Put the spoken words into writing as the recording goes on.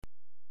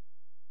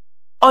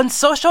On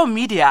social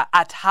media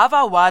at Have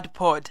a Word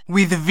Pod.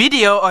 With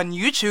video on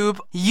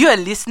YouTube, you're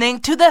listening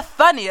to the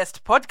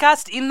funniest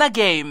podcast in the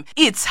game.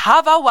 It's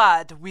Have a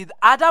Word with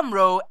Adam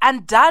Rowe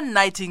and Dan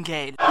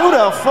Nightingale. Who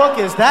the fuck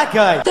is that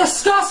guy?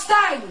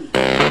 Disgusting!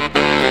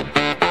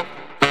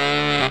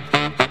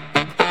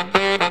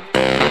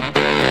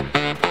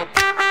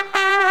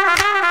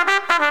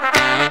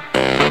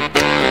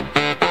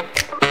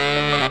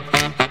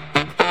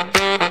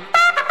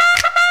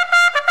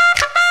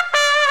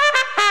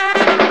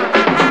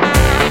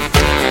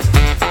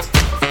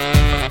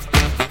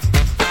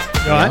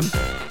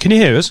 Can you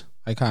hear us?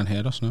 I can't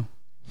hear us now.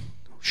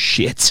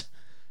 Shit,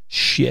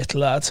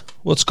 lad.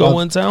 What's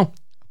going down?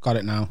 Got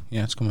it now.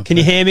 Yeah, it's coming. Can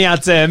you hear me,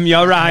 Adam?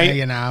 You're right. I hear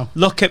you now.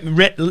 Look at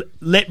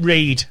lip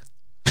read.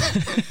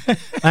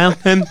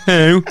 Welcome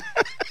to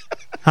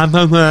Have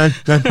a Word.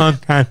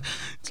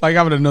 It's like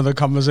having another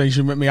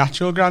conversation with me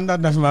actual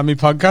granddad, never mind me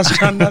podcast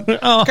granddad.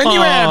 Can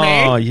you hear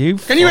me? Oh, you.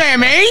 Can you hear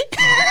me?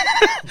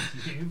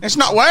 It's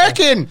not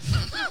working.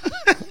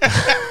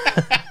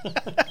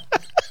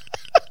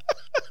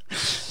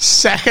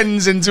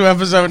 Seconds into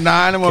episode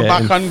 9 and we're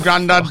back on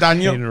Grandad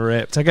Daniel.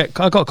 Ripped. I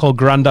got called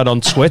Grandad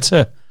on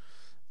Twitter.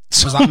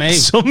 Was that me?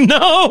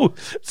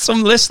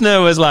 Some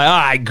listener was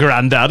like,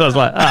 Grandad. I was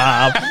like,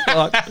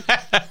 fuck.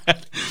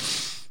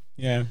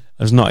 Yeah.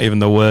 That's not even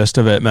the worst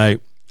of it,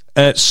 mate.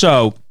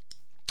 So,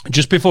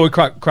 just before we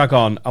crack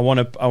on, I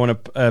want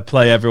to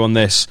play everyone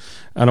this,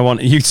 and I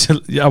want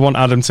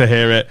Adam to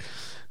hear it.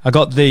 I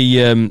got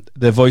the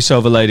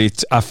voiceover lady,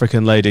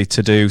 African lady,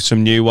 to do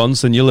some new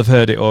ones, and you'll have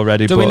heard it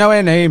already. Do we know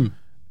her name?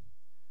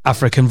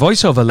 African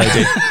voiceover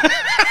lady.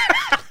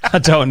 I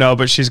don't know,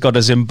 but she's got a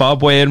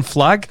Zimbabwean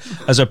flag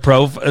as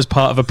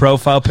part of a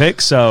profile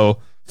pic, so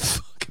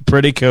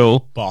pretty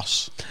cool.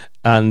 Boss.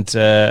 And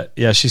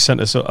she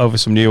sent us over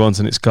some new ones,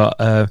 and it's got.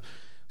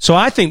 So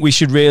I think we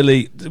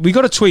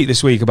got a tweet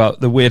this week about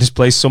the weirdest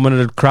place someone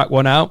had cracked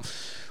one out,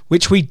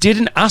 which we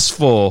didn't ask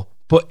for.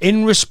 But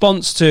in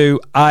response to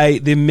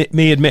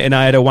me admitting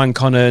I had a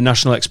wank on a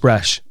National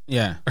Express.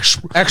 Yeah.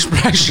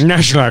 Express.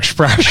 National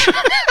Express.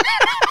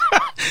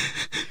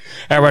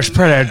 It was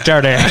pretty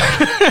dirty.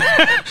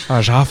 It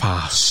was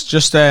half-assed.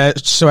 Just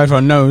so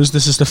everyone knows,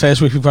 this is the first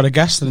week we've got a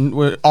guest, and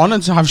we're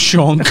honoured to have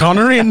Sean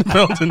Connery in the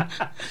building.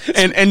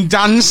 in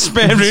Dan's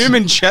spare room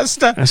in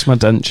Chester. That's my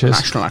dentures.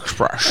 National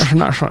Express.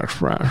 National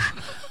Express.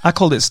 I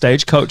called it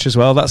Stagecoach as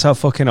well. That's how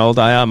fucking old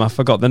I am. I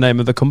forgot the name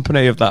of the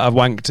company that I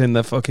wanked in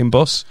the fucking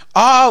bus.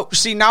 Oh,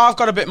 see, now I've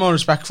got a bit more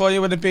respect for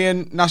you with it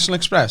being National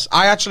Express.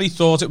 I actually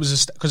thought it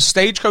was because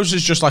Stagecoach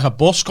is just like a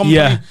bus company.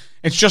 Yeah.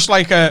 It's just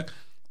like a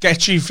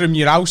get you from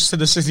your house to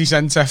the city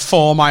centre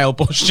 4-mile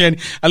bus journey.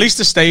 At least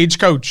a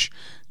Stagecoach,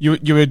 you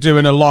were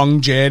doing a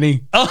long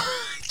journey. Oh,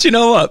 do you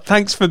know what?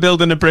 Thanks for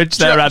building a bridge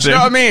there, Adam. Do you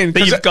know what I mean?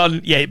 That you've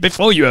gone,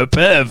 before you were a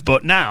perv,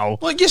 but now.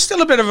 Well, you're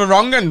still a bit of a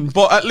wrong-un,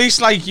 but at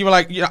least like you were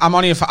like, I'm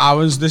on here for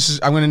hours.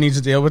 I'm going to need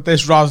to deal with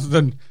this, rather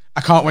than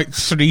I can't wait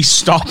 3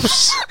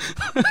 stops.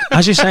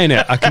 As you're saying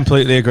it, I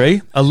completely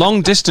agree. A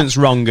long-distance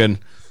wrong-un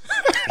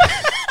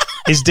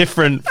is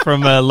different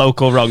from a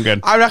local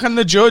wrong-un. I reckon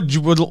the judge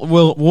would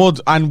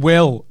and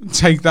will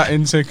take that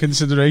into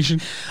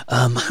consideration.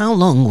 How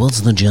long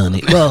was the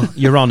journey? Well,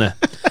 Your Honour,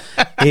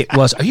 it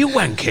was. Are you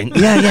wanking?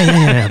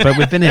 Yeah. But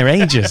we've been here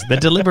ages. They're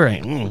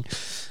deliberating.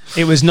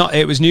 It was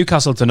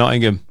Newcastle to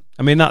Nottingham.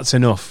 I mean, that's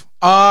enough.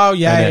 Oh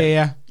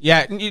yeah.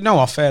 You know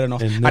what? Fair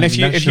enough. And if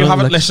you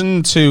haven't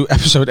listened to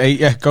episode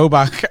 8 go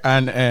back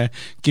and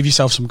give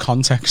yourself some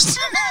context.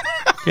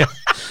 Yeah,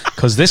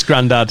 because this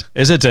grandad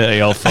is a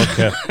dirty old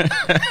fucker.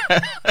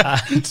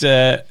 And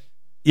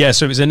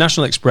so it was a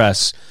National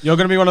Express. You're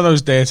going to be one of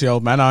those dirty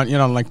old men, aren't you,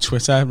 on like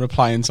Twitter,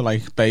 replying to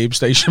like Babe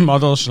Station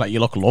models. She's like, you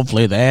look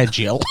lovely there,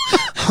 Jill.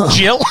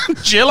 Jill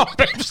on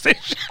Babe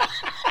Station.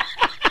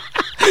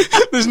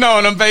 There's no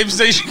one on Babe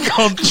Station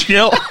called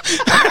Jill.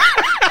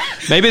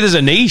 Maybe there's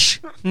a niche.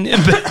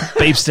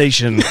 Babe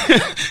Station.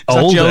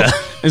 Older.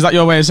 Is that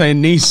your way of saying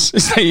niece?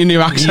 Is that your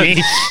new accent?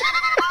 Niche.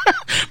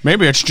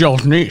 Maybe it's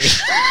Jill's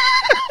niece.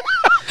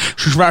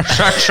 She's very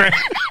sexy.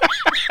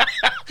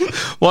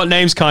 What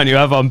names can't you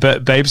have on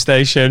Babe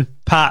Station?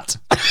 Pat.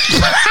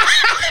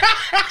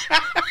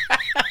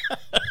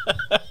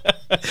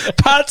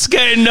 Pat's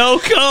getting no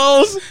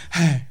calls.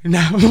 Hey,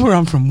 now we're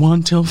on from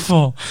 1 till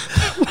 4.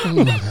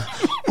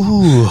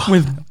 Ooh.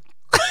 With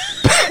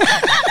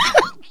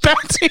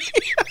Betty.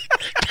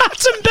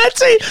 Pat and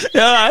Betty.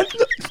 Yeah.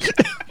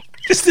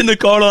 Just in the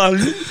corner.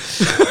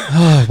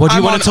 What do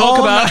you want to talk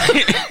about?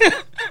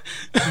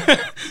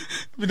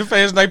 Be the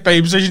first night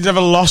Babe Station's ever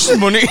lost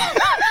money.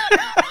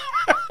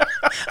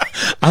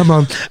 I'm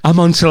on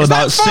till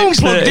about 6:30.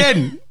 Plugged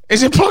in?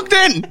 Is it plugged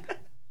in?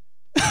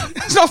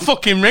 It's not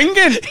fucking ringing.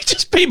 It's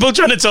just people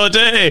trying to talk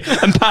dirty,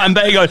 and Pat and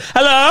Betty going,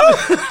 hello,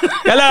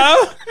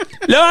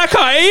 no, I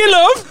can't hear you,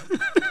 love.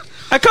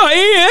 I can't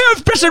hear you.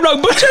 I've pressed the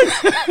wrong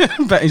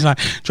button. Betty's like,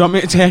 do you want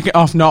me to take it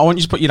off? No, I want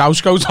you to put your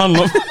house coat on,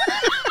 love.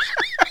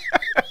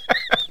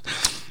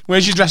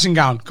 Where's your dressing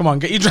gown? Come on,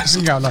 get your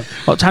dressing gown on.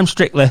 What time,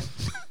 Strictly?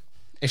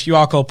 if you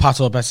are called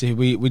Pat or Betty,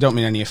 we don't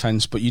mean any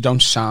offence, but you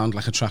don't sound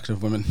like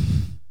attractive women.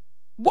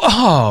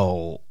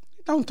 Whoa.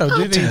 You don't, though,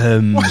 do they?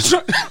 Adam. What's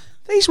wrong?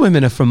 These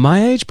women are from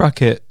my age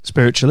bracket,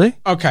 spiritually.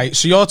 Okay,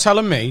 so you're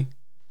telling me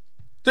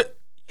that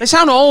They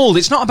sound old.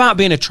 It's not about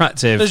being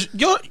attractive.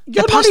 you're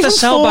They're not past even their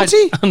sell-by-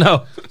 40.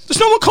 No. There's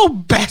no one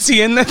called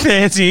Betty in their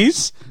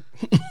 30s.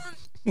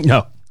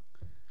 No.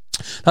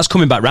 That's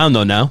coming back round,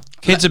 though, now.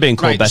 Kids are being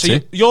called Right, so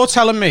Betty. you're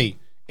telling me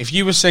if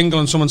you were single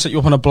and someone set you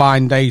up on a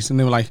blind date and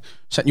they were like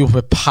setting you up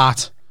with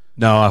Pat.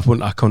 No, I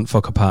wouldn't. I couldn't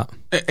fuck a Pat.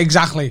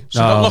 Exactly. So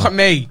No. don't look at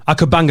me. I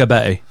could bang a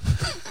Betty.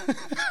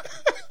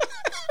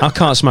 I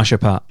can't smash a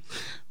Pat.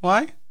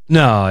 Why?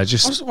 No, I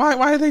just... Why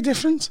are they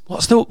different?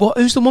 Who's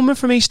the woman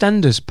from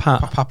EastEnders?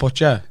 Pat. Pat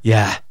Butcher.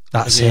 Yeah,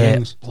 that's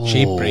Yes. it.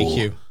 She'd Oh. break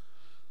you.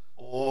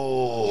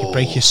 She'd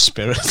break your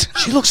spirit.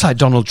 She looks like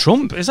Donald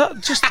Trump. Is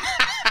that just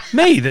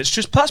me? That's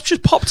just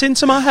popped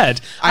into my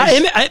head.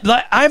 I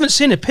haven't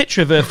seen a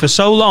picture of her for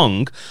so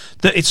long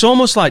that it's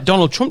almost like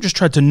Donald Trump just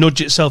tried to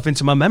nudge itself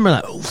into my memory.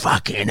 Like, oh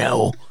fucking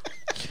hell,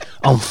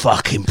 I'm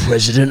fucking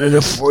president of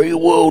the free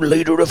world,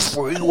 leader of the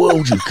free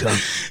world. You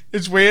cunt.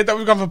 It's weird that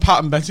we've gone for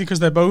Pat and Betty because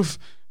they're both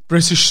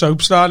British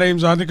soap star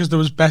names, aren't they? Because there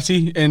was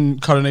Betty in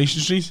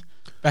Coronation Street.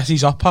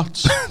 Betty's Hot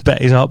Pots.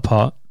 Betty's hot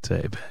pot.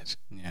 Dirty bitch.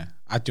 Yeah,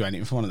 I'd do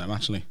anything for one of them,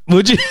 actually.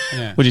 Would you?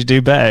 Yeah. Would you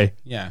do Betty?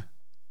 Yeah.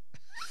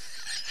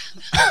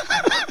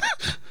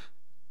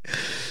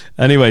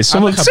 Anyway, I'd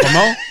someone lick a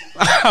bumhole.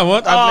 I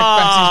would. I'd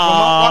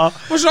lick Betty's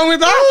bumhole. What's wrong with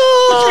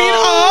that? What do you mean,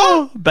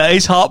 oh?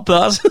 Betty's hot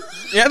pot.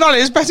 Yeah, that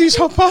is Betty's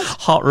Hot Pot.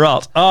 Hot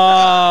rot.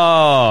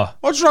 Oh.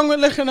 What's wrong with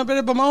licking a bit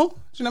of bumhole?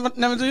 Do you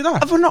never do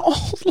that? I'm an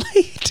old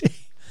lady.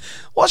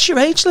 What's your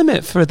age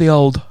limit for the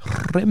old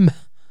rim?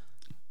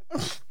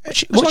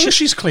 As long as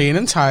she's clean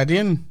and tidy,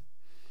 and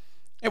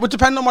it would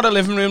depend on what her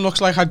living room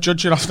looks like. I'd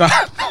judge her off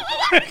that.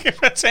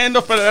 If I turned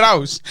up at her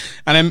house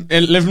and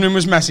her living room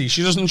was messy,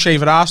 she doesn't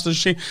shave her ass, does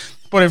she?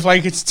 But if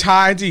like it's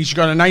tidy, she's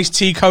got a nice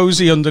tea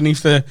cozy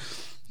underneath the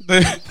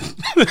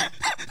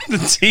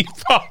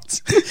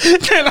teapot,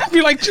 then I'd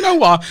be like, do you know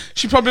what?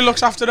 She probably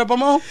looks after her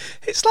bumhole.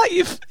 It's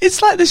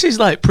like this is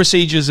like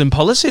procedures and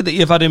policy that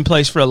you've had in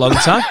place for a long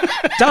time.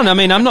 Dan, I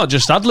mean, I'm not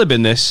just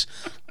ad-libbing this.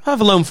 I've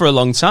known for a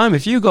long time.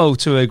 If you go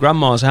to a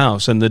grandma's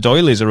house and the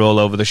doilies are all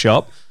over the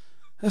shop,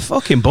 the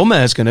fucking bum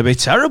hair's going to be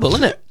terrible,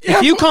 isn't it? Yeah,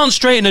 if you can't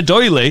straighten a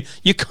doily,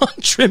 you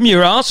can't trim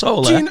your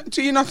arsehole hair.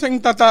 Do you not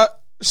think that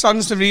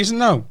stands to reason,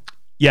 though?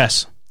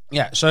 Yes.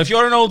 Yeah, so if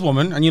you're an old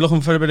woman and you're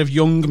looking for a bit of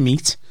young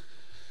meat,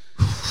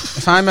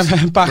 if I'm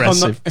ever back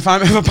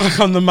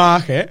on the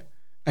market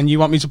and you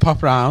want me to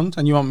pop round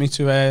and you want me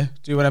to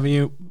do whatever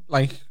you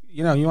like,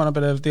 you know, you want a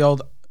bit of the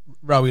old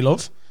rowy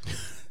love,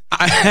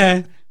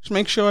 just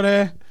make sure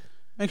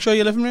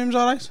your living room's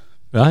all right.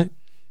 Right.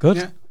 Good.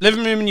 Yeah,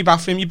 living room and your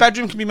bathroom. Your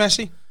bedroom can be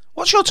messy.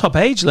 What's your top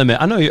age limit?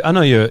 I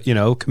know you're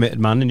a committed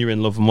man and you're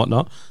in love and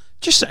whatnot.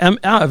 Just out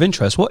of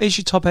interest, what is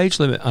your top age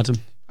limit, Adam?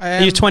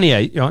 You're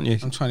 28, aren't you?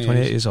 I'm 28.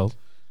 28 years old.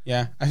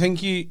 Yeah, I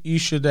think you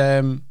should.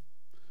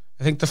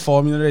 I think the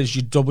formula is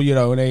you double your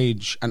own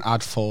age and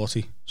add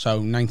 40,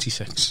 so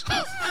 96.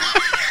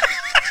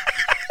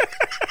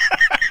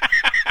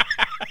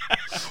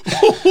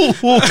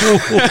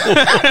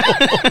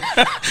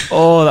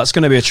 Oh, that's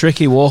going to be a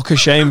tricky walk of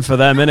shame for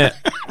them, innit?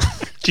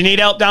 Do you need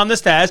help down the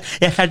stairs?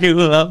 Yes, I do.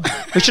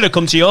 We should have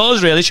come to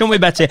yours, really, shouldn't we,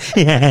 Betty?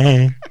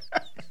 Yeah.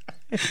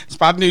 It's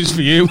bad news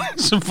for you.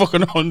 Some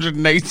fucking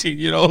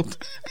 118-year-old.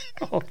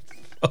 Oh,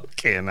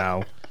 okay,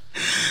 now.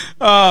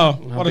 Oh,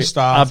 what a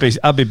start.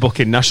 I'd be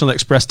booking National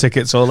Express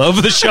tickets all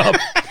over the shop.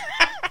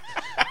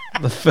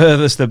 The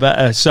furthest, the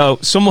better. So,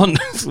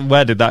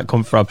 where did that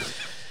come from?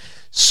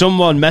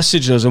 Someone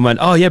messaged us and went,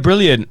 oh, yeah,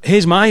 brilliant.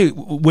 Here's my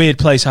weird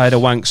place I had a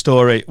wank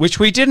story, which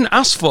we didn't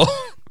ask for.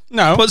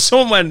 No. But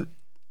someone went,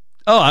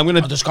 I'm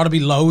going to... There's got to be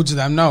loads of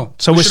them, no.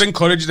 So we should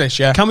encourage this,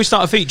 yeah. Can we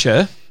start a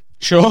feature?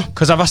 Sure.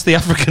 Because I've asked the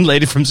African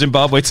lady from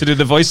Zimbabwe to do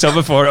the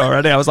voiceover for it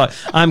already. I was like,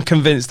 I'm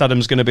convinced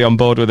Adam's going to be on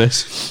board with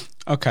this.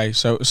 Okay,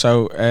 so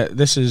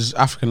this is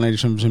African lady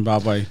from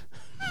Zimbabwe.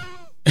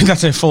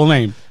 That's her full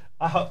name.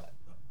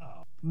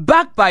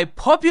 Backed by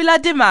popular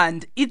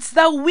demand, it's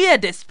the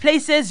weirdest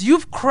places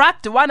you've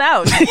cracked one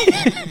out.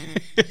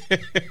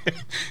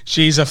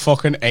 She's a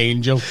fucking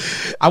angel.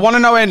 I want to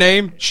know her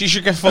name. She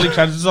should get fully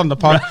credited on the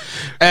pod.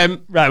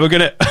 Right, we're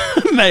going to...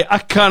 Mate, I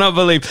cannot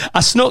believe... I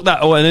snuck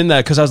that one in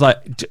there because I was like,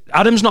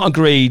 Adam's not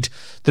agreed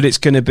that it's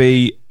going to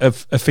be a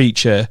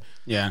feature.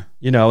 Yeah.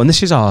 You know, and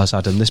this is ours,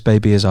 Adam. This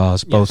baby is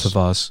ours, both of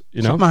ours.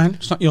 You know? It's not mine.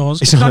 It's not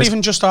yours. It's It's not ours.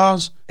 even just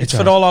ours. It's for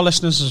ours. all our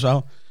listeners as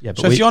well. Yeah,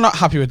 but so if you're not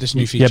happy with this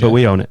new feature... Yeah, but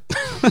we own it.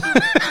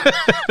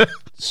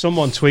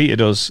 Someone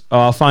tweeted us,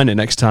 I'll find it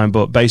next time,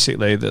 but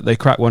basically that they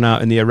cracked one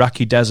out in the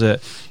Iraqi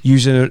desert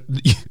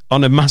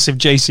on a massive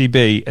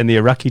JCB in the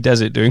Iraqi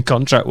desert doing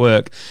contract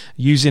work,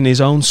 using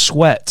his own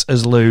sweat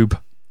as lube.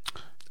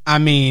 I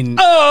mean...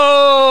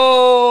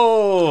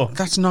 Oh!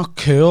 That's not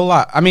cool.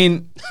 I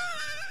mean...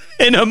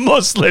 In a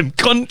Muslim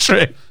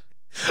country.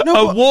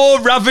 No, a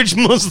war-ravaged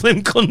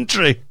Muslim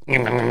country.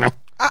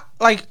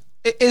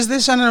 Is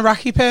this an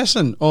Iraqi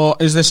person or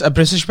is this a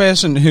British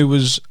person who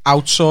was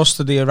outsourced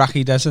to the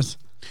Iraqi desert?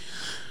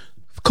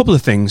 A couple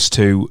of things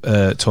to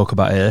talk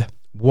about here.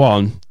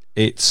 One,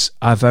 it's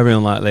very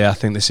unlikely I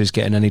think this is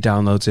getting any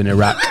downloads in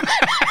Iraq.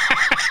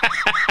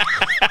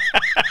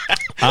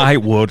 I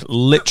would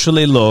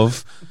literally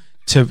love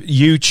to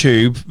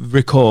YouTube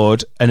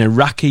record an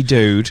Iraqi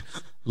dude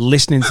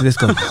listening to this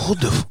going,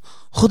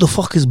 who the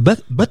fuck is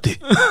Betty?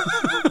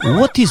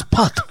 What is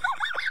Pat?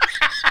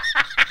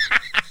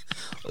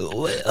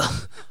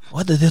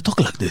 Why do they talk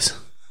like this?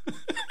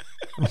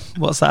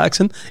 What's that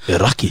accent?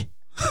 Iraqi.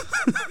 I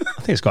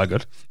think it's quite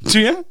good. Do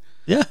you?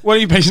 Yeah. What are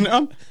you basing it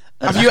on?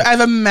 Have you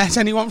ever met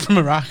anyone from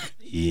Iraq?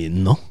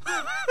 No.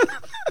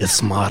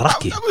 It's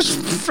Iraqi. That was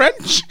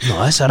French.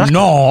 No, it's Iraqi.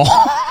 No.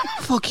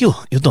 Fuck you.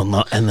 You don't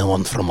know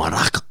anyone from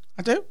Iraq.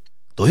 I do.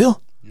 Do you?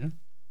 Yeah.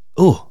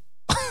 Oh.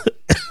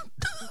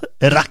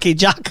 Iraqi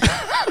Jack.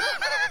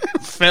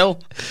 Phil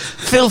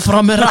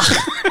from Iraq.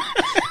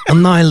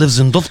 And now he lives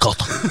in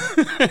Dovecot.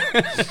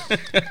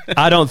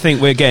 I don't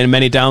think we're getting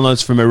many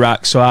downloads from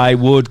Iraq, so I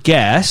would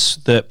guess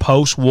that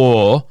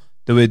post-war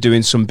they were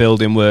doing some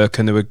building work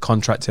and they were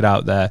contracted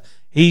out there.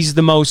 He's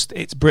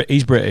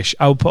he's British.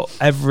 I'll put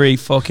every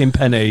fucking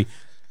penny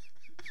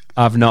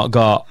I've not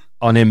got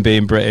on him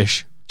being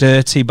British.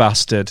 Dirty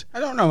bastard. I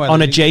don't know.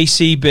 On a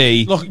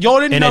JCB. Look,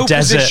 you're in no a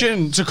desert.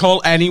 position to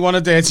call anyone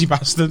a dirty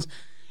bastard.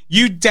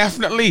 You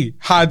definitely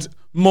had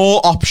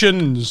more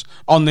options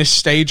on this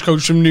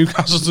stagecoach from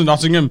Newcastle to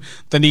Nottingham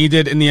than he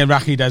did in the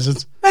Iraqi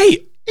desert.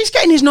 Mate, he's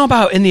getting his knob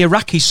out in the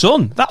Iraqi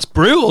sun. That's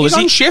brutal. He's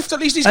on shift, at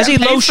least he's has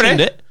getting he paid for lotioned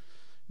it?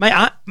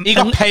 Mate, he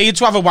got paid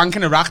to have a wank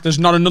in Iraq. There's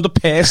not another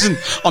person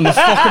on the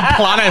fucking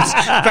planet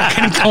that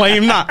can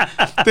claim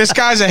that. This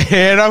guy's a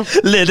hero.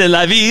 Little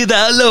la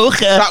vida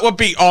loca. That would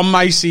be on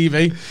my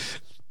CV.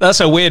 That's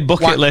a weird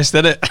bucket list,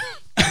 isn't it?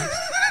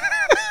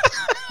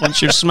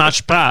 Once you've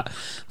smashed Pat,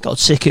 got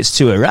tickets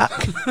to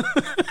Iraq.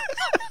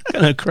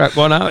 Gonna crack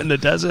one out in the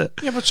desert.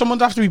 Yeah, but someone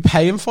would have to be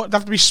paying for it.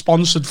 There'd have to be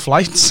sponsored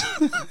flights.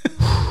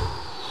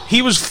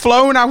 He was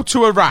flown out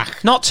to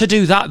Iraq. Not to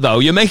do that, though.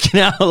 You're making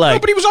it out like... No,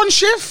 but he was on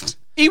shift.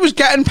 He was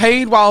getting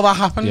paid while that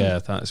happened. Yeah,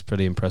 that's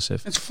pretty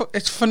impressive.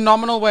 It's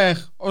phenomenal work.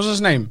 What was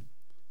his name?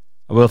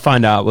 We'll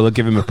find out. We'll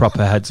give him a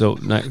proper heads up.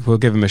 We'll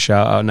give him a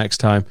shout out next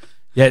time.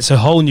 Yeah, it's a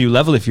whole new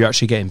level if you're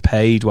actually getting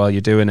paid while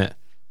you're doing it.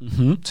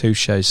 Mm-hmm.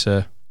 Touche,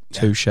 sir. Yeah.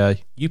 Touche.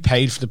 You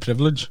paid for the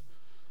privilege.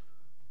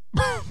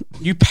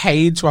 You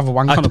paid to have a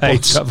wank on a bus. I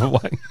paid to have a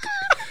wank.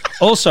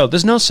 Also,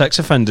 there's no sex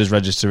offenders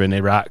register in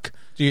Iraq.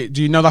 Do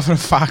you know that for a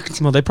fact?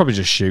 Well, they probably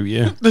just shoot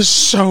you. There's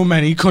so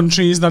many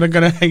countries that are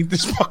going to hate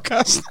this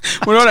podcast.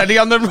 We're already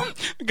on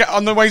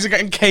the way to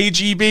getting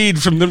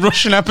KGB'd from the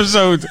Russian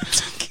episode.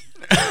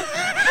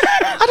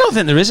 I don't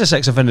think there is a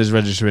sex offenders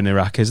register in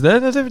Iraq, is there?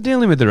 They're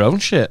dealing with their own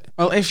shit.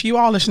 Well, if you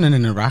are listening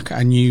in Iraq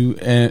and you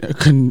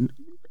can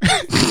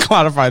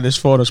clarify this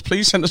for us,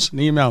 please send us an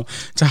email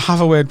to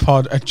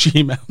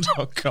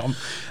haveawordpod@gmail.com.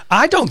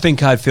 I don't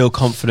think I'd feel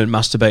confident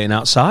masturbating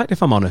outside,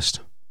 if I'm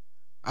honest.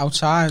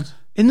 Outside?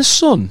 In the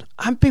sun?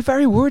 I'd be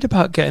very worried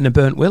about getting a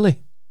burnt willy.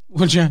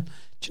 Would you? Do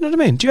you know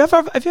what I mean? Have you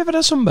ever had a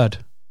sunbed?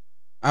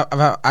 Have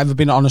I ever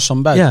been on a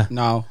sunbed? Yeah.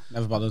 No,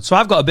 never bothered. So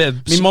I've got a bit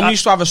of... My mum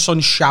used to have a sun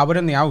shower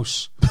in the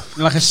house.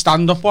 Like a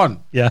stand-up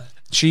one. Yeah.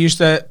 She used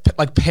to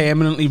like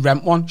permanently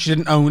rent one. She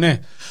didn't own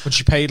it, but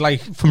she paid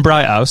like... From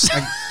Bright House?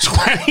 Like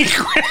 20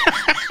 quid.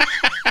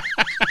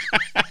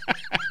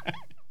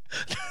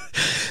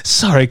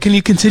 Sorry, can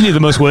you continue the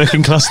most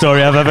working class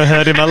story I've ever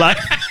heard in my life?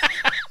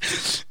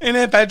 In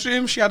her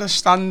bedroom, she had a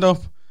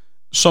stand-up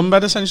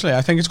sunbed, essentially.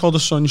 I think it's called a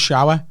sun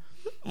shower.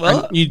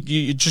 Well,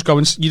 you just go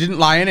and... You didn't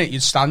lie in it,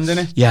 you'd stand in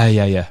it.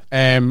 Yeah.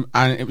 And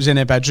it was in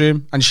her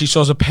bedroom, and she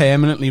sort of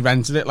permanently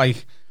rented it,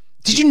 like...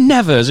 Did you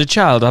never, as a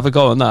child, have a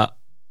go on that?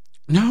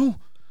 No.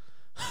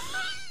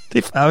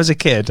 If I was a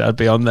kid, I'd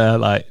be on there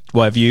like,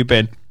 what have you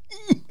been?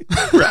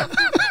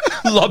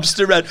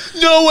 Lobster red.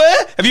 Nowhere.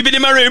 Have you been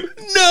in my room?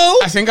 No.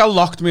 I think I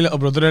locked my little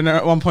brother in there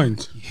at one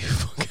point. You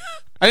fucking...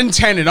 I didn't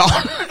turn it on.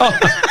 Oh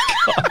my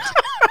God.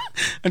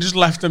 I just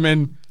left him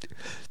in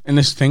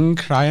this thing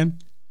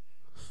crying.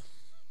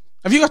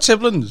 Have you got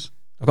siblings?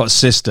 I've got a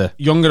sister.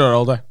 Younger or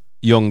older?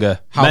 Younger.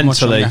 How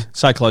mentally, much younger?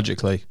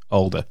 psychologically,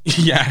 older.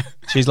 Yeah.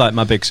 She's like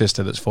my big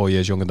sister that's 4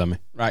 years younger than me.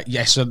 Right,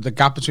 yeah, so the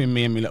gap between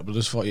me and my little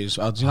brother's 4 years.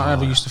 Do you not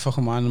ever used to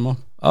fucking wind them up?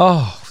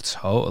 Oh,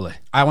 totally.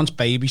 I once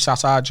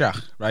babysat our Jack,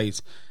 right?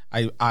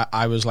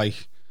 I was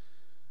like...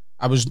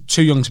 I was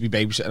too young to be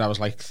babysitting. I was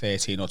like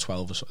 13 or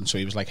 12 or something, so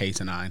he was like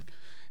 8 or 9.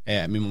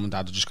 My mum and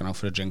dad had just gone out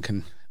for a drink,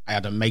 and I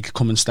had a mate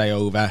come and stay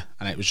over,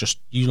 and it was just,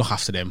 you look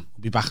after him,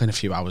 we'll be back in a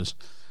few hours.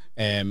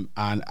 And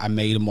I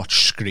made him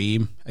watch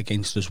Scream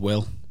against his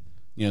will.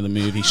 You know, the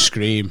movie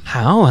Scream.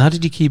 How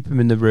did you keep him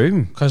in the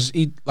room? Because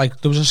there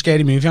was a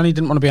scary movie on, he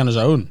didn't want to be on his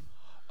own.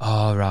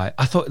 Oh, right.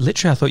 I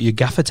thought you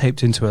gaffer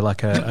taped into a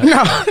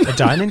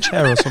dining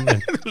chair or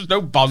something. There was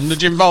no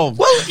bondage involved.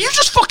 Well, you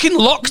just fucking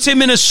locked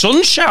him in a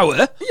sun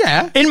shower.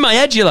 Yeah. In my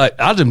head, you're like,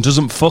 Adam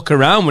doesn't fuck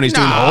around when he's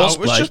doing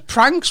horseplay. It was just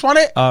pranks,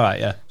 wasn't it? All right,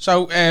 yeah.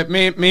 So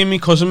me and my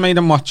cousin made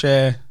him watch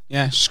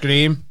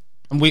Scream.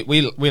 And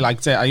we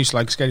liked it. I used to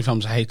like scary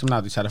films. I hate them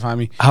now. They terrify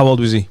me. How old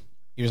was he?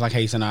 He was like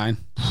 8 or 9.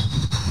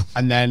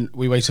 And then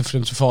we waited for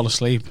him to fall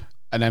asleep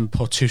and then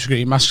put 2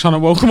 screen masks on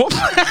and woke him up.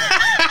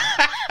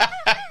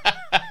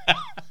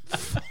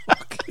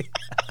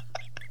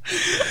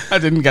 I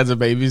didn't get the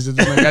babies.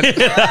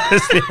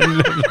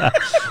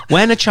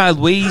 When a child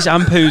wheezes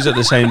and poos at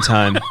the same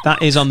time,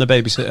 that is on the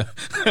babysitter.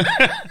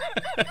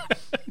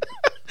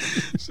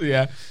 So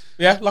yeah,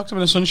 locked him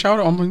in a sun shower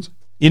at one point.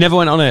 You never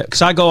went on it?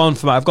 Because I go on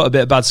for I've got a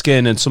bit of bad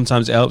skin and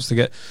sometimes it helps to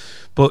get...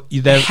 But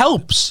it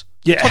helps?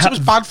 Yeah, it was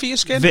bad for your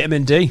skin?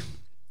 Vitamin D.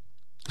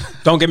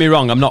 Don't get me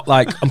wrong, I'm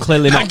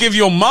clearly not... I give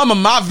your mama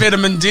my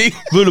vitamin D.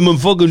 Vitamin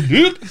fucking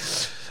D.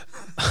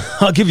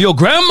 I'll give your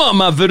grandma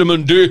my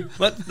vitamin D.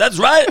 That's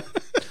right.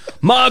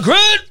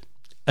 Margaret!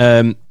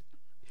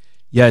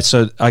 Yeah,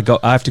 so I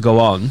have to go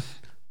on,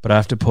 but I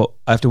have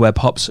to wear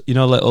pops,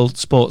 little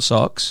sports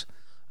socks.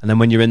 And then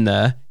when you're in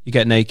there, you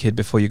get naked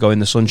before you go in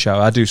the sun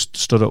shower. I do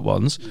stood up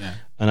ones. Yeah.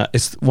 And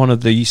it's one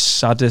of the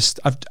saddest.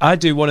 I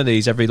do one of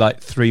these every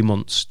 3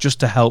 months just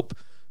to help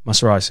my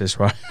psoriasis,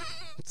 right?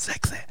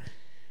 Sexy.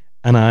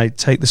 And I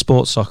take the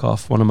sports sock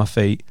off one of my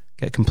feet,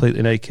 get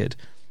completely naked,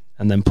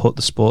 and then put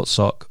the sports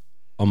sock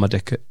on my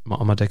dick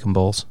and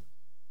balls.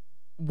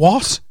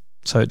 What?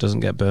 So it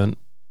doesn't get burnt.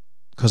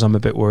 Because I'm a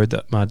bit worried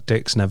that my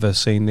dick's never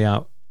seen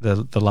the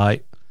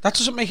light. That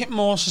doesn't make it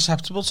more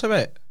susceptible to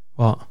it.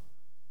 What?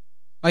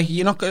 Like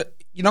you're not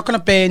gonna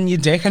burn your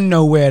dick and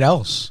nowhere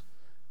else.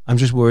 I'm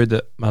just worried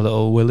that my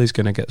little willy's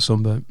gonna get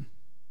sunburnt.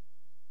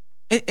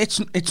 It's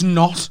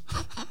not.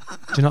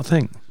 Do you not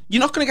think?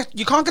 You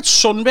can't get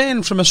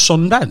sunburn from a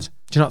sunbed.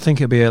 Do you not think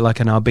it'd be like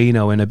an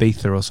albino in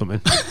Ibiza or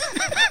something?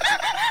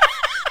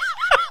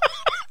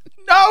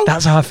 No.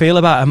 That's how I feel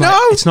about it. No.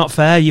 It's not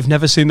fair. You've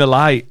never seen the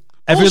light.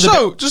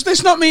 Does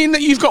this not mean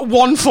that you've got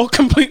one foot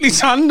completely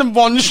tanned and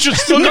one's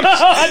just... No,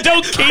 I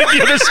don't keep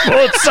the other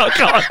sports sock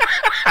on.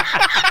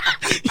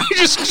 You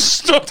just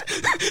stood...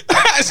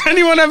 Has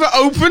anyone ever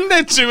opened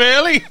it too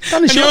early?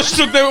 And you're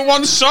stood there with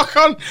one sock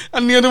on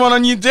and the other one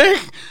on your dick?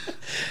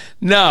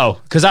 No,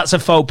 because that's a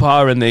faux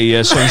pas in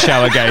the sun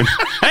shower game.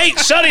 Hey,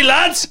 sorry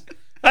lads,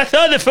 I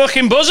thought the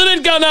fucking buzzer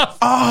had gone off.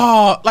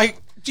 Oh,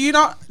 do you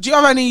have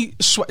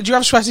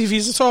sweaty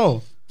feet at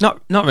all? Not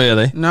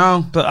really.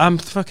 No. But I'm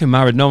fucking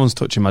married. No one's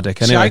touching my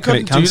dick anyway. See,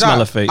 it can smell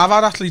of feet. I've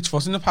had athlete's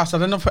foot in the past. I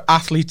don't know if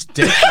athlete's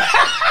dick.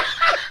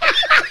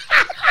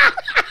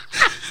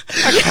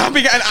 I can't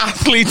be getting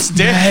athlete's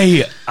dick.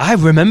 Hey, I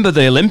remember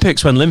the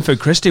Olympics when Linford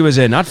Christie was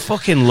in. I'd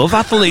fucking love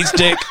athlete's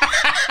dick.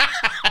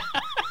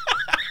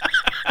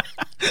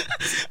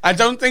 I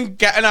don't think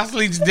getting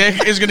athlete's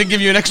dick is going to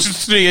give you an extra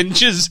 3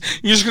 inches.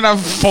 You're just going to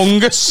have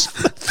fungus.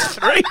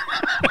 3.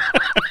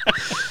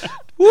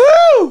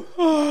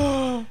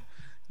 Woo!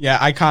 Yeah,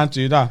 I can't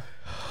do that.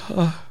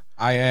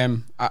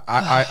 I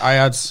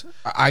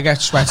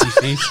get sweaty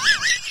feet.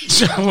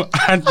 So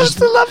I'm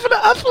still laughing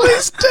at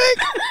athlete's dick.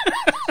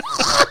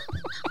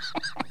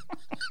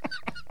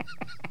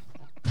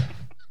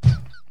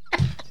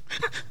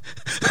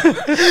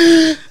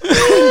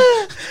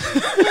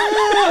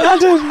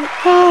 Adam.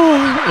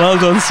 Oh, well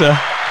done, sir.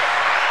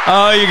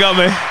 Oh, you got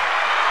me.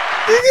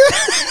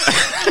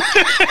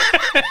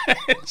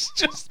 It's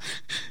just...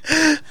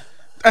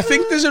 I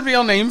think there's a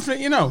real name for it,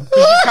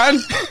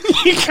 because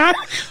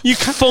you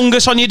can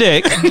fungus on your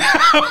dick.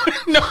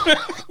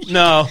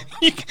 No.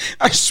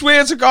 I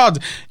swear to God,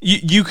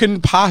 you can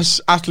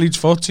pass athlete's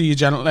foot to your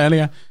genital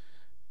area.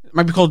 It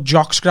might be called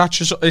jock scratch.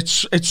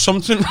 It's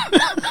something.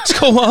 It's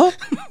called what?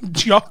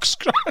 Jock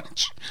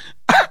scratch.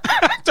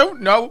 I don't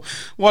know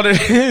what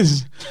it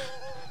is.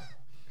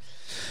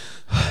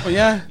 But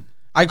yeah,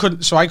 I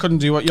couldn't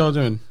do what you're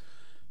doing.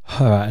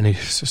 All right, I need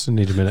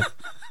a minute.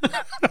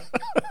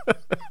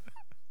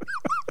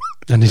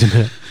 I need a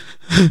minute.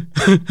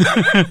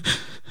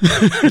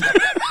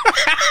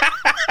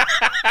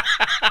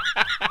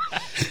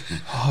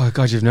 Oh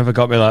God, you've never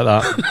got me like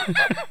that.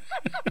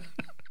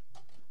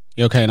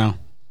 You okay now?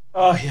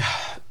 Oh yeah.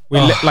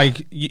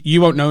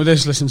 You won't know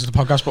this. Listen to the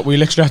podcast, but we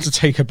literally had to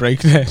take a break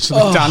there so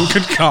that Dan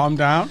could calm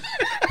down.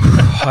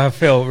 I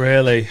feel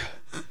really.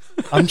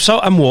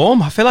 I'm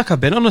warm. I feel like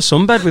I've been on a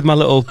sunbed with my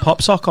little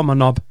pop sock on my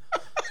knob.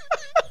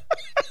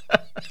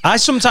 I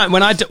sometimes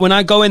when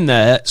I go in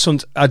there,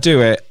 I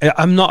do it.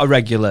 I'm not a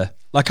regular.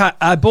 Like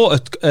I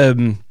bought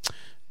a,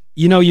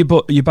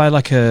 you buy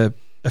like a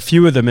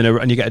few of them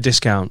and you get a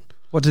discount.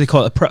 What do they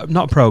call it?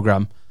 Not a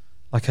program,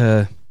 like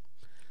a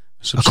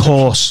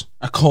course.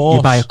 A course.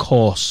 You buy a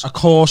course. A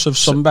course of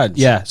sunbeds.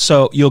 Yeah.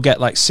 So you'll get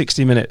like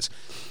 60 minutes.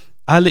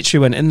 I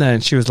literally went in there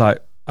and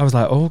I was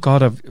like, oh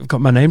God, I've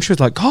got my name. She was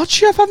like, God,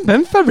 she haven't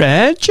been for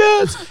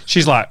ages.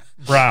 She's like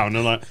brown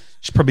and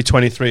she's probably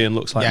 23 and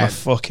looks like my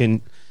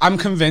fucking. I'm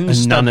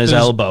convinced Nana's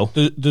elbow.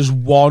 There's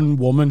one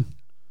woman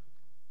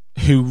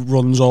who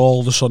runs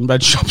all the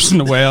sunbed shops in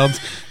the world.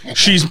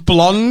 She's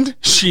blonde.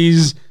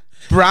 She's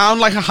brown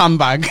like a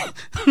handbag.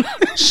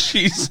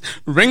 She's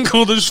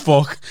wrinkled as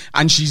fuck,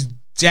 and she's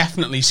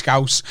definitely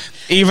Scouse.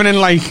 Even in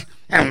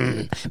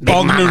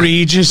Bognor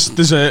Regis,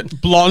 there's a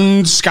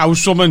blonde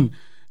Scouse woman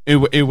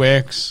who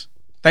works.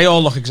 They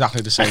all look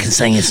exactly the same. I can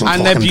sing you some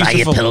and they're fucking bag of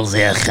beautiful. pills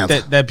here.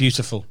 They're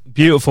beautiful.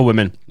 Beautiful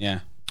women. Yeah.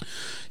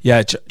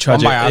 Yeah, tragic.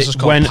 One by ours is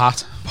called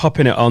Pat.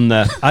 Popping it on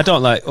there. I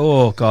don't like.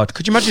 Oh God,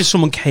 could you imagine if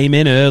someone came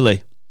in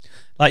early?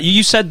 Like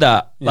you said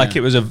that, like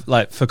it was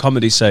for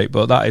comedy's sake,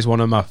 but that is one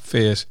of my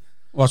fears.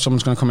 What?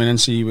 Someone's going to come in and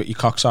see you with your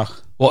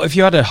cocksock? What if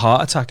you had a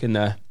heart attack in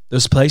there?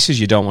 There's places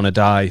you don't want to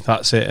die.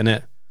 That's it,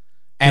 innit?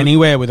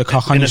 Anywhere with a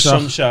cock on in your a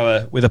sock. sun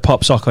shower with a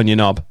pop sock on your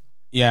knob.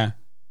 Yeah.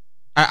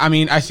 I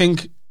mean, I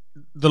think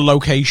the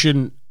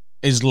location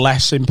is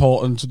less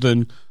important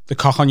than the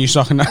cock on your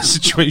sock in that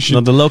situation.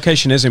 No, the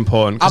location is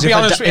important. I'll be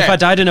honest if I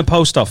died in a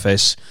post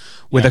office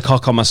with a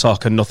cock on my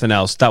sock and nothing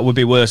else, that would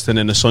be worse than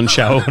in a sun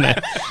shower, wouldn't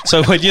it?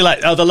 So when you're like,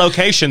 oh, the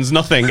location's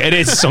nothing, it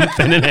is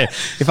something, isn't it?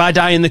 If I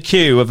die in the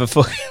queue of a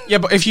fucking... Yeah,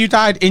 but if you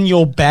died in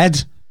your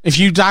bed, if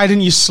you died in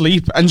your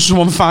sleep and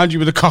someone found you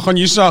with a cock on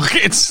your sock,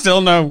 it's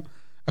still no...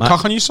 A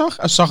cock on your sock?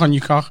 A sock on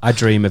your cock? I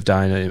dream of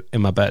dying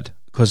in my bed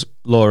because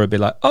Laura would be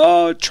like,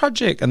 oh,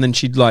 tragic. And then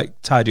she'd like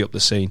tidy up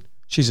the scene.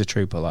 She's a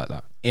trooper like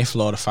that. If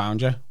Laura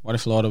found you, what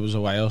if Laura was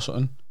away or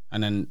something,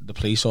 and then the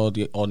police or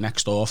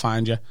next door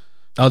find you?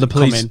 Oh, the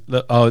police.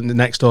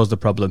 Next door's the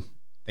problem.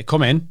 They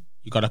come in,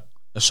 you got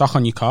a sock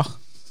on your cock,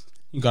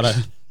 you got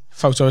a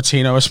photo of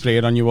Tino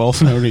Esprit on your wall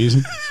for no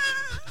reason.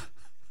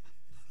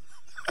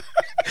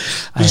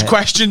 There's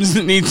questions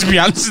that need to be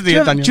answered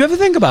here, Daniel. Do you ever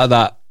think about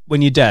that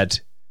when you're dead?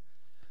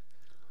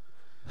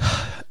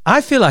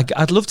 I feel like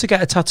I'd love to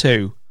get a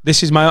tattoo.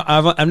 This is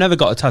I've never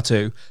got a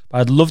tattoo,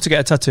 but I'd love to get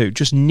a tattoo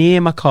just near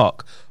my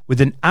cock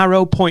with an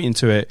arrow pointing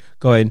to it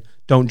going,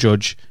 don't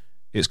judge,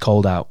 it's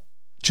cold out.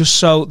 Just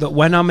so that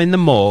when I'm in the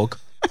morgue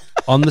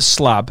on the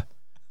slab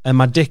and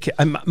my dick,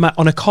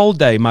 on a cold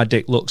day, my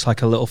dick looks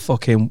like a little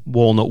fucking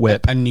walnut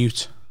whip. A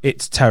newt.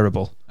 It's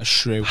terrible. A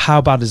shrew.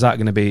 How bad is that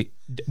going to be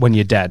when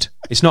you're dead?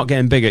 It's not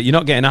getting bigger. You're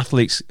not getting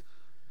athlete's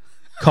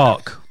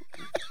cock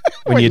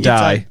when you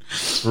die.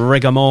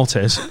 Rigor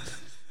mortis.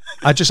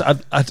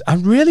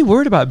 I'm really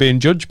worried about being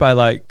judged by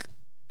like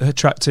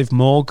attractive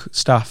morgue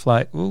staff.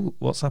 Like, ooh,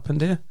 what's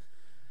happened here?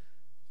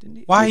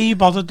 Why are you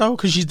bothered though?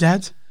 Because you're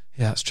dead.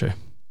 Yeah, that's true.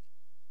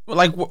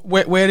 Like,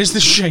 where is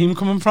the shame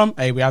coming from?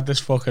 Hey, we had this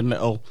fucking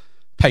little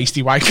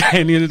pasty white guy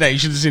in the other day. You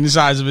should have seen the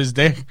size of his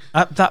dick.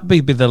 That'd be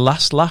the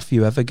last laugh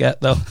you ever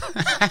get, though.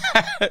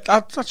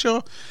 That's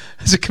your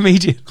as a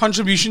comedian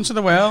contribution to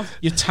the world.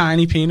 Your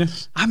tiny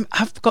penis.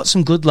 I've got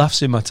some good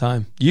laughs in my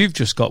time. You've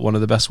just got one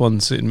of the best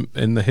ones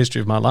in the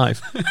history of my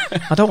life.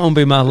 I don't want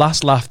to be my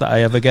last laugh that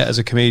I ever get as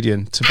a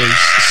comedian to be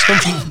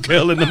some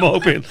girl in the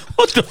mobile.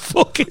 What the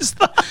fuck is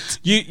that?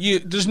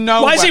 There's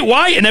no. Why is it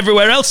white and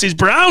everywhere else is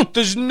brown?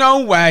 There's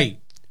no way,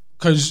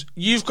 because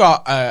you've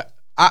got.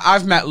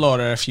 I've met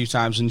Laura a few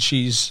times and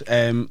she's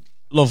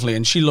lovely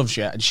and she loves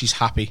you and she's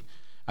happy.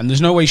 And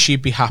there's no way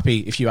she'd be happy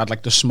if you had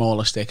like the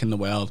smallest dick in the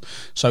world.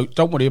 So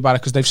don't worry about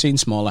it because they've seen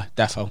smaller,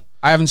 defo.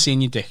 I haven't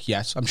seen your dick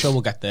yet. I'm sure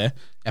we'll get there.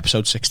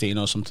 Episode 16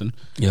 or something.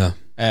 Yeah.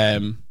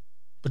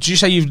 But did you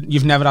say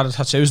you've never had a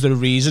tattoo? Is there a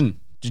reason?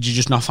 Did you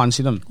just not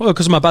fancy them? Well,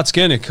 because of my bad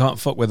skin, you can't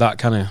fuck with that,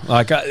 can you?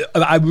 Like,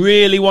 I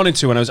really wanted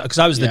to when I was... Because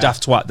I was the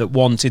daft twat that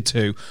wanted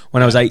to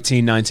when I was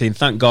 18, 19.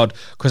 Thank God.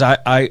 Because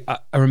I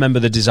remember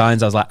the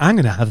designs. I was like, I'm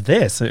going to have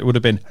this. And it would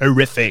have been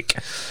horrific.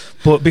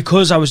 But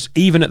because I was...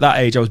 Even at that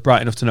age, I was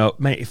bright enough to know,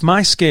 mate, if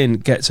my skin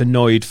gets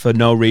annoyed for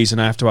no reason,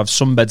 I have to have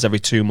sunbeds every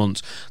 2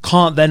 months.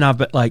 Can't then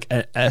have, like,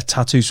 a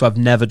tattoo, so I've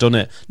never done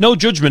it. No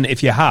judgment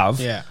if you have.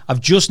 Yeah. I've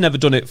just never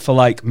done it for,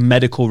 like,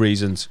 medical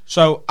reasons.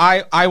 So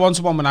I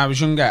wanted one when I was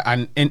younger,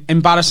 and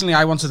embarrassingly,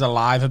 I wanted a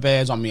liver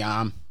beard on my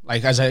arm.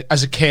 Like, as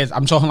a kid.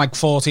 I'm talking like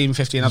 14,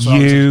 15. That's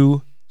what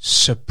you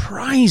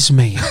surprise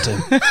me,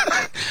 Adam.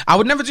 I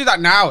would never do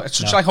that now. It's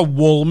such like a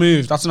wall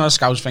move. That's another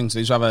Scouse thing to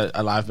do, to have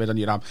a live beard on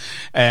your arm.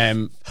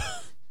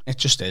 It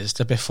just is. It's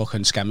a bit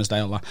fucking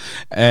Skemersdale,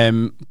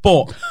 that.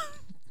 But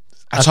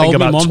I told think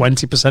about my mum,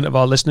 20% of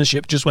our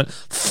listenership just went,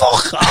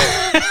 fuck off.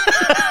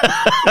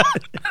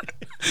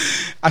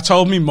 I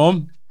told me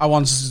mum I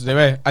wanted to do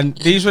it. And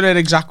these were her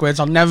exact words.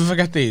 I'll never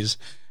forget these.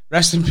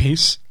 Rest in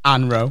peace,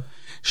 Anne Rowe.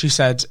 She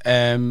said,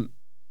 don't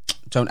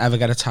ever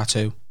get a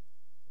tattoo.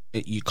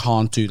 You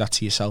can't do that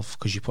to yourself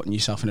because you're putting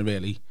yourself in a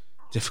really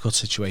difficult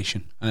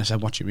situation. And I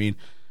said, what do you mean?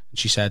 And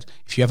she said,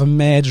 if you ever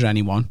murder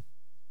anyone,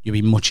 you'll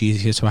be much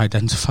easier to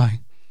identify.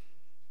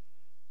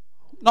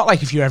 Not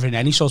like if you're ever in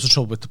any sort of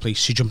trouble with the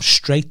police, you jump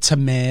straight to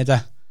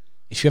murder.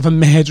 If you ever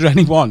murder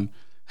anyone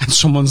and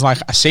someone's like,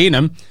 I seen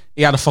him,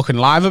 he had a fucking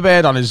liver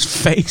beard on his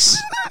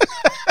face.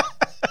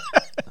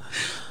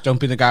 Don't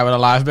be the guy with a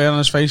live beard on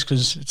his face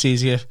because it's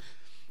easier to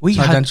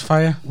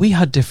identify you. We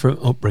had different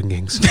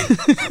upbringings.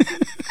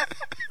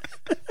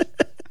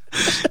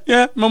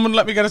 Yeah, mum wouldn't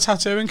let me get a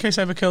tattoo in case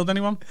I ever killed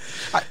anyone.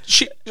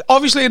 She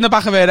obviously in the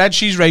back of her head,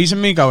 she's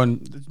raising me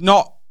going,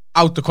 not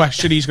out the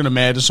question he's going to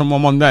murder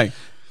someone one day.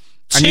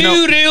 And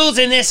Two rules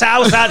in this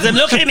house, Adam.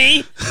 Look at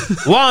me.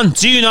 1,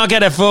 do not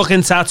get a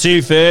fucking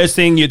tattoo. First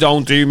thing you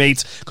don't do,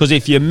 mate. Because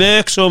if you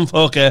murk some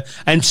fucker.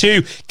 And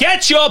 2,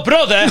 get your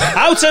brother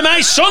out of my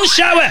sun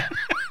shower.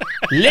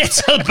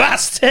 Little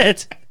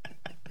bastard.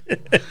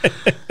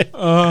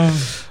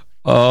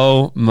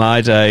 Oh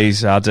my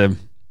days, Adam.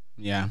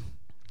 Yeah.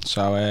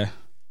 So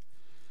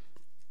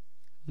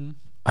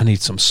I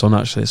need some sun.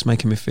 Actually, it's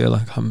making me feel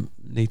like I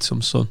need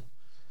some sun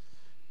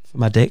for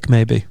my dick.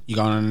 Maybe. You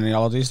going on any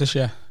holidays this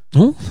year?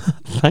 Oh,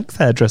 thanks,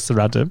 hairdresser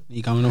Adam.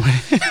 You going away?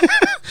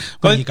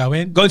 Where you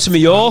going? Going to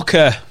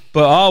Mallorca.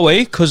 But are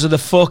we? Because of the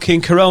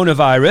fucking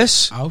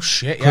coronavirus. Oh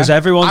shit! Yeah. Because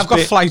everyone's I've got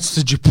flights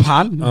to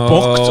Japan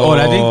booked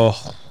already.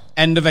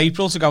 End of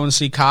April to go and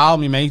see Carl,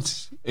 my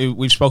mate, who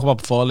we've spoken about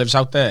before, lives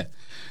out there.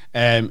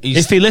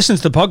 If he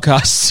listens to the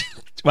podcast,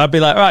 I'd be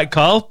like, all right,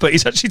 Carl, but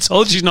he's actually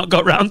told you he's not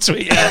got round to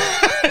it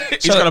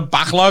yet. He's got a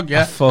backlog,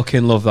 yeah. I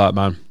fucking love that,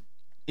 man.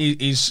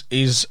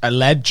 He's a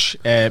ledge,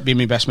 being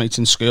my best mates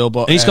in school.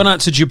 But he's gone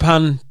out to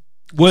Japan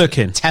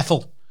working.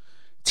 TEFL,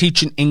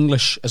 teaching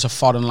English as a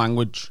foreign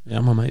language. Yeah,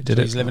 my mate did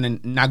it. He's living in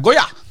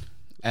Nagoya.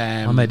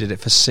 My mate did it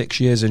for 6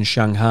 years in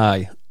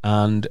Shanghai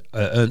and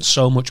earned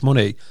so much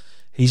money.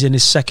 He's in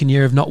his second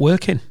year of not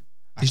working.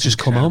 He's just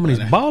come home and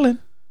he's balling.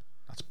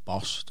 That's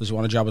boss. Does he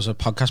want a job as a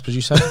podcast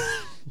producer?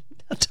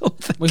 I don't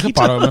think we could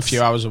borrow him a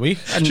few hours a week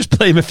and just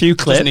play him a few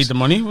clips. Doesn't need the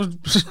money.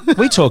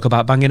 We talk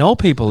about banging old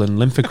people and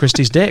Linford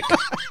Christie's dick.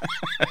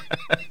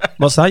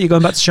 What's that? You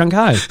going back to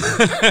Shanghai?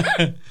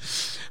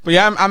 But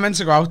yeah, I'm meant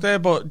to go out there,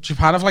 but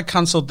Japan have like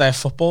cancelled their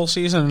football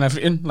season and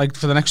everything. Like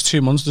for the next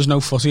 2 months, there's no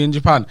footy in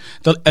Japan.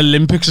 The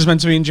Olympics is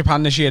meant to be in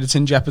Japan this year. It's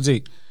in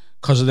jeopardy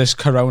because of this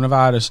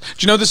coronavirus.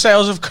 Do you know the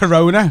sales of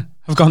Corona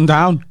have gone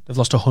down? They've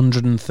lost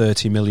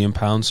 £130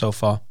 million so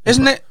far.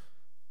 Isn't it?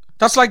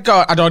 That's like,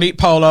 I don't eat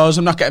polos.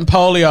 I'm not getting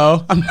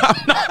polio. I'm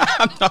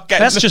not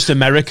getting. That's just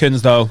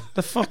Americans, though.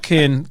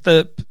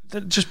 They're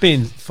just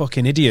being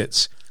fucking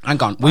idiots.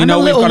 Hang on, I'm a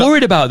little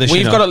worried about this.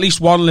 We've got at least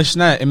one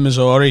listener in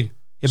Missouri.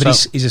 Yeah,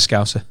 but he's a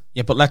Scouser.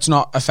 Yeah, but let's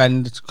not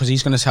offend, because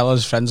he's going to tell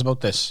his friends about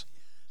this.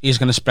 He's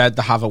going to spread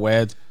the have a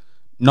word.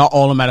 Not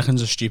all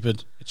Americans are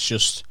stupid. It's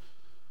just,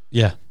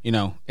 yeah, you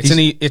know,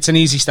 it's an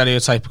easy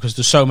stereotype because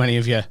there's so many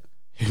of you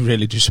who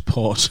really do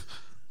support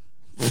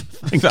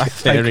that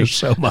theory. Thank you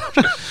so much.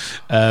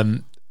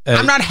 I'm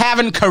not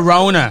having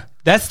Corona.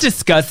 That's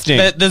disgusting.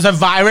 There's a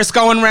virus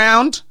going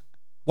around.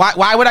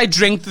 Why would I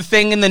drink the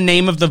thing in the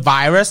name of the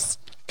virus?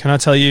 Can I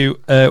tell you,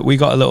 we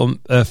got a little,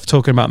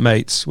 talking about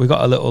mates, we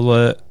got a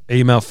little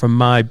email from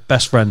my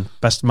best man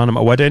at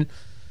my wedding,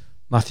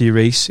 Matthew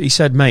Reese. He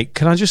said, mate,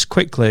 can I just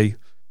quickly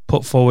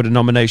put forward a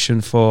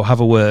nomination for Have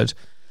a Word?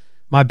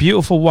 My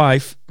beautiful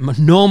wife, my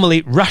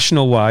normally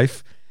rational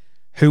wife,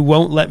 who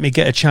won't let me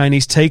get a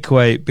Chinese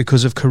takeaway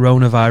because of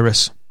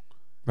coronavirus,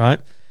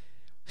 right?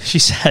 She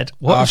said,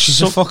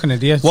 she's a fucking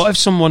idiot. What if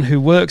someone who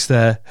works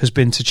there has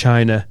been to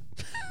China?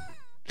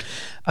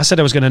 I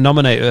said I was going to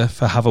nominate her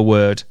for Have a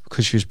Word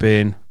because she was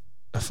being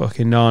a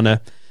fucking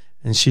nana,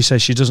 and she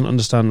says she doesn't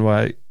understand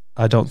why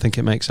I don't think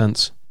it makes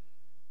sense.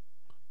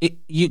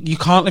 You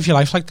can't live your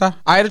life like that.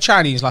 I had a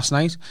Chinese last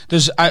night.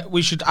 I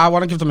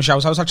want to give them a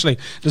shout out. Actually,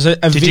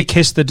 did you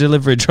kiss the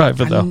delivery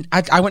driver though?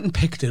 I went and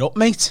picked it up,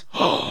 mate.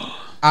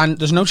 And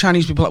there's no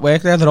Chinese people at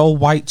work there. They're all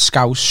white,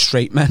 scouse,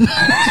 straight men.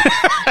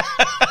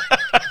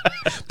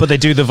 But they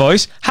do the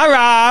voice.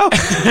 Hello.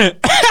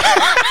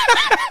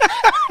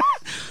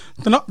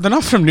 They're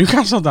not from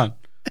Newcastle, Dan.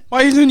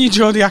 Why are you doing your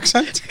Geordie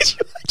accent? Could you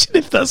imagine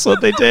if that's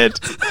what they did?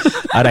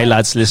 All right,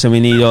 lads, listen, we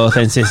need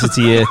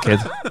authenticity here, kid.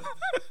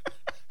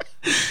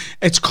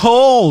 It's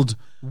called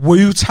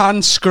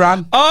Wu-Tan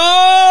Scran.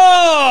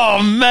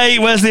 Oh, mate,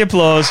 where's the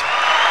applause?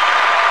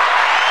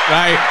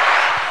 Right.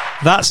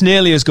 That's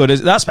nearly as good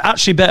as... That's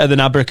actually better than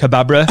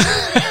Abracababra.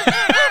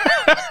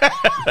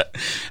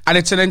 And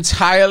it's an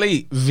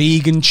entirely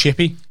vegan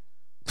chippy.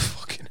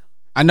 Fucking...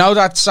 I know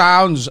that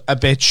sounds a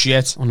bit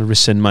shit. I want to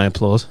rescind my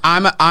applause.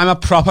 I'm a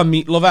proper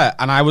meat lover,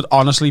 and I would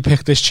honestly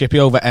pick this chippy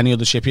over any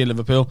other chippy in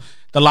Liverpool.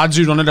 The lads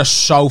who run it are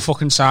so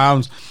fucking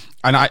sound.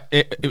 And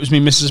it was my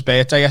missus'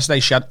 birthday yesterday.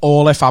 She had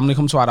all her family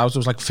come to our house. There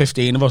was like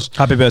 15 of us.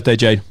 Happy birthday,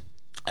 Jade.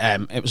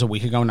 It was a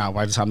week ago now.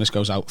 By the time this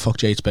goes out, fuck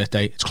Jade's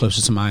birthday. It's closer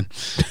to mine.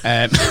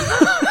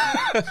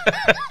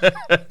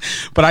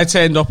 But I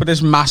turned up with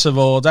this massive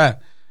order,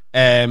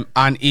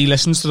 and he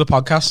listens to the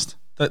podcast.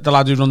 The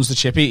lad who runs the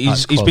chippy.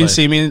 He's been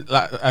seeing me in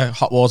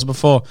Hot Water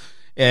before.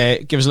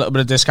 Give us a little bit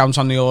of discount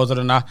on the order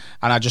and that.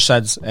 And I just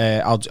said,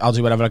 I'll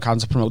do whatever I can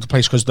to promote the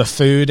place because the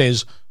food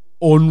is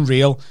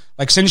unreal.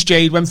 Like since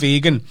Jade went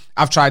vegan,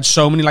 I've tried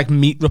so many like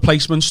meat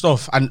replacement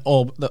stuff, and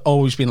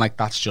always been like,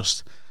 it's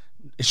just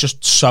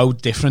so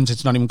different.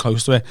 It's not even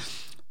close to it.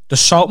 The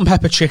salt and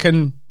pepper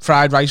chicken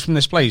fried rice from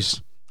this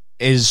place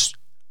is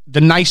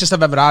the nicest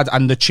I've ever had,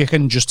 and the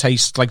chicken just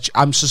tastes like...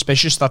 I'm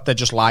suspicious that they're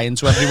just lying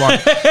to everyone,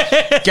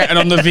 getting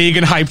on the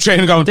vegan hype train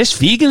and going, this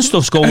vegan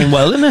stuff's going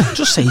well, isn't it?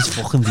 Just say it's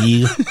fucking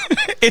vegan.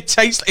 It's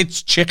chicken.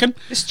 It's chicken.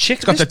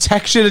 It's got the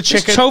texture of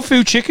chicken.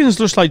 Tofu chicken's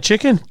just like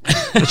chicken.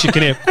 The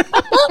chicken here.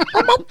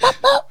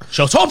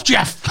 Shut up,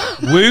 Jeff.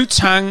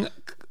 Wu-Tang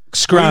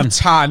Scran.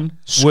 Wu-Tan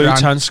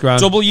Scran.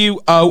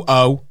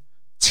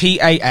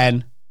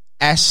 WOOTANSCRAN,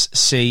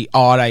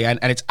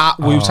 and it's at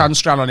Wu-Tan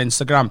Scran on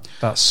Instagram.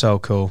 That's so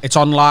cool. It's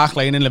on Lark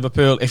Lane in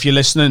Liverpool. If you're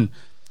listening,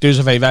 do us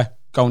a favour,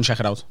 go and check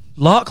it out.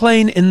 Lark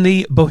Lane in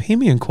the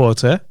Bohemian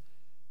Quarter.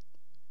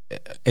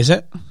 Is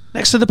it?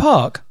 Next to the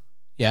park?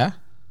 Yeah.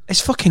 It's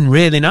fucking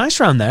really nice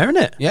round there,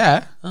 isn't it?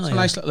 Yeah. It's a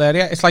nice little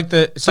area. It's like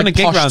it's done like a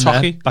gig posh round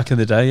Tocky. there back in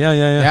the day. Yeah.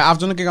 Yeah, I've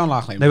done a gig on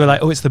Lackley. They were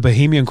like, oh, it's the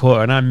Bohemian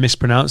Quarter, and I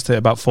mispronounced it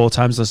about 4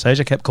 times on stage.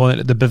 I kept calling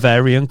it the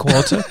Bavarian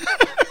Quarter.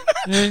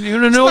 You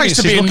don't know, it's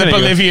nice to be in the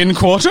Bolivian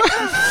Quarter.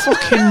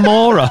 Fucking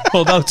moron.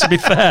 Although, to be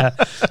fair,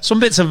 some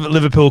bits of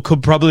Liverpool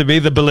could probably be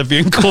the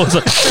Bolivian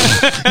Quarter.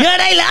 Yeah,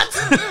 they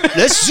lads.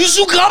 Let's do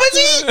some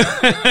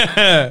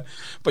comedy.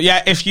 But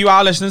yeah, if you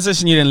are listening to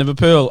this and you're in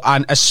Liverpool,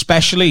 and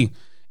especially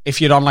if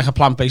you're on like a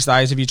plant-based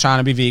diet, if you're trying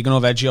to be vegan or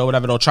veggie or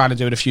whatever, or trying to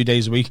do it a few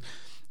days a week,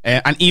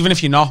 and even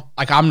if you're not,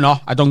 like I'm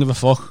not, I don't give a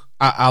fuck.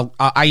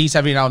 I eat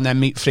every now and then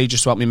meat-free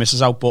just to help me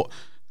missus out, but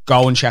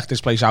go and check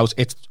this place out.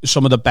 It's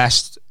some of the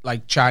best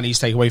like Chinese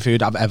takeaway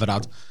food I've ever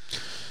had.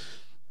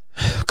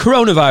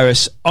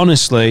 Coronavirus,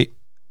 honestly,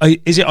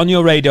 is it on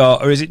your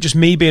radar, or is it just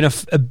me being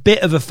a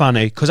bit of a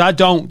fanny? Because I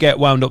don't get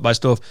wound up by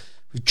stuff.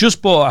 We've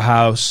just bought a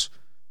house.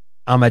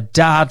 I'm a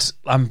dad.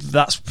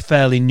 That's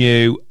fairly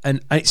new,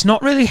 and it's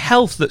not really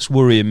health that's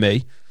worrying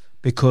me,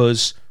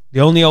 because the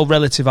only old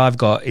relative I've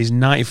got is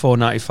 94,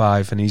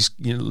 95, and he's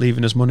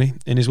leaving us money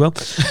in his will.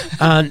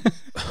 And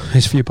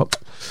it's for you, Pop.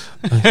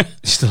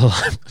 He's still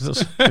alive.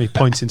 He's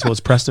pointing towards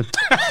Preston,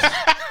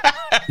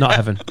 not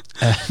heaven.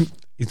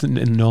 He's in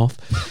the north.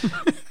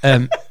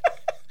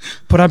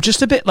 But I'm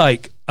just a bit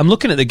like, I'm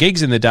looking at the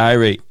gigs in the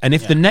diary, and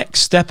if the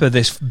next step of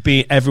this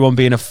everyone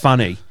being a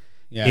fanny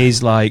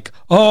is like,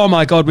 oh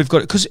my God, we've got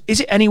it. Because is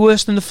it any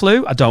worse than the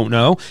flu? I don't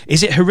know.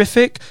 Is it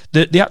horrific?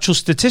 The actual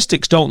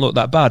statistics don't look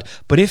that bad.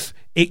 But if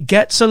it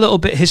gets a little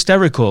bit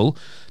hysterical,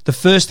 the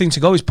first thing to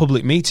go is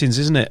public meetings,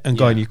 isn't it? And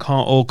going, you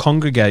can't all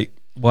congregate.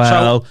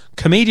 Well,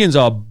 comedians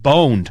are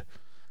boned.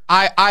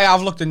 I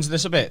have looked into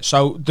this a bit.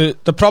 So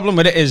the problem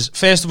with it is,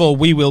 first of all,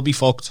 we will be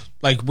fucked.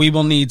 Like, we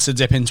will need to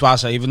dip into our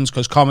savings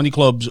because comedy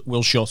clubs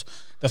will shut.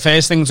 The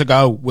first thing to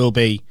go will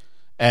be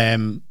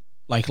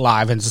like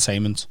live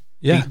entertainment.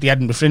 Yeah. The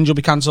Edinburgh Fringe will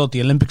be cancelled.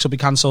 The Olympics will be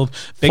cancelled.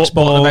 Big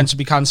sporting events will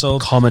be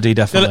cancelled. Comedy,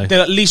 definitely.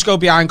 They'll at least go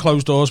behind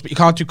closed doors, but you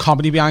can't do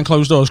comedy behind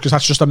closed doors because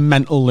that's just a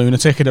mental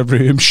lunatic in a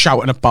room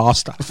shouting at bar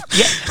staff.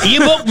 Yeah,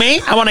 you booked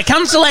me. I want a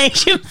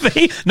cancellation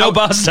fee. No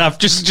bar staff,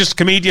 just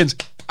comedians.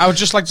 I would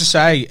just like to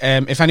say,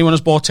 if anyone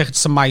has bought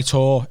tickets to my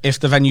tour, if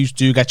the venues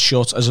do get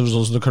shut as a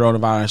result of the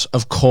coronavirus,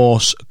 of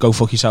course, go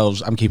fuck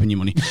yourselves. I'm keeping your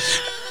money.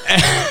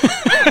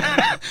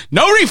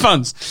 No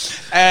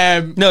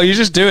refunds. No, you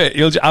just do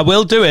it. I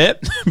will do it.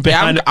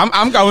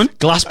 I'm going.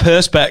 Glass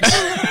perspex.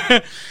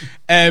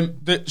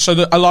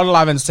 A lot of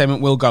live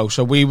entertainment will go.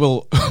 So we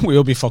will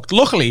be fucked.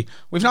 Luckily,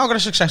 we've now got a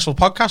successful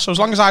podcast. So as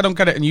long as I don't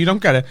get it and you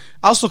don't get it,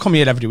 I'll still come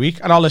here every week,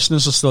 and our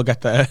listeners will still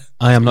get there.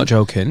 I am not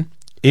joking.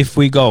 If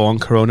we go on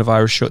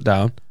coronavirus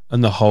shutdown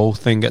and the whole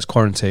thing gets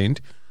quarantined,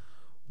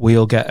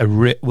 we'll get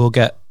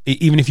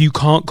even if you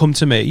can't come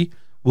to me,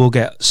 we'll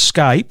get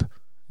Skype.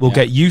 We'll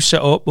get you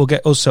set up, we'll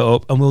get us set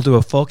up, and we'll do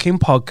a fucking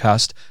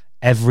podcast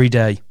every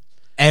day.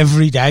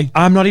 Every day?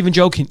 I'm not even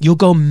joking. You'll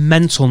go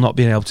mental not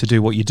being able to do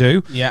what you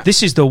do. Yeah.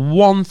 This is the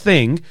one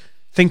thing,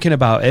 thinking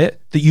about it,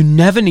 that you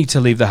never need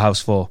to leave the house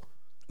for.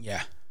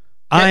 Yeah.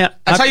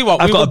 I'll tell you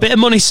what, I've got a bit of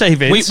money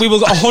savings. We will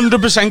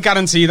 100%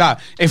 guarantee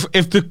that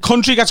if the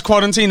country gets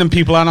quarantined and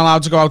people aren't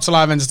allowed to go out to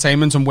live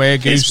entertainment and wear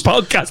goose, this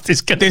podcast is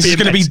going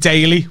to be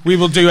daily. We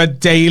will do a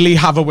daily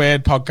Have a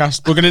Word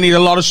podcast. We're going to need a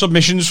lot of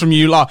submissions from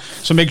you lot,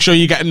 so make sure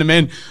you're getting them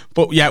in.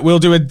 But yeah, we'll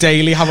do a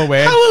daily Have a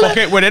Word. Fuck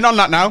it, we're in on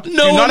that now. Do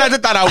not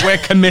edit that out. We're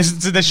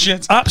committed to this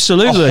shit.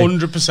 Absolutely.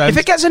 100%. If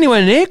it gets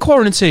anywhere near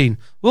quarantine,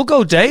 we'll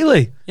go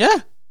daily.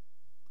 Yeah.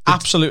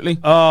 Absolutely.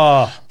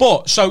 Oh.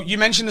 But, so you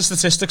mentioned the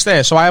statistics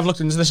there, so I have looked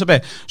into this a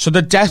bit. So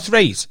the death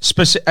rate,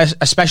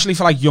 especially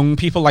for like young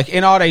people, like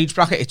in our age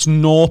bracket, it's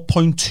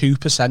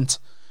 0.2%.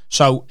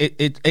 So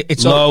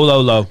it's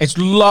low. It's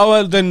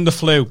lower than the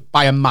flu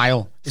by a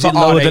mile. Is it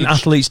lower than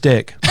athlete's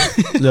dick?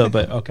 A little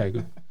bit. Okay,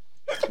 good.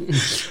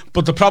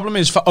 But the problem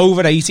is for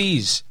over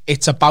 80s,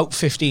 it's about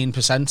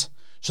 15%.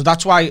 So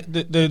that's why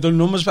the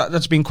numbers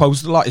that's been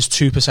quoted a lot is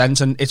 2%,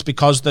 and it's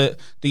because the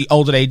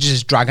older ages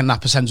is dragging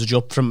that percentage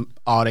up from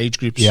our age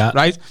groups,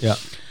 right? Yeah.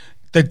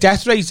 The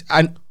death rate,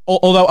 and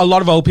although a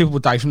lot of old people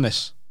would die from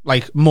this,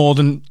 like more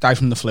than die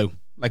from the flu,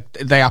 like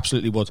they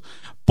absolutely would.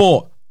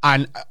 But,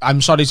 and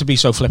I'm sorry to be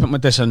so flippant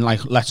with this, and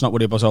like let's not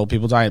worry about old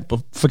people dying,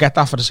 but forget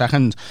that for a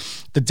second.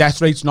 The death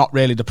rate's not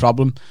really the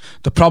problem.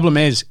 The problem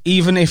is,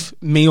 even if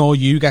me or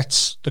you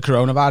gets the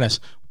coronavirus,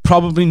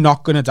 probably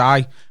not going to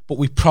die, but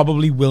we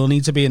probably will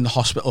need to be in the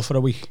hospital for a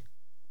week,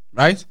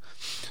 right?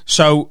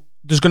 So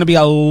there's going to be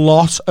a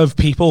lot of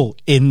people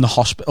in the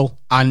hospital,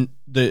 and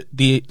the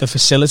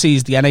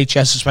facilities, the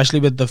NHS, especially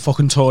with the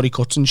fucking Tory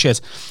cuts and shit,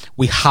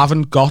 we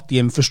haven't got the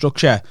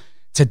infrastructure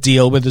to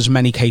deal with as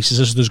many cases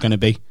as there's going to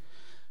be.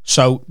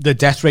 So the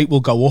death rate will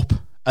go up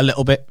a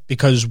little bit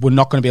because we're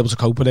not going to be able to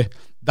cope with it.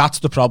 That's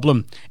the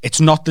problem.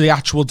 It's not the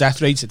actual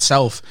death rate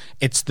itself.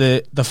 It's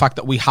the fact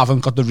that we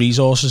haven't got the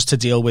resources to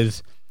deal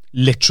with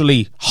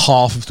literally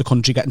half of the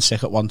country getting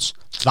sick at once.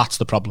 That's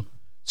the problem.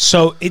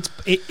 So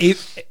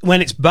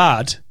when it's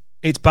bad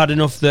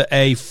enough that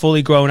a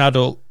fully grown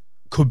adult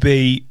could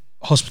be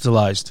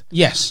hospitalised.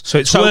 Yes. So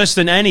it's worse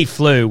than any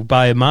flu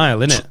by a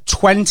mile, isn't it?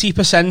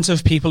 20%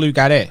 of people who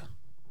get it,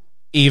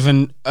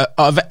 even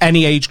of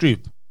any age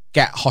group,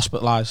 get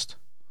hospitalised.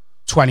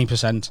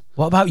 20%.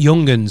 What about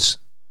young'uns?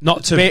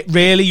 Not to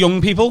really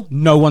young people,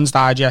 no one's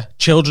died yet.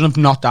 Children have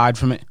not died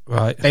from it.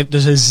 Right.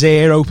 There's a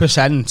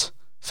 0%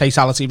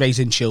 fatality rate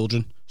in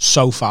children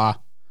so far.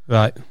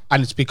 Right.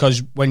 And it's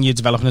because when you're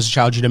developing as a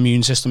child, your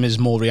immune system is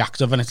more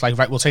reactive, and it's like,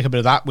 right, we'll take a bit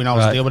of that, we know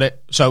how to deal with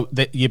it, so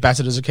you're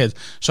better as a kid.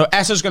 So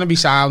Etta's going to be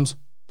sound,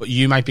 but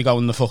you might be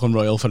going the fucking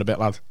royal for a bit,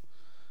 lad.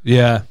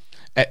 Yeah.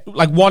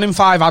 Like 1 in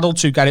 5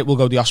 adults who get it will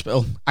go to the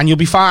hospital, and you'll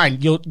be fine.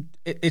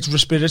 It's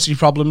respiratory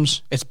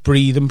problems, it's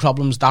breathing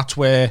problems. That's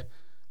where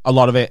a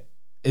lot of it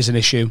is an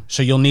issue.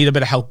 So you'll need a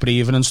bit of help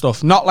breathing and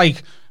stuff. Not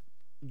like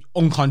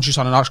unconscious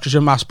on an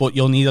oxygen mask, but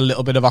you'll need a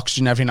little bit of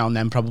oxygen every now and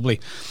then, probably.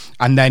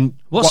 And then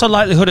what's the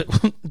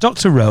likelihood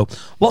Dr. Rowe,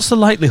 what's the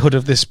likelihood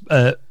of this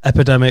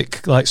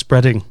epidemic like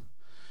spreading?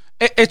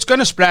 It's going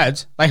to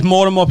spread. Like,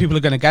 more and more people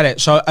are going to get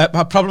it. So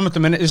a problem at the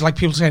minute is like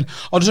people saying,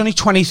 oh, there's only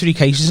 23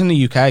 cases in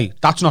the UK.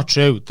 That's not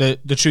true.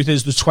 The truth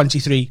is there's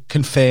 23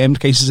 confirmed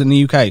cases in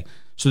the UK.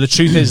 So the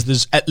truth is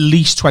there's at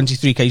least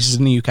 23 cases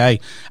in the UK,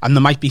 and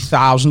there might be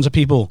thousands of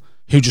people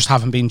who just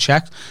haven't been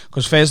checked.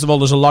 Because first of all,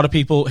 there's a lot of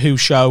people who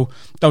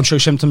don't show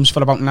symptoms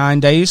for about 9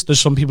 days. There's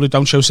some people who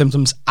don't show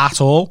symptoms at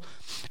all.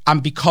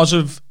 And because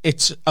of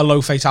it's a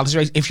low fatality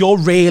rate, if you're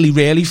really,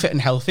 really fit and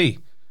healthy,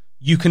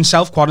 you can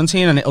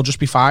self-quarantine and it'll just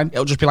be fine.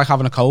 It'll just be like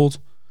having a cold.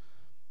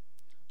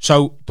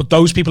 So, but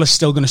those people are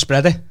still going to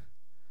spread it.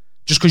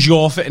 Just because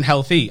you're fit and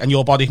healthy and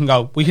your body can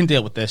go, we can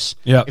deal with this.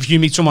 Yeah. If you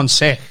meet someone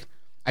sick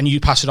and you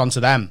pass it on to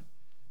them,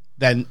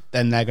 then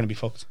they're going to be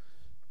fucked.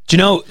 Do you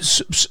know...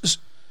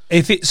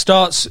 If it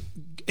starts,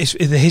 if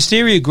the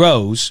hysteria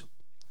grows,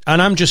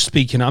 and I'm just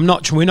speaking, we're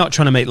not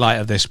trying to make light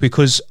of this,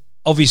 because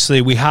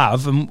obviously we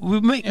have, and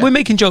we're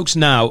making jokes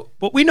now,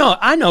 but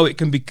I know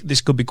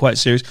this could be quite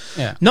serious.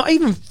 Yeah. Not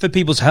even for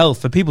people's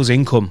health, for people's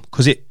income,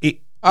 because if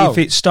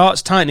it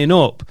starts tightening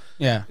up,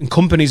 and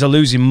companies are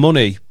losing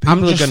money,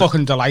 I'm just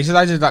fucking delighted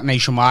I did that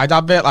Nationwide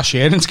advert last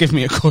year and it's given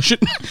me a cushion.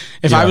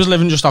 If I was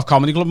living just off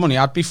comedy club money,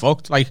 I'd be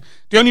fucked. Like,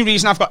 the only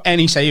reason I've got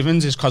any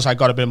savings is because I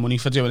got a bit of money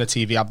for doing a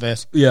TV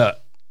advert.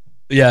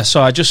 Yeah,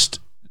 so I just...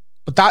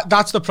 But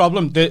that's the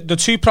problem. The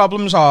two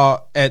problems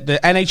are the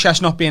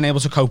NHS not being able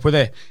to cope with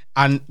it,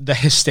 and the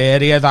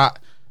hysteria that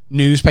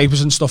newspapers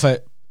and stuff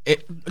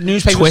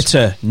newspapers,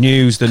 Twitter,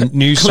 news, the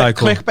news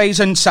cycle. Clickbait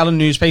and selling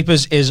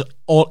newspapers is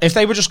all... If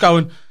they were just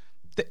going,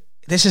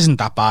 this isn't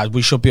that bad,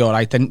 we should be all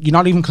right, then you're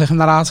not even clicking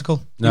that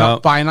article. No. You're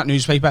not buying that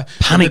newspaper.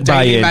 Panic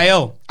buying. Daily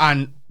Mail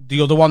and the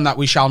other one that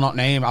we shall not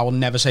name, I will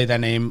never say their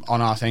name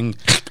on our thing.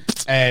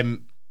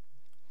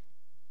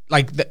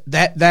 Like,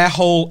 their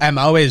whole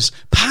MO is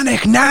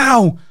panic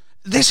now.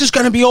 This is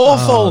going to be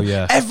awful. Oh,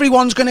 yeah.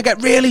 Everyone's going to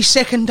get really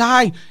sick and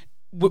die.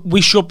 We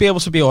should be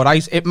able to be all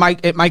right. It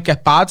might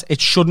get bad. It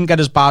shouldn't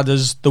get as bad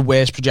as the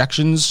worst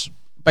projections,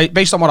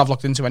 based on what I've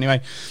looked into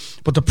anyway.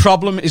 But the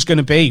problem is going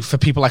to be for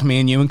people like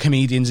me and you and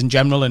comedians in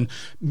general and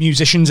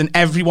musicians and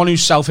everyone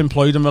who's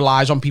self-employed and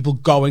relies on people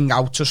going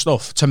out to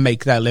stuff to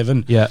make their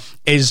living. Yeah.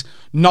 Is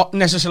not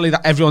necessarily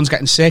that everyone's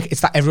getting sick.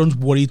 It's that everyone's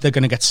worried they're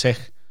going to get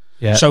sick.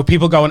 Yeah. So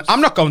people going, I'm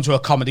not going to a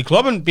comedy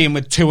club and being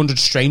with 200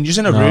 strangers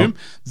in a room.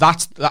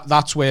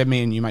 That's where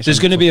me and you might... There's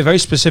going to be a very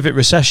specific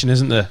recession,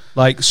 isn't there?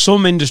 Like,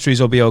 some industries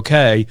will be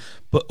okay,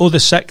 but other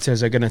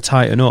sectors are going to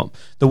tighten up.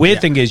 The weird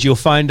thing is you'll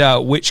find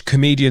out which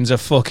comedians are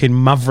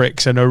fucking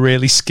mavericks and are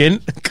really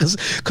skint.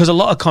 Because a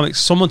lot of comics...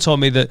 Someone told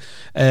me that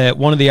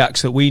one of the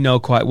acts that we know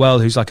quite well,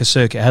 who's like a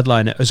circuit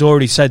headliner, has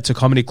already said to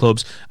comedy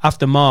clubs,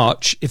 after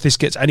March, if this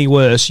gets any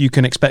worse, you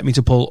can expect me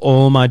to pull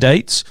all my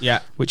dates. Yeah.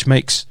 Which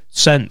makes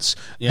sense.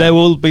 There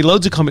will be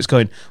loads of comics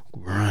going,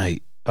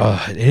 right,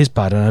 it is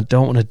bad and I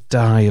don't want to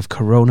die of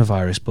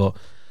coronavirus, but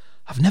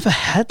I've never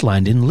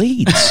headlined in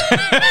Leeds.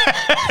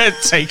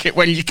 Take it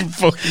when you can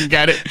fucking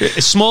get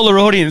it. Smaller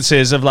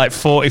audiences of like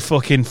 40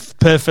 fucking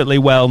perfectly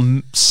well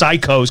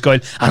psychos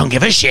going, I don't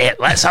give a shit,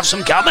 let's have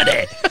some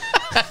comedy.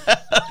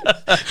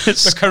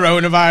 The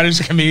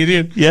coronavirus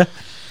comedian. Yeah.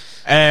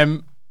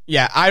 I'm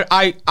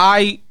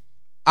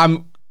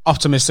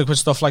optimistic with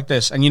stuff like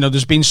this, and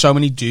there's been so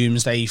many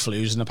doomsday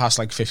flus in the past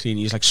like 15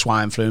 years, like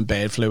swine flu and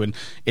bird flu and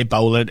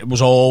Ebola. It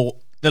was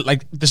all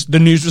like this, the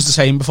news was the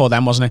same before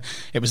then, wasn't it?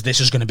 It was, this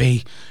is going to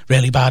be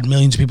really bad,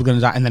 millions of people are going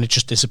to die, and then it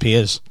just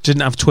disappears.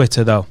 Didn't have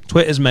Twitter though.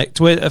 Twitter,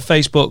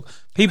 Facebook,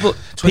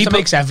 Twitter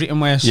makes everything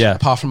worse, yeah,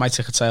 apart from my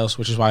ticket sales,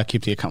 which is why I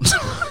keep the account.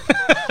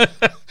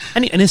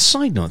 And a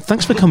side note,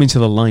 thanks for coming to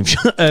the live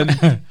show.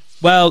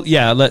 Well,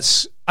 yeah,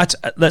 let's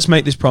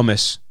make this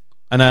promise.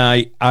 And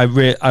I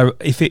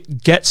if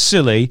it gets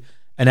silly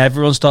and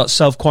everyone starts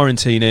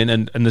self-quarantining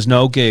and there's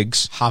no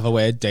gigs, have a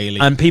word daily,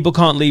 and people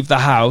can't leave the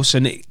house,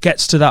 and it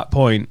gets to that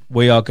point,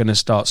 we are going to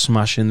start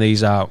smashing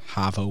these out.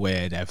 Have a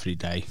word every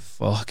day.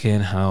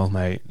 Fucking hell,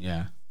 mate.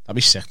 Yeah, that'd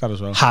be sick, that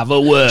as well. Have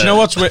a word. Do you know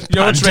what's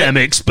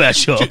pandemic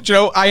special? Do you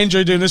know, I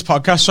enjoy doing this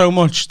podcast so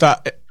much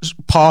that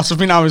part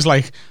of me now is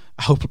like,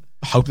 I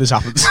hope this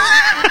happens.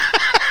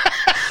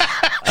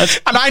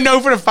 And I know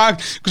for a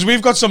fact, because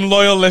we've got some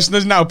loyal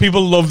listeners now,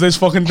 people love this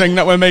fucking thing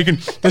that we're making.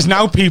 There's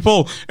now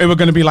people who are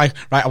going to be like,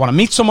 right, I want to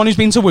meet someone who's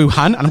been to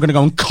Wuhan, and I'm going to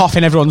go and cough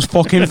in everyone's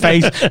fucking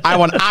face. I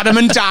want Adam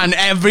and Dan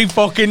every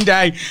fucking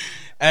day.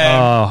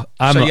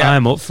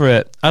 I'm up for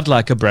it. I'd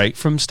like a break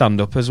from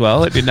stand-up as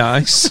well. It'd be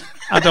nice.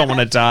 I don't want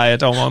to die. I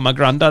don't want my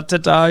granddad to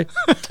die.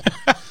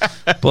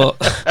 But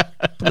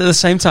at the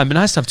same time, it'd be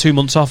nice to have 2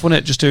 months off,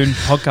 wouldn't it? Just doing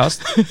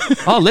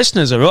podcasts. Our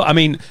listeners are up. I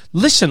mean,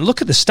 listen,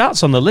 look at the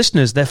stats on the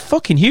listeners. They're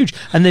fucking huge.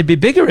 And they'd be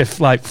bigger if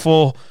like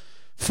 4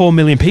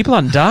 million people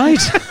hadn't died.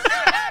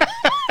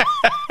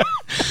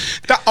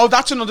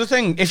 That's another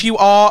thing. If you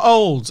are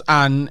old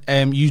and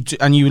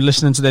you're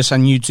listening to this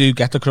and you do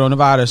get the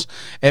coronavirus,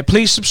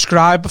 please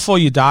subscribe before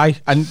you die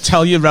and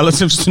tell your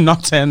relatives to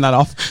not turn that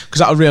off, because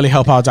that'll really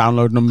help our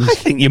download numbers. I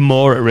think you're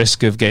more at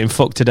risk of getting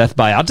fucked to death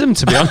by Adam,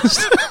 to be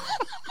honest.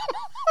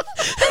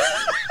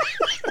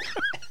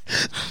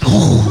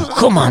 Oh,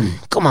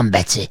 come on,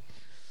 Betty.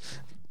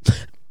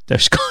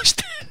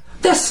 Disgusting.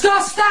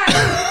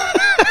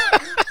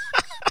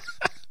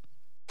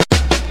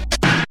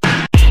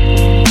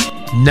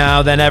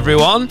 Now then,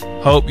 everyone,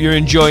 hope you're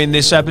enjoying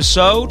this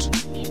episode.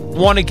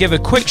 Want to give a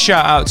quick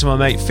shout out to my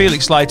mate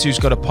Felix Light, who's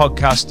got a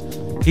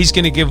podcast. He's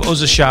going to give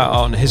us a shout out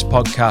on his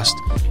podcast.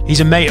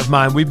 He's a mate of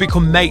mine. We've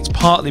become mates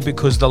partly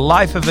because the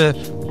life of a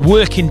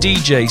working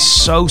DJ is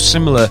so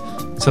similar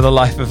to the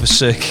life of a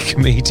circuit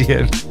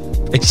comedian.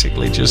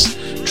 Basically just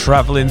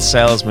travelling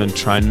salesman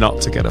trying not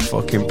to get a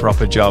fucking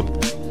proper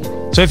job.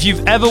 So if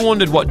you've ever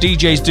wondered what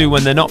DJs do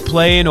when they're not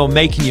playing or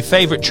making your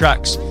favourite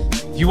tracks,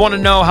 if you want to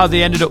know how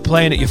they ended up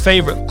playing at your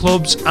favourite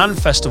clubs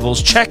and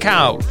festivals, check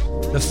out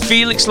the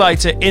Felix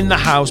Leiter In The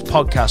House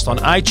podcast on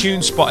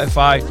iTunes,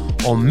 Spotify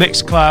or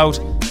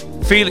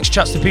Mixcloud. Felix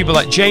chats to people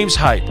like James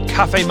Hype,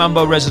 Cafe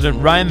Mambo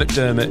resident Ryan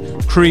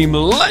McDermott, Cream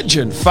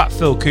legend Fat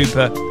Phil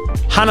Cooper,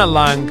 Hannah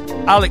Lang,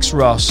 Alex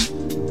Ross,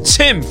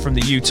 Tim from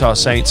the Utah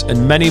Saints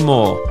and many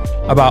more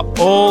about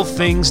all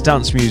things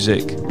dance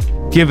music.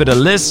 Give it a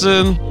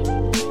listen.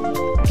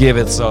 Give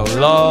it some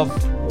love.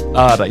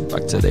 Alright,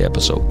 back to the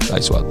episode.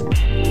 Nice one.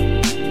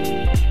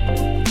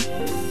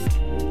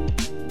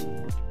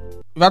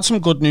 We've had some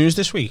good news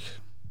this week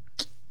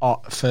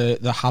for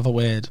the Have a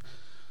Word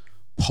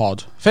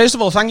pod. First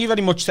of all, thank you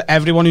very much to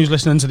everyone who's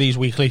listening to these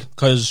weekly,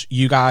 because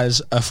you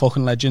guys are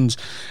fucking legends.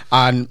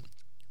 And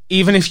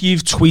even if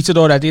you've tweeted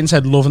already and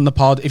said loving the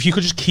pod, if you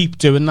could just keep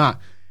doing that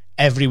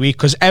every week,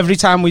 because every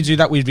time we do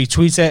that, we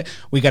retweet it,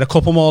 we get a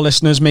couple more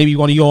listeners. Maybe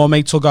one of your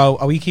mates will go,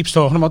 oh, he keeps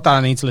talking about that,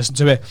 I need to listen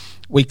to it.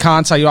 We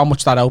can't tell you how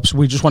much that helps.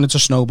 We just want it to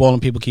snowball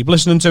and people keep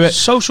listening to it.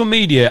 Social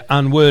media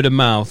and word of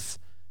mouth,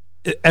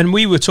 and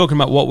we were talking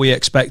about what we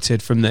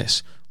expected from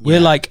this. We're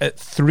like at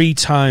 3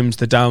 times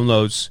the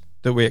downloads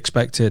that we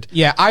expected.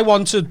 Yeah, I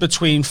wanted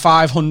between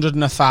 500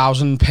 and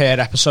 1,000 per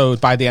episode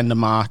by the end of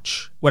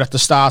March. We're at the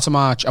start of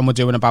March and we're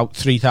doing about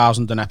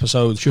 3,000 an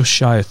episode. Just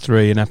shy of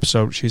 3 an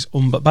episode, which is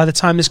but by the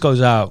time this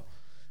goes out,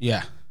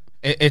 yeah,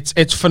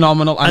 it's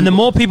phenomenal. And the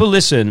more people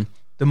listen,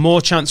 the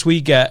more chance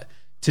we get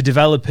to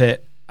develop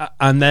it,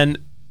 and then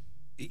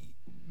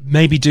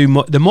maybe do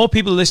more. The more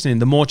people listening,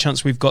 the more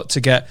chance we've got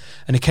to get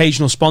an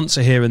occasional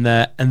sponsor here and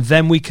there, and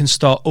then we can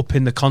start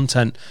upping the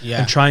content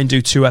and try and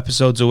do 2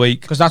 episodes a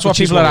week. Because that's what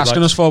people are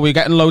asking us for. We're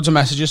getting loads of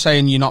messages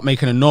saying you're not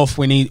making enough.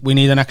 We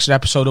need an extra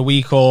episode a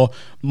week or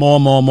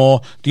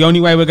more. The only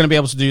way we're going to be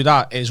able to do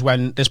that is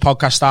when this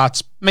podcast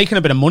starts making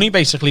a bit of money,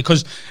 basically,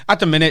 because at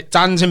the minute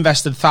Dan's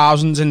invested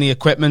thousands in the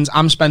equipment.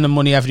 I'm spending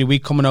money every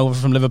week coming over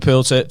from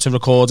Liverpool to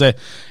record it,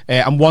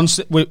 and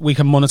once we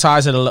can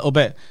monetize it a little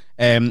bit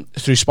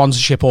through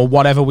sponsorship or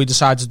whatever we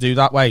decide to do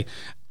that way,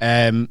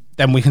 then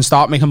we can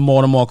start making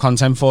more and more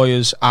content for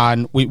you,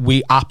 and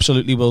we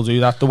absolutely will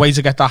do that. The way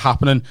to get that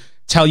happening,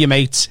 tell your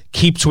mates,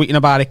 keep tweeting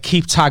about it,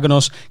 keep tagging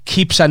us,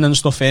 keep sending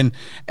stuff in,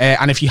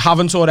 and if you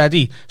haven't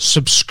already,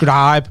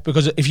 subscribe,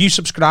 because if you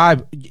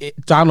subscribe, it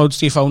downloads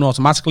to your phone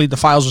automatically. The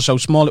files are so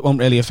small it won't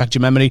really affect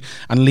your memory,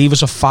 and leave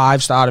us a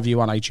 5-star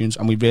review on iTunes,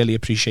 and we really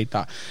appreciate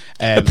that.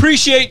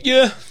 Appreciate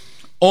you.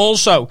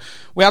 Also,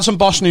 we had some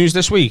boss news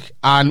this week,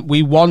 and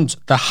we want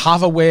the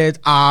Have a Word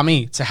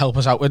Army to help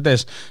us out with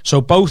this.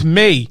 So both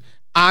me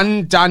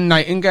and Dan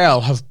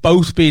Nightingale have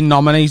both been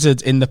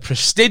nominated in the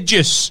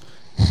prestigious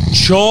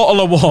Chortle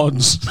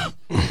Awards.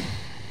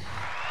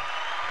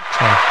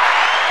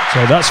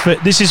 So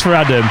this is for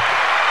Adam.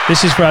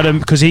 This is for Adam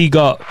because he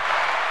got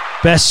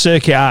Best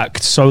Circuit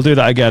Act. So we'll do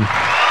that again.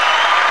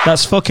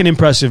 That's fucking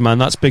impressive, man.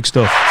 That's big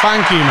stuff.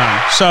 Thank you,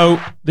 man.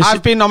 So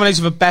I've been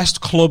nominated for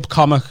Best Club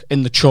Comic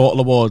in the Chortle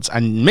Awards,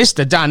 and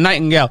Mr. Dan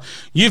Nightingale,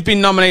 you've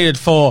been nominated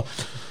for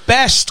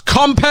Best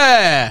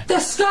Compare.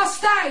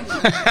 Disgusting.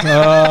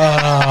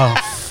 Oh,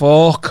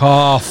 fuck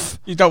off.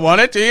 You don't want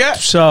it, do you?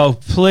 So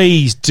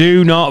please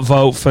do not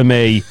vote for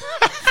me.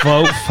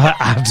 Vote for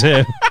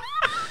Adam.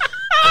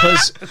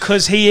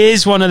 Because he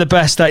is one of the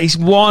best. He's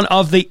one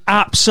of the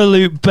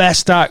absolute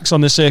best acts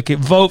on the circuit.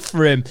 Vote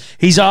for him.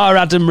 He's our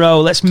Adam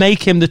Rowe. Let's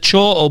make him the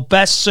Chortle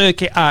Best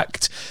Circuit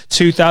Act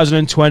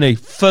 2020.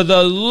 For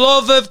the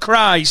love of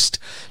Christ,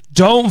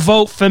 Don't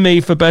vote for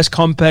me for best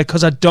compare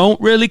because I don't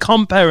really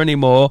compare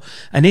anymore.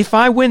 And if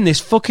I win this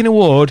fucking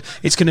award,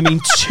 it's going to mean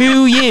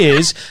 2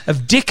 years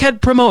of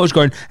dickhead promoters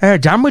going,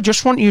 Dan, we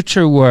just want you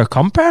to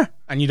compare.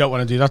 And you don't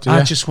want to do that, do you?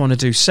 I just want to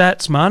do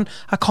sets, man.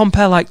 I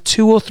compare like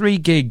 2 or 3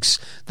 gigs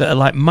that are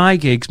like my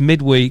gigs,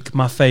 midweek,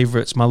 my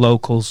favourites, my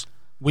locals.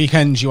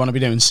 Weekends, you want to be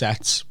doing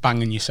sets,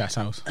 banging your set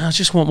out. I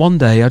just want one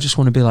day, I just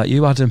want to be like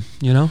you, Adam,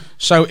 you know?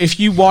 So if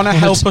you want to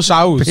help us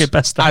out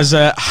as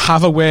a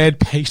Have a Word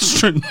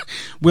patron,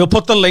 we'll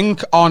put the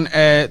link on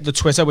the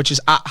Twitter, which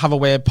is at Have a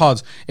Word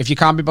Pod. If you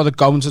can't be bothered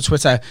going to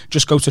Twitter,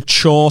 just go to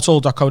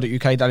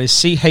chortle.co.uk. That is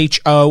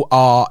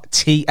chortle.co.uk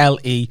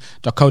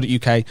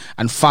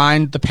and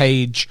find the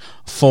page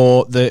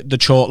for the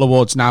Chortle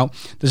Awards. Now,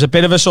 there's a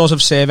bit of a sort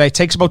of survey. It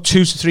takes about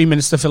 2 to 3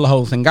 minutes to fill the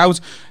whole thing out.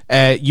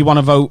 You want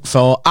to vote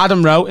for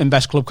Adam Rowe in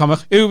Best Club Comic.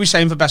 Who are we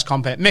saying for Best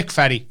Compare? Mick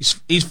Ferry. He's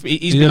been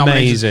amazing.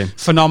 Nominated.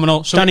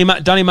 Phenomenal. So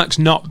Danny Mac's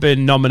not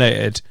been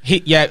nominated.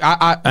 He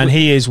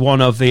is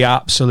one of the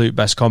absolute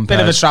best compares.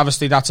 Bit of a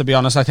travesty, that, to be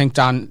honest. I think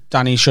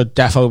Danny should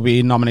definitely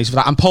be nominated for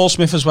that. And Paul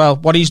Smith as well.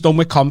 What he's done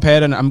with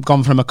Compare and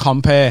gone from a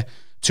compare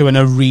to an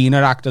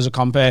arena act as a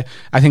compare,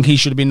 I think he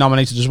should have been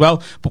nominated as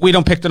well. But we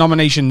don't pick the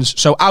nominations.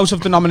 So out of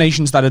the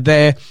nominations that are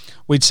there,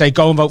 we'd say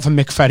go and vote for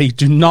Mick Ferry.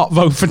 Do not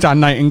vote for Dan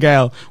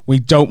Nightingale. We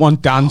don't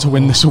want Dan to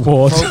win this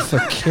award. Vote for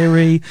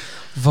Kiri.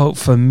 Vote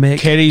for Mick.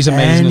 Kiri's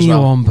amazing as well.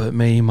 Anyone but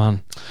me,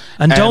 man.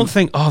 And don't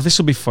think, this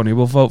will be funny,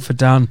 we'll vote for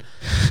Dan.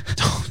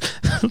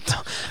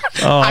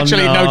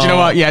 Actually, no, do you know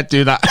what? Yeah,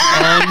 do that.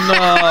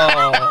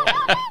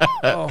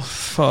 Oh,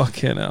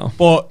 fucking hell.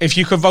 But if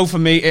you could vote for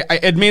me,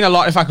 it'd mean a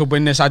lot if I could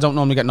win this. I don't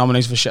normally get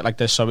nominated for shit like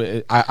this, so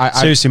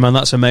seriously, man,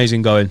 that's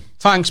amazing going.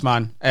 Thanks,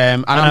 man.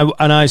 And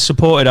I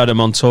supported Adam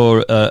on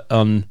tour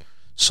on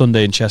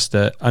Sunday in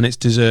Chester, and it's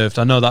deserved.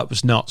 I know that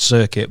was not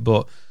circuit,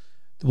 but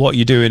what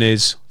you're doing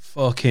is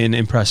fucking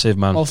impressive,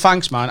 man. Well,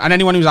 thanks, man. And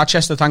anyone who's at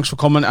Chester, thanks for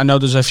coming. I know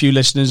there's a few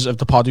listeners of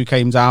the pod who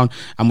came down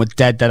and were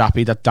dead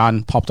happy that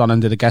Dan popped on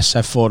and did a guest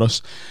set for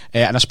us.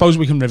 And I suppose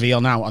we can reveal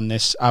now on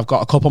this. I've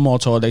got a couple more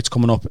tour dates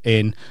coming up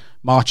in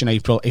March and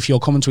April. If you're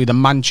coming to either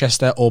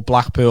Manchester or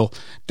Blackpool,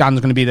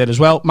 Dan's going to be there as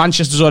well.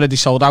 Manchester's already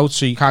sold out,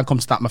 so you can't come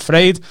to that, I'm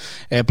afraid.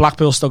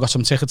 Blackpool's still got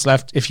some tickets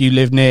left. If you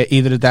live near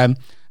either of them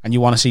and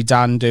you want to see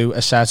Dan do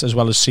a set as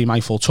well as see my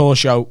full tour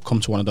show, come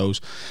to one of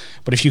those.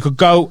 But if you could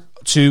go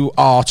to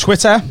our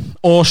Twitter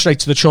or straight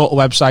to the Chortle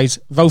website,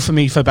 vote for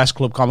me for Best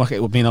Club Comic,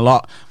 it would mean a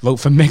lot. Vote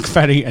for Mick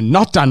Ferry and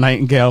not Dan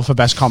Nightingale for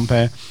Best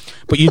Compare.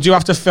 But you do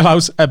have to fill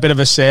out a bit of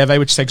a survey,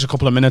 which takes a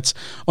couple of minutes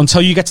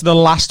until you get to the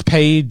last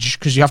page,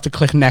 because you have to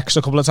click next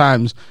a couple of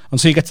times.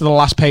 Until you get to the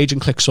last page and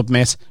click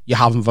submit, you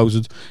haven't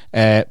voted.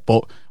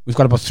 But we've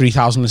got about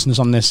 3,000 listeners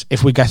on this.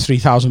 If we get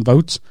 3,000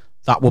 votes,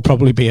 that will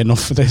probably be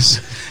enough for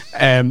this.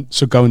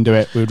 So go and do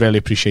it. We would really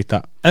appreciate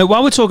that.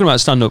 While we're talking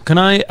about stand-up, can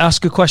I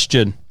ask a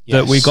question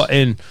that we got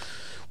in,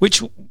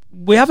 which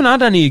we haven't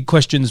had any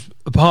questions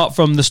apart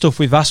from the stuff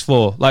we've asked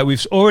for? Like,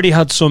 we've already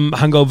had some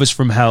hangovers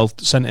from hell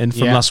sent in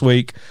from last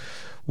week.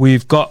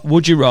 We've got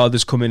Would You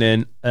Rathers coming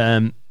in.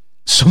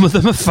 Some of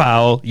them are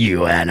foul,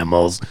 you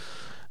animals.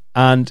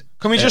 And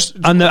can we just...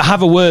 and the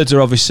Have a Words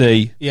are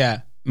obviously...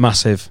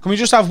 massive. Can we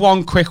just have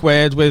one quick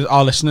word with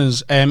our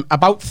listeners?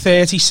 About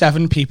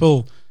 37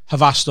 people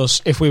have asked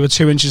us if we were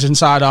 2 inches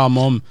inside our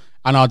mum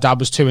and our dad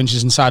was 2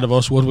 inches inside of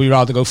us, would we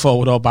rather go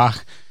forward or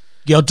back?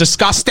 You're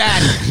disgusting.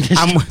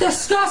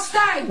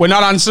 Disgusting. We're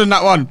not answering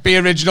that one. Be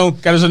original.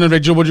 Get us an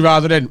original Would You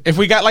Rather in. If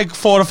we get like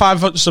 4 or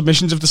 5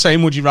 submissions of the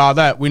same Would You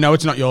Rather, we know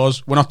it's not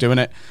yours. We're not doing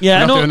it.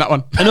 We're not doing that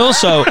one. And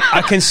also,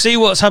 I can see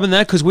what's happened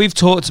there because we've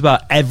talked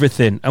about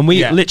everything, and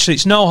we literally,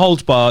 it's no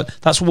holds barred.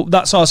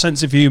 That's our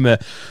sense of humour.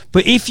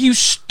 But if you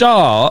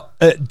start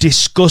at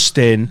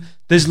disgusting,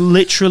 there's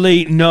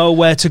literally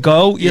nowhere to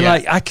go. You're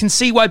like, I can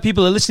see why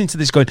people are listening to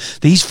this going,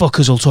 these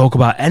fuckers will talk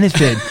about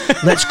anything.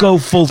 Let's go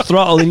full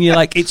throttle. And you're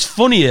like, it's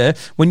funnier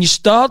when you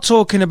start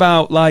talking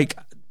about like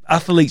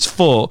athlete's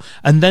foot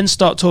and then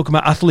start talking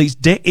about athlete's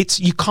dick.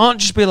 You can't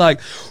just be like,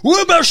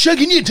 what about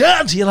shaking your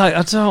dad? You're like,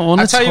 I don't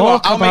want to talk about it. I'll tell you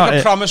what, I'll make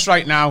a promise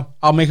right now.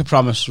 I'll make a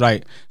promise,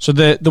 right? So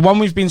the one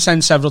we've been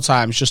sent several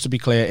times, just to be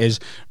clear, is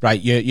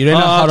right. You're in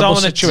a horrible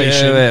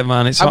situation. Do it,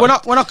 man.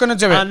 We're not going to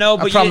do it. I know,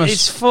 but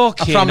it's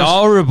fucking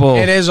horrible.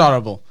 It is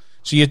horrible.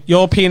 So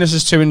your penis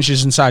is 2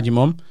 inches inside your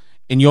mum.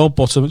 In your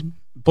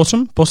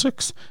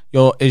buttocks,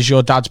 is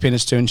your dad's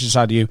penis 2 inches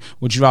inside of you?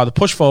 Would you rather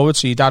push forward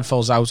so your dad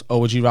falls out, or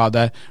would you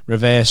rather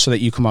reverse so that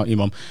you come out your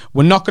mum?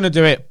 We're not going to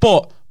do it,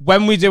 but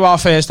when we do our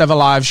first ever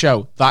live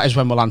show, that is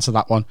when we'll answer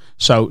that one.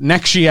 So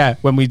next year,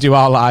 when we do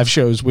our live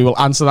shows, we will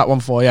answer that one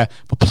for you,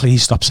 but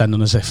please stop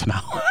sending us it for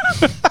now.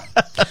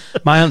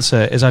 My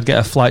answer is I'd get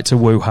a flight to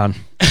Wuhan.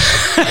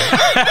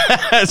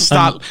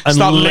 start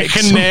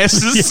licking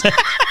nurses.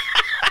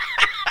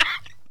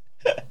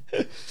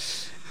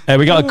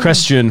 We got a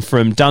question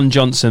from Dan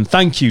Johnson.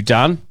 Thank you,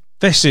 Dan.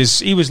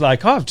 He was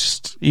like, I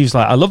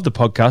love the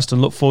podcast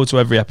and look forward to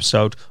every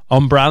episode.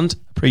 On brand,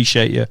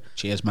 appreciate you.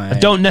 Cheers, mate. I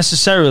don't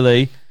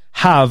necessarily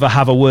have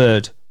a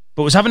word,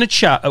 but was having a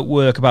chat at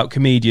work about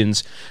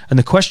comedians, and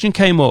the question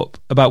came up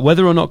about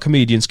whether or not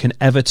comedians can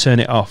ever turn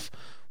it off.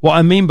 What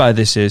I mean by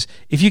this is,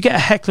 if you get a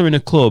heckler in a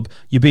club,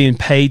 you're being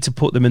paid to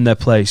put them in their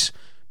place.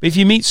 But if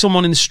you meet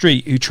someone in the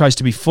street who tries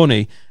to be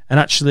funny and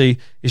actually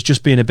is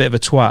just being a bit of a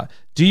twat,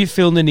 do you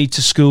feel the need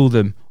to school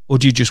them, or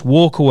do you just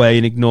walk away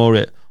and ignore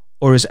it?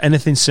 Or has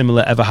anything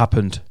similar ever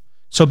happened?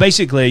 So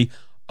basically,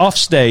 off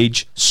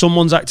stage,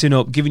 someone's acting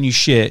up, giving you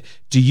shit.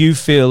 Do you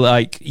feel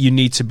like you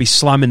need to be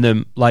slamming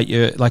them like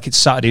it's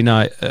Saturday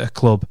night at a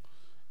club?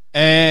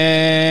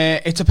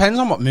 It depends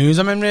on what mood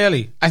I'm in,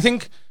 really. I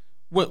think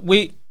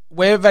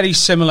we're very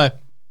similar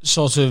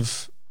sort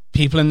of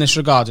people in this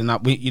regard, in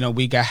that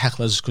we get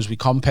hecklers because we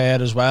compare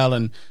as well,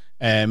 and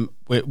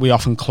we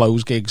often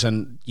close gigs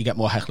and you get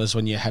more hecklers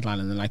when you're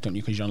headlining the night, don't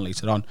you, because you're on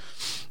later on.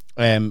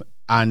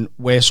 And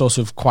we're sort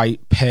of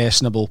quite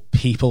personable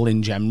people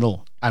in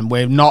general, and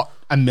we're not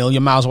a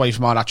million miles away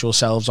from our actual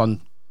selves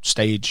on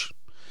stage.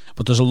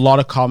 But there's a lot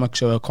of comics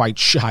who are quite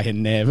shy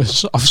and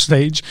nervous off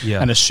stage,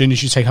 and as soon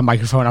as you take a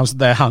microphone out of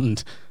their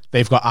hand,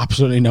 they've got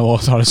absolutely no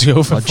authority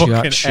over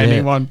fucking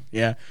anyone.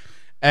 Yeah.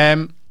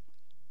 I'm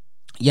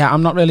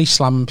not really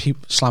slamming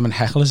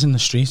hecklers in the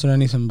street or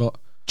anything, but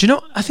do you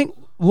know, I think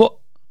what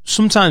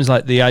sometimes,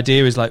 like, the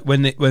idea is, like,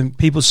 when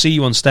people see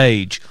you on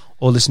stage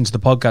or listen to the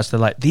podcast, they're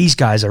like, these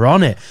guys are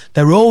on it.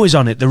 They're always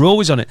on it. They're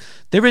always on it.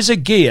 There is a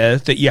gear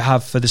that you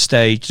have for the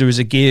stage. There is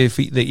a gear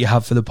that you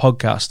have for the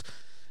podcast.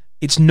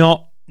 It's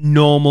not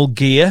normal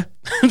gear.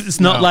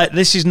 It's not like,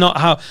 this is not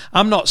how,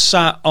 I'm not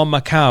sat on my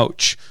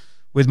couch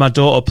with my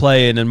daughter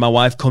playing and my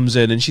wife comes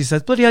in and she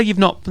says, bloody hell, you've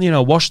not,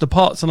 washed the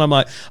pots. And I'm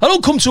like, I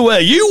don't come to where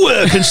you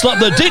work and slap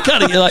the dick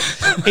out of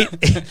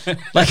you.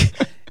 Like,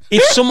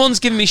 if someone's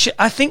giving me shit,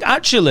 I think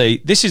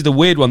actually, this is the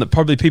weird one that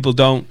probably people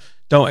don't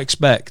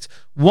expect.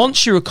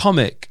 Once you're a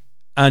comic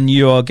and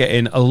you're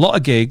getting a lot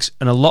of gigs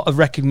and a lot of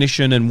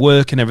recognition and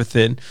work and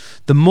everything,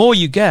 the more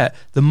you get,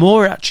 the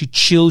more it actually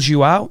chills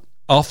you out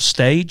off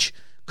stage,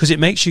 because it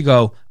makes you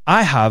go,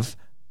 I have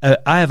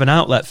an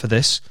outlet for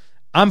this.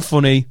 I'm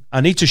funny. I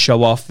need to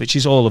show off, which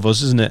is all of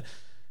us, isn't it?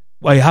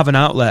 Well, you have an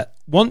outlet.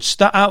 Once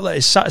that outlet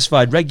is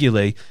satisfied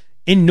regularly,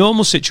 in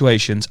normal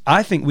situations,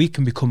 I think we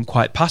can become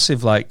quite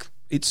passive. Like,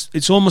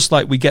 it's almost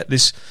like we get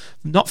this,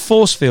 not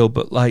force field,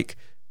 but like,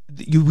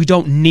 we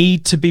don't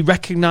need to be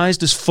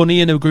recognised as funny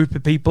in a group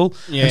of people,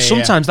 and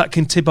sometimes that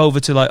can tip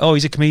over to like, oh,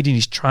 he's a comedian,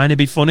 he's trying to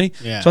be funny.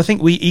 So I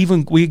think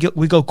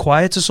we go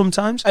quieter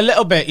sometimes, a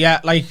little bit.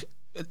 Like,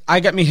 I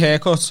get my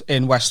haircut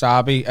in West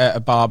Derby at a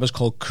barber's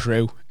called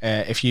Crew.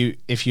 If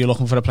you're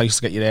looking for a place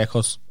to get your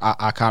haircut,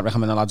 I can't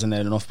recommend the lads in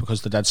there enough,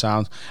 because they're dead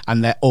sound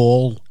and they're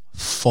all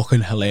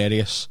fucking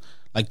hilarious.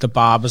 Like, the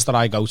barbers that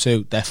I go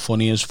to, they're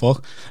funny as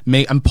fuck.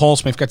 Me and Paul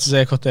Smith gets his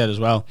haircut there as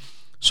well.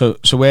 So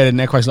we're in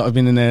there quite a lot. I've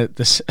been in there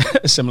this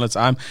a similar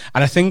time,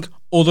 and I think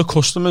other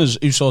customers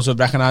who sort of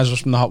recognise us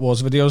from the Hot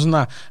Water videos and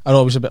that are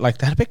always a bit like,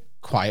 they're a bit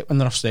quiet when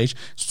they're off stage.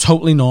 It's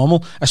totally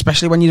normal,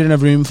 especially when you're in a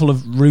room full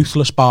of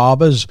ruthless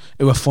barbers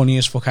who are funny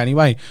as fuck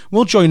anyway.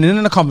 We'll join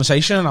in a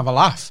conversation and have a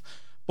laugh.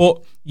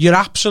 But you're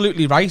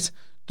absolutely right.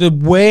 The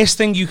worst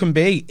thing you can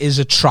be is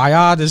a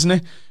tryhard, isn't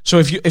it? So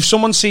if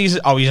someone sees,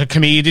 oh, he's a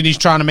comedian, he's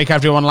trying to make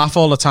everyone laugh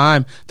all the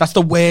time, that's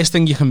the worst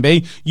thing you can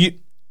be.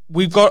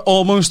 We've got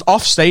almost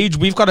off stage,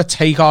 we've got to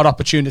take our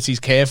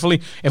opportunities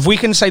carefully. If we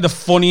can say the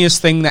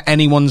funniest thing that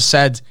anyone's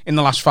said in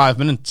the last 5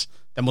 minutes,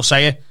 then we'll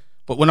say it.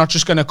 But we're not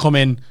just going to come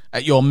in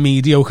at your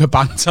mediocre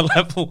banter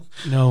level.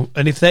 No,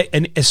 and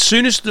as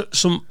soon as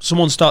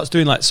someone starts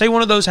doing, like, say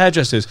one of those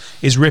hairdressers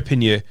is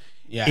ripping you,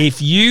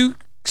 if you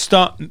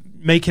start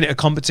making it a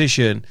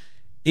competition,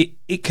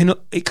 it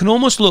can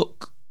almost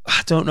look,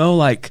 I don't know,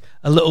 like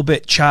a little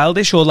bit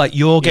childish, or like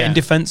you're getting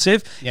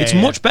defensive. It's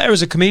much better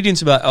as a comedian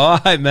to be like, oh,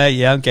 hi,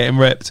 mate, I'm getting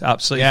ripped,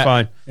 absolutely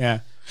fine.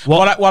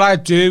 What I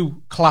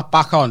do clap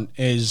back on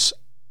is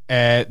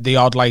the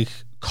odd like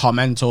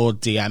comment or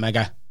DM I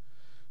get.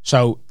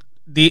 So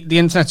the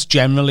internet's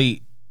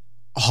generally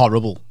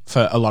horrible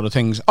for a lot of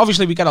things.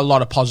 Obviously we get a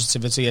lot of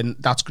positivity, and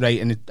that's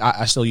great, and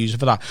I still use it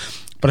for that.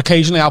 But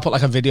occasionally I'll put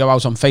like a video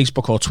out on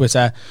Facebook or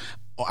Twitter,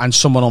 and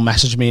someone will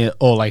message me,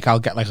 or like I'll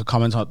get like a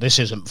comment on, this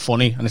isn't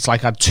funny, and it's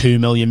like had 2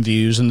 million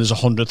views and there's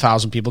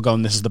 100,000 people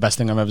going, this is the best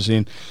thing I've ever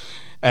seen.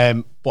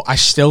 But I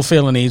still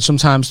feel a need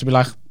sometimes to be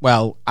like,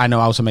 well, I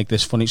know how to make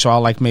this funny, so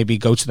I'll like maybe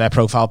go to their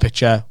profile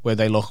picture where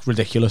they look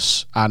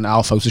ridiculous and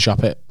I'll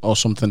Photoshop it or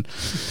something.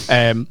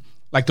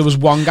 Like, there was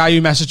one guy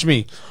who messaged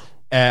me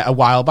a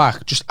while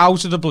back, just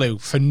out of the blue,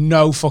 for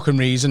no fucking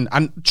reason.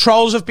 And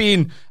trolls have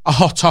been a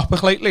hot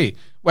topic lately.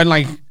 When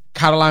like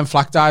Caroline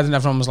Flack died and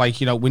everyone was like,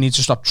 we need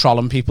to stop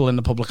trolling people in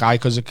the public eye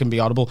because it can be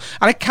audible.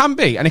 And it can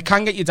be, and it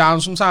can get you down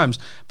sometimes.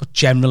 But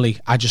generally,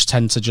 I just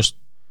tend to just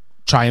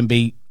try and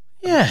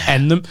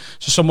end them.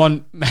 So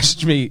someone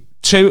messaged me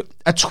to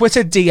a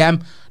Twitter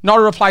DM, not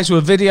a reply to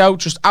a video,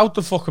 just out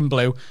the fucking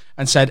blue,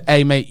 and said,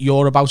 hey mate,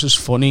 you're about as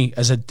funny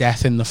as a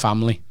death in the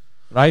family.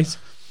 Right?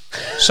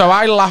 So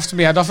I laughed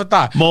my head off at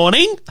that.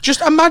 Morning? Just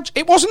imagine,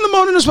 it wasn't the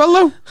morning as well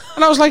though.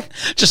 And I was like,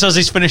 just as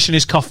he's finishing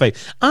his coffee,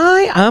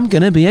 I am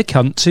going to be a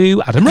cunt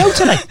to Adam Rowe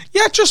today.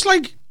 Yeah, just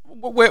like,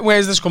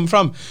 where's this come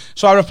from?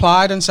 So I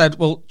replied and said,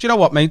 well, do you know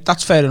what, mate?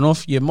 That's fair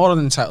enough. You're more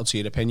than entitled to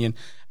your opinion.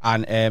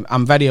 And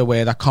I'm very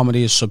aware that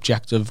comedy is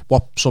subjective.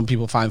 What some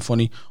people find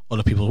funny,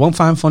 other people won't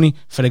find funny.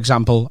 For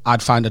example,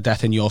 I'd find a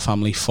death in your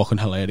family fucking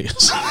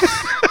hilarious.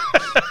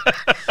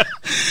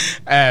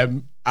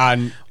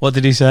 And what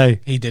did he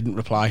say? He didn't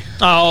reply.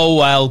 Oh,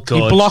 well,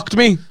 good. He blocked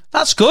me.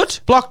 That's good.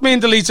 Blocked me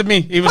and deleted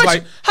me. He was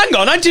like, hang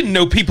on, I didn't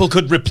know people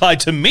could reply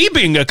to me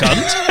being a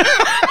cunt.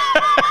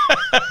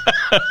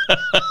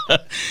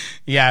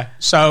 Yeah.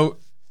 So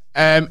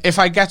if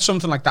I get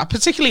something like that,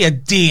 particularly a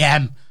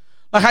DM,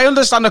 like I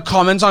understand a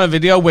comment on a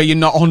video where you're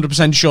not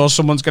 100% sure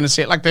someone's going to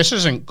say it, like, this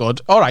isn't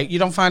good. All right, you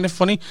don't find it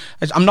funny.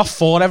 I'm not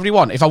for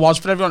everyone. If I was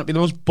for everyone, it'd be the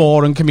most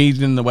boring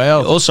comedian in the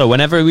world. Also,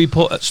 whenever we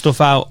put stuff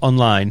out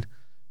online,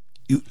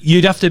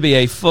 you'd have to be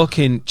a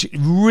fucking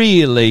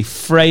really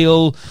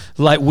frail,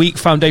 like, weak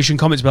foundation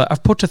comments. But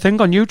I've put a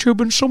thing on YouTube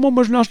and someone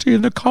was nasty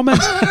in the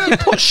comments. You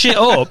put shit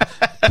up,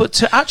 but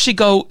to actually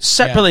go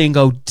separately and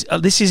go,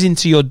 this is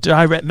into your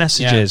direct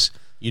messages. Yeah.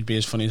 You'd be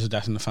as funny as a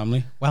death in the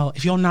family. Well,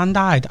 if your nan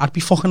died, I'd be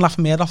fucking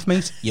laughing my head off,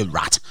 mate. You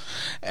rat.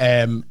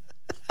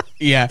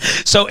 Yeah.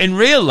 So in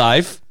real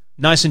life,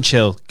 nice and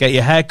chill. Get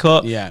your hair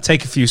cut. Yeah.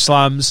 Take a few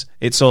slams.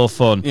 It's all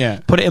fun.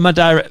 Yeah. Put it in my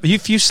direct.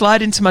 If you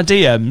slide into my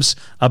DMs,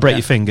 I'll break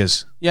your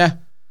fingers. Yeah.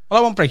 Well,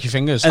 I won't break your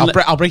fingers.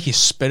 I'll break your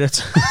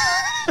spirit.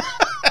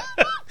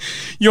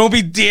 You won't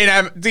be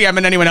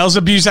DMing anyone else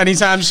abuse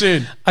anytime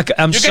soon. You get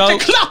your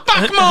clap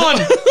back,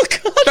 man.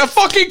 The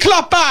fucking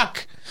clap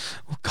back.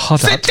 God,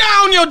 sit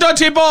down, you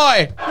dirty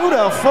boy. Who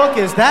the fuck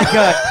is that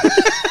guy?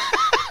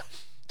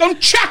 Don't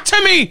chat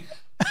to me.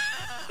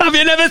 Have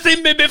you never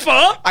seen me before?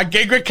 I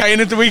gig with Kane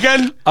at the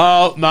weekend.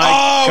 Oh my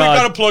God. We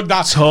gotta plug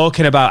that.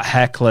 Talking about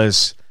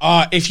hecklers.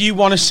 If you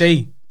want to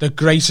see the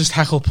greatest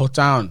heckle put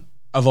down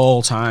of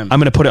all time, I'm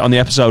going to put it on the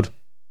episode.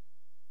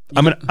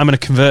 I'm going to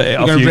convert it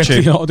off YouTube.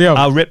 Rip the audio?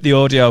 I'll rip the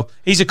audio.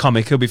 He's a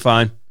comic. He'll be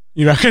fine.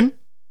 You reckon?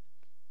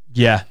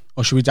 Yeah.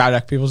 Or should we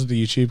direct people to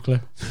the YouTube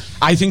clip?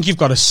 I think you've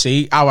got to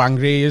see how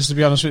angry he is, to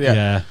be honest with you.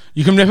 Yeah.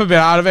 You can rip a bit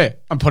out of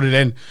it and put it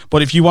in.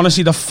 But if you want to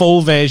see the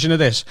full version of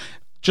this,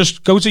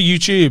 just go to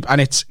YouTube and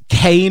it's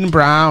Kane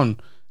Brown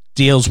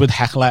deals with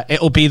heckler.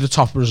 It'll be the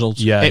top results.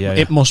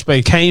 It must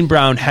be. Kane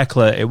Brown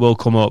heckler, it will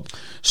come up.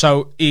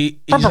 So he's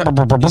at a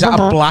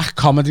black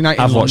comedy night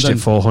in London. I've watched it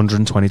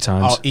 420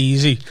 times. Oh,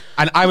 easy.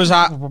 And I was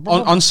at,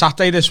 on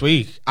Saturday this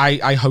week,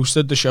 I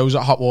hosted the shows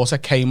at Hot Water.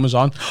 Kane was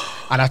on.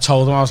 And I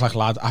told him, I was like,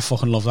 lad, I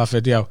fucking love that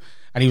video.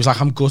 And he was like,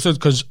 I'm gutted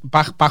because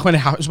back when it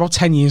happened, it was about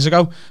 10 years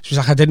ago. She was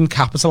like, I didn't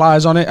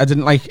capitalise on it. I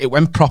didn't it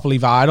went properly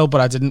viral,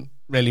 but I didn't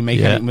really make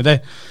anything with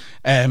it.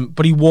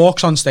 But he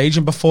walks on stage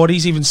and before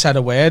he's even said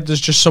a word,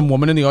 there's just some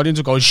woman in the audience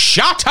who goes,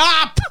 shut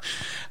up!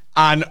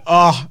 And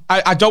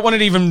I don't want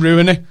to even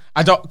ruin it.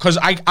 I don't, because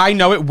I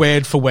know it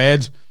word for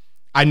word.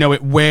 I know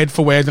it word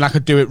for word and I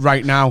could do it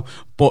right now,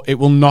 but it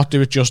will not do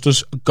it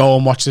justice. Go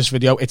and watch this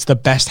video. It's the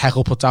best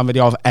heckle put down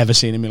video I've ever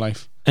seen in my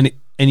life. And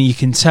you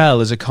can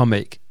tell as a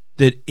comic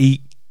that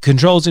he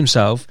controls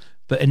himself,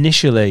 but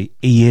initially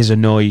he is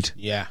annoyed.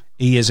 Yeah.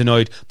 He is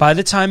annoyed. By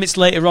the time it's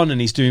later on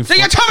and he's doing... So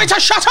you tell me to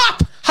shut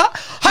up!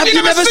 Have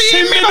you never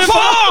seen me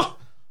before?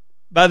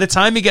 By the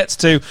time he gets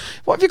to,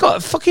 what have you got? A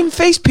fucking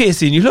face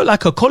piercing? You look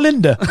like a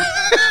colander.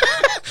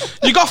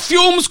 You got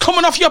fumes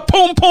coming off your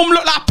pom pom,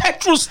 look like a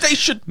petrol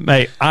station.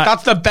 Mate,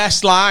 that's the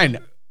best line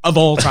of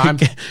all time.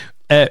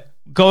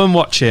 Go and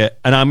watch it,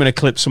 and I'm going to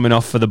clip something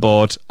off for the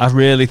board. I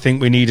really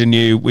think we need a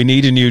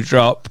new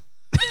drop.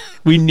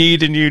 We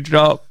need a new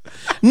drop.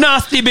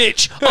 Nasty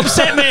bitch,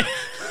 upset me.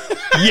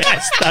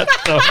 Yes,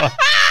 that's the one.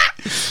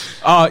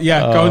 Oh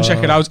yeah, go and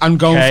check it out and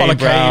go and follow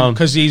Brown. Kane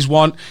because he's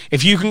one.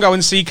 If you can go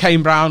and see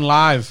Kane Brown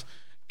live,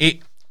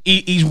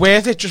 he's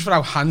worth it just for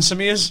how handsome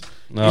he is.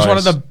 Nice. He's one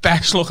of the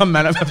best looking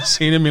men I've ever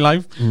seen in my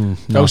life.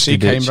 Go see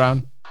Kane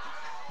Brown.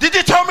 Did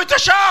you tell me to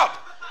shut up?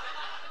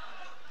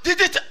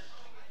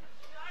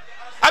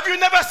 Have you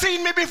never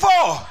seen me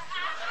before?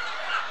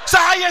 So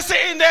how you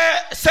sitting there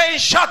saying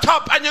shut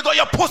up and you got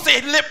your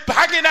pussy lip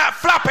hanging out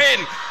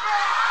flapping?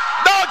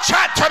 Don't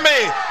chat to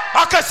me.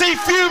 I can see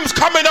fumes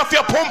coming off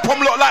your pom-pom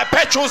look like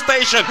petrol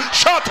station.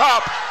 Shut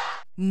up.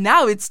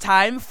 Now it's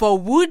time for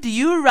Would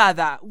You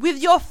Rather with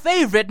your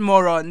favourite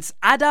morons,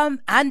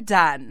 Adam and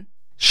Dan.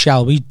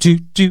 Shall we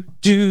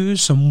do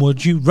some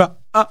Would You Rather?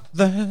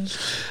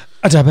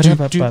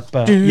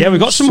 Yeah, we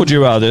got some Would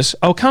You Rathers.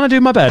 Oh, can I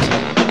do my bed?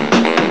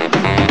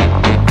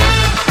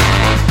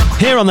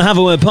 Here on the Have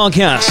a Word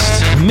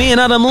podcast, me and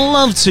Adam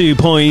love to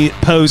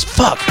pose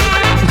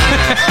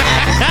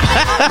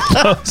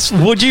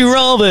Would You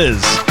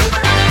Rathers.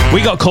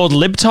 We got called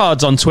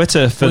libtards on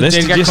Twitter for this.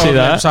 Did you see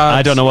that? Libtards.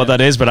 I don't know what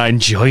that is, but I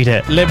enjoyed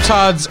it.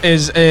 Libtards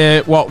is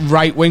what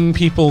right-wing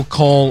people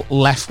call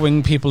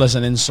left-wing people as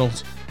an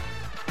insult.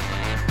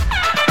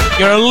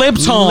 You're a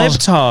libtard.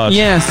 Libtard?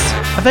 Yes.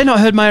 Have they not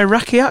heard my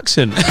Iraqi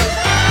accent?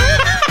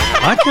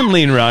 I can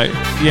lean right.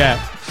 Yeah.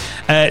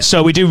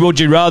 So we do Would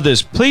You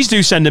Rathers. Please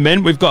do send them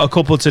in. We've got a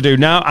couple to do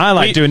now. I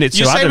like doing it to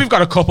You say Adam. we've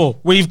got a couple.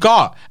 We've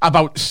got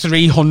about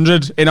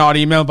 300 in our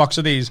email box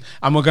of these,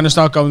 and we're going to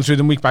start going through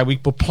them week by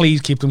week, but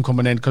please keep them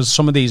coming in, because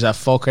some of these are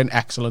fucking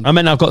excellent. I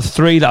mean, I've got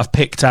 3 that I've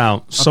picked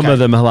out. Some Okay. of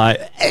them are like,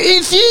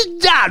 if your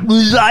dad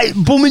was like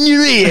bumming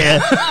your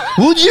ear,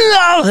 would you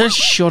rather?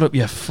 Shut up,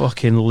 you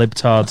fucking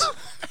libtards.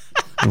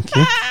 Thank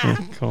you. Yeah,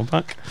 call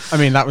back. I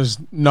mean, that was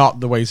not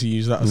the way to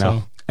use that as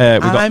well.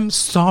 I'm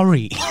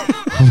sorry.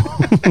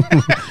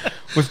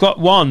 We've got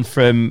one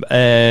from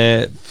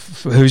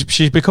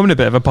she's becoming a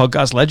bit of a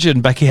podcast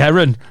legend. Becky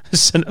Heron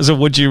sent us a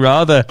Would You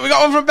Rather. We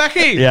got one from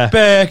Becky. Yeah.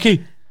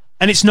 Becky.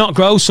 And it's not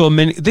gross or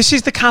min. This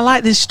is the kind of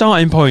like this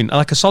starting point,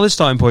 like a solid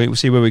starting point. We'll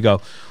see where we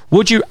go.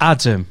 Would you,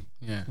 Adam?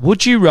 Yeah.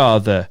 Would you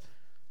rather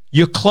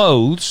your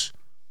clothes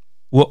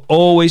were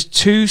always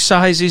 2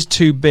 sizes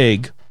too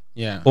big,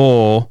 Yeah.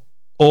 or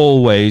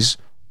always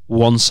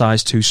 1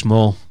 size too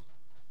small?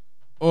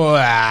 Oh,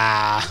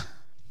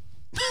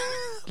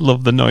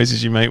 Love the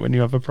noises you make when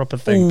you have a proper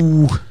thing.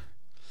 Ooh.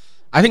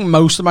 I think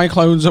most of my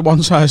clothes are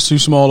 1 size too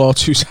small or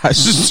 2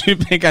 sizes too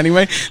big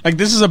anyway. Like,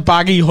 this is a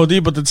baggy hoodie,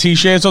 but the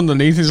t-shirt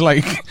underneath is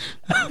like...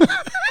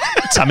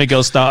 Tammy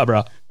Girl starter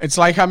bra. It's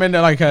like I'm in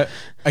like a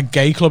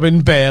gay club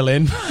in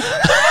Berlin.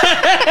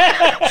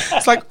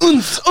 It's like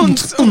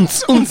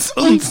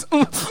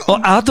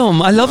Oh,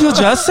 Adam, I love your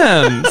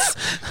dresses.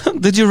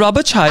 Did you rob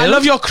a child? I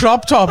love your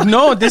crop top.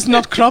 No, this is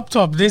not crop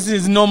top. This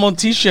is normal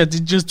t-shirt. It's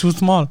just too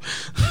small.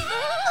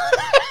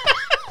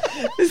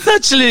 It's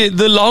actually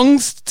the long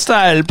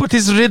style, but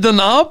it's ridden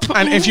up.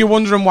 And if you're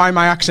wondering why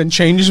my accent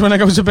changes when I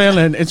go to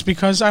Berlin, it's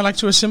because I like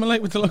to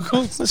assimilate with the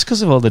locals. That's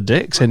because of all the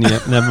dicks in you.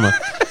 Never mind.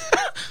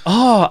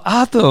 Oh,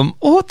 Adam.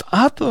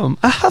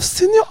 I have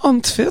seen you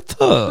on Twitter.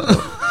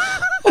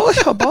 Oh,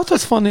 you're about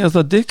as funny as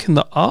a dick in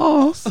the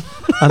arse.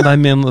 And I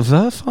mean,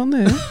 very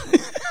funny.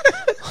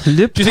 Do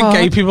you think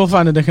gay people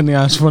find a dick in the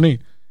ass funny?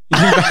 You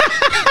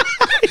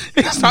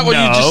think is that what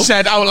you just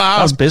said out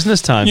loud? That's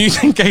business time. You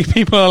think gay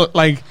people are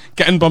like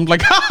getting bumped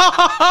like, ha ha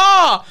ha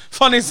ha,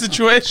 funny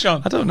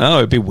situation? I don't know.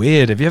 It'd be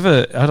weird. Have you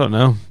ever... I don't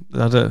know.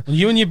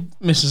 You and your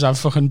missus have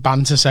fucking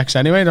banter sex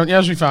anyway, don't you?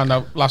 As we found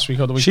out last week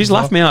or the week She's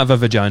before. laughed me out of her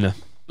vagina.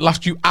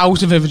 Laughed you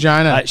out of her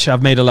vagina? Actually,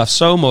 I've made her laugh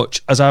so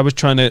much as I was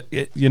trying to,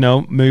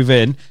 move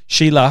in.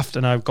 She laughed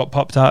and I got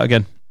popped out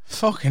again.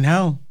 Fucking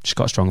hell. She's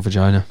got a strong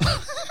vagina.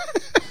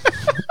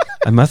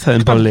 I met her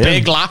in Berlin.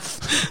 Big laugh.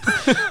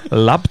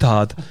 Labbed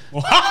hard.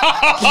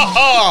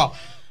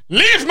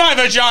 Leave my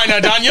vagina,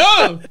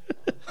 Daniel!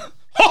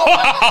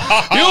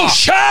 You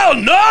shall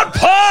not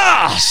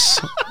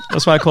pass!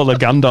 That's why I call her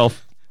Gandalf.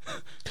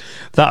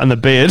 That and the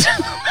beard.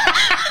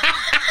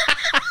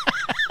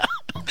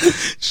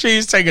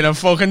 She's taking a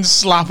fucking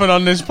slapping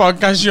on this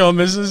podcast, your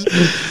missus.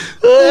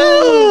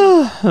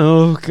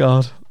 Oh,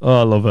 God.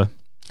 Oh, I love her.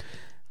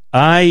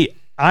 I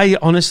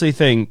honestly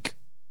think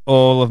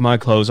all of my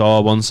clothes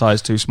are 1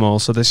 size too small.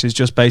 So this is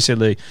just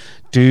basically,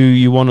 do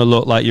you want to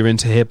look like you're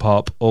into hip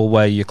hop or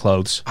wear your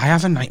clothes? I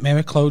have a nightmare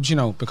with clothes,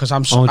 because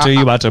I'm... Oh, do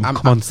you, Adam?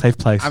 Come on, safe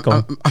place. Go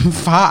on. I'm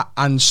fat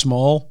and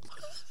small.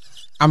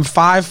 I'm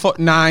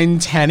 5'9",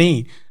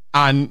 10,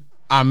 and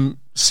I'm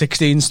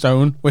 16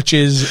 stone, which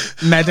is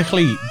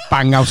medically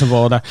bang out of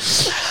order.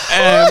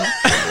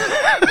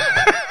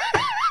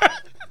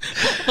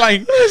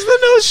 Like, Is there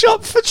no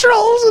shop for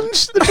trolls and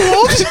the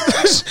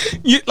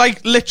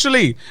dwarves?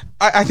 literally,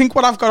 I think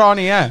what I've got on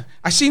here,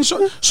 I seen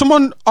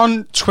someone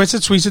on Twitter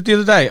tweeted the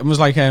other day and was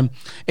like,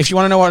 if you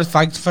want to know what it's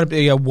like to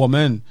be a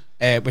woman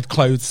with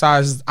clothes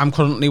sizes, I'm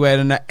currently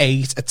wearing an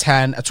 8, a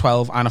 10, a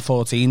 12 and a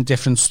 14,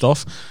 different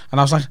stuff. And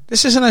I was like,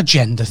 this isn't a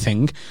gender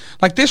thing.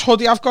 Like, this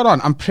hoodie I've got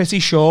on, I'm pretty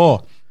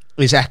sure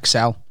is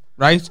XL,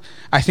 right?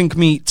 I think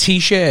me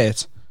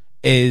t-shirt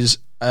is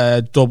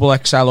a double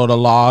XL or a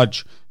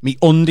large. Me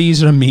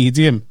undies are a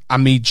medium,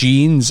 and me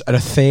jeans are a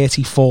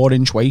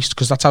 34-inch waist,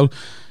 because that's how...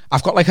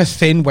 I've got like a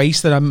thin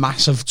waist and a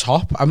massive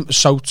top. I'm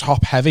so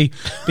top heavy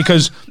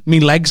because me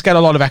legs get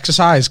a lot of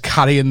exercise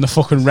carrying the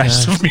fucking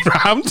rest of me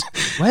around.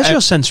 Where's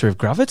your centre of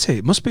gravity?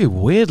 It must be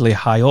weirdly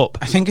high up.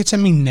 I think it's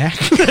in me neck.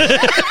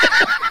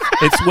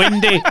 It's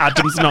windy.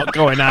 Adam's not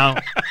going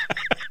out.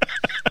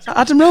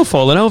 Adam Rowe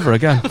falling over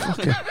again.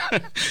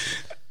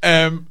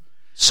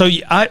 So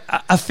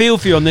I feel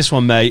for you on this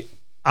one, mate.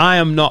 I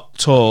am not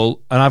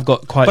tall, and I've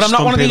got quite but I'm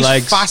not one of these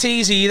legs.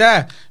 fatties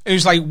either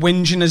who's like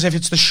whinging as if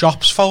it's the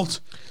shop's fault.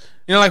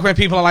 You know, like where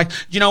people are like,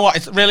 you know what,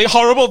 it's really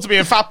horrible to be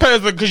a fat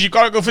person because you've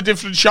got to go for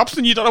different shops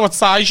and you don't know what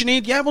size you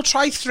need. Yeah, we'll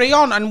try 3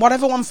 on, and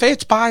whatever one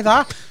fits, buy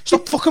that.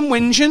 Stop fucking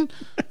whinging.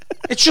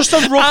 It's just a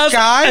rough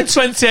guy. A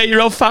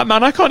 28-year-old fat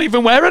man, I can't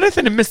even wear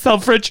anything in Miss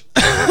Selfridge.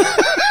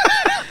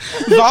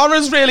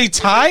 Zara's really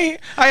tight.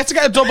 I had to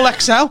get a double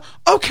XL.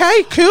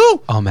 Okay,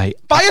 cool. Oh, mate.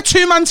 Buy a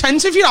 2-man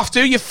tent if you have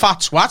to, you fat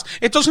twat.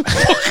 It doesn't...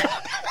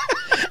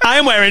 I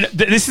am wearing...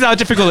 This is how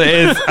difficult it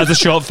is as a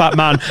short, fat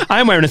man.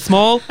 I am wearing a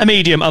small, a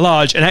medium, a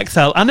large, an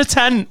XL, and a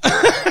 10.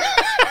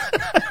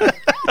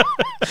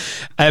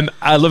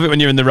 I love it when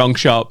you're in the wrong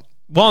shop.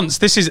 Once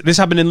this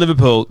happened in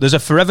Liverpool. There's a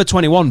Forever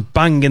 21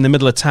 bang in the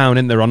middle of town,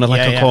 isn't there, on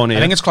a corner. I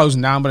think it's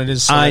closing down, but it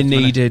is. I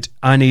needed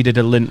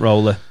a lint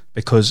roller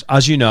because,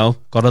 as you know,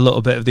 got a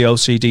little bit of the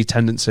OCD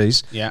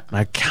tendencies. Yeah, and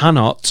I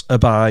cannot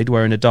abide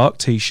wearing a dark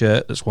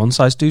T-shirt that's one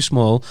size too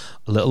small,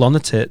 a little on the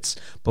tits,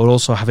 but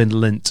also having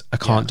lint. I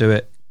can't do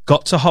it.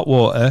 Got to hot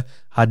water,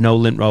 had no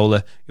lint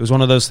roller. It was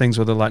one of those things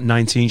where there were like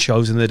 19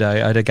 shows in the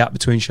day. I had a gap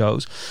between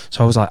shows,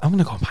 so I was like, I'm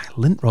gonna go buy a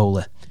lint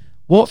roller.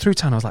 Walked through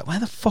town, I was like, where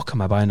the fuck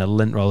am I buying a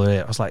lint roller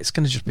here? I was like, it's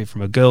going to just be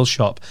from a girl's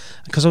shop.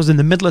 Because I was in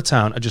the middle of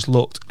town, I just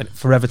looked and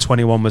Forever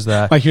 21 was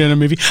there. Like you're in a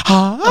movie.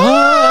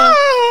 I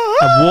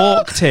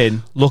walked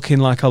in looking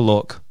like I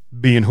look,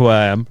 being who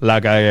I am,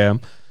 like I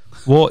am.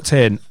 Walked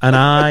in and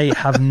I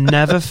have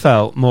never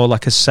felt more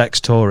like a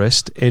sex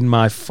tourist in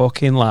my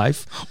fucking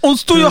life.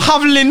 Und do you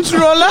have lint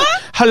roller?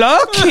 Hello,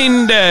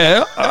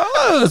 Kinder.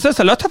 Oh, there's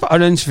a lot of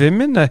orange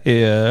women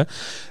here.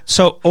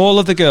 So all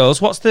of the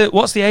girls, what's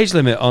the age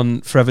limit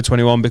on Forever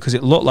 21? Because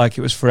it looked like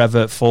it was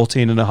Forever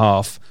 14 and a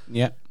half.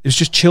 Yeah. It was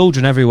just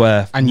children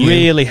everywhere. And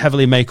really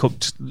heavily make-up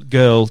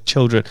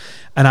children.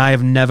 And I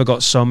have never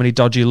got so many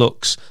dodgy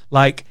looks.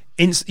 Like,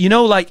 you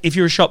know, like if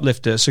you're a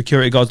shoplifter,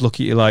 security guards look at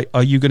you like,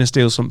 are you going to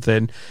steal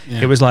something?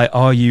 Yeah. It was like,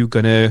 are you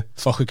going to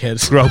fuck a kid?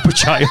 Grope a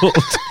child?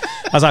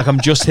 I was like, I'm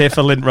just here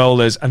for lint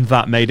rollers, and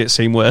that made it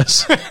seem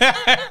worse.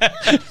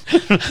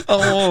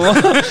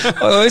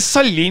 oh, it's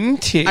so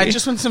linty. I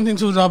just want something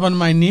to rub on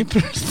my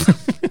nipples.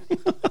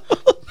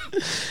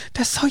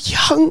 They're so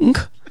young.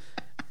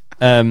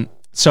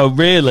 So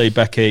really,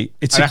 Becky,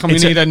 I reckon we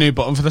need a new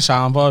button for the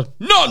soundboard.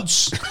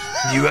 Nonce!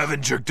 You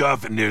haven't jerked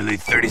off in nearly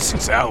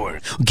 36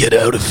 hours. Get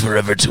out of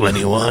Forever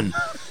 21.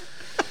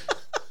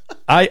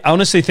 I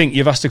honestly think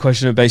you've asked a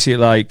question of basically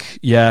like,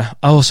 yeah.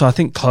 Also, I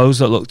think clothes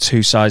that look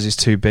 2 sizes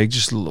too big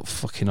just look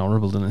fucking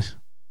horrible, don't they?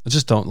 I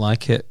just don't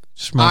like it.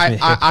 Just reminds me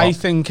of hip-hop. I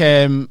think,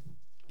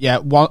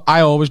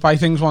 I always buy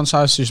things 1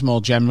 size too small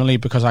generally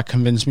because I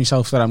convince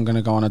myself that I'm going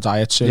to go on a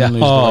diet soon and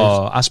lose the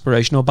weight.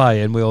 Aspirational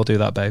buy-in. We all do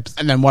that, babes.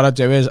 And then what I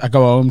do is I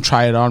go home,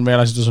 try it on,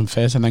 realise it doesn't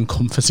fit, and then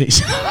comfort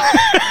it.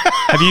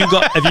 Have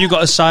you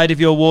got a side of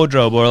your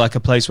wardrobe or like a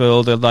place where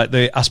all the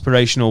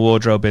aspirational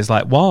wardrobe is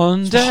like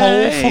one day? The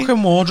whole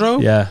fucking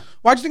wardrobe? Yeah.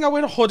 Why do you think I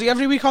wear a hoodie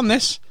every week on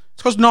this?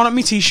 It's because none of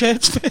my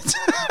t-shirts fit.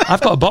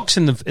 I've got a box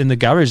in the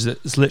garage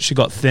that's literally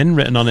got thin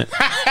written on it.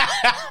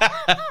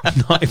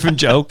 I'm not even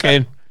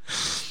joking.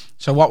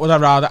 So what would I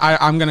rather?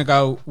 I'm going to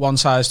go 1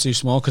 size too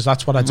small because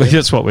that's what I do.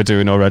 That's what we're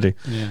doing already.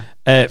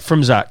 Yeah.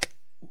 From Zach,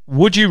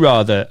 would you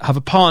rather have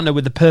a partner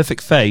with the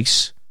perfect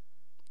face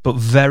but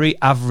very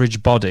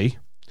average body,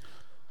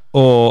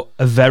 or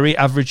a very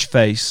average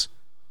face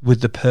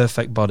with the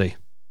perfect body?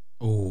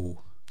 Ooh.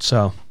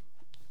 So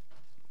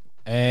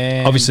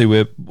obviously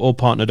we're all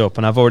partnered up,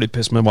 and I've already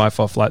pissed my wife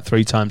off like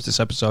 3 times this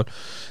episode.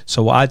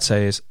 So what I'd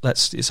say is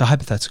it's a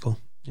hypothetical.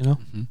 You know,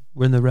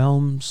 we're in the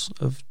realms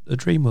of a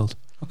dream world.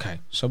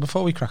 Okay, so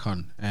before we crack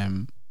on,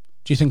 do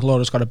you think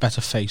Laura's got a better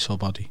face or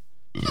body?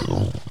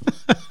 Oh,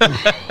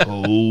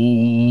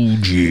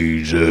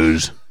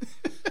 Jesus.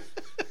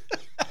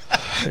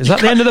 Is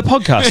that the end of the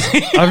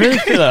podcast? I really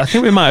feel that. I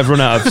think we might have run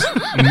out of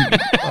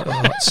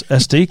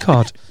SD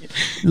card.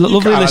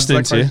 Lovely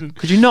listening to you.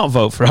 Could you not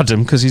vote for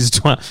Adam because he's a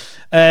twat?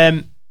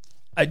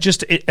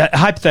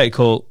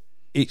 Hypothetical.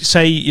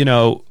 Say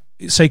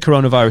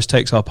coronavirus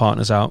takes our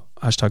partners out.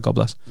 # God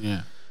bless.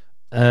 Yeah.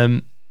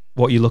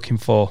 What are you looking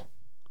for?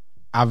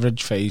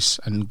 Average face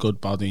and good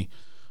body,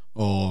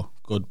 or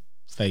good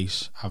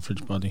face,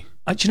 average body.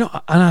 Do you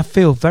know? And I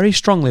feel very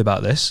strongly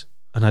about this,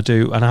 and I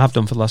do, and I have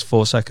done for the last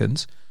 4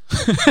 seconds.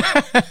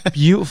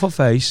 Beautiful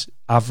face,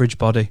 average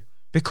body,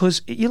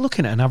 because you're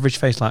looking at an average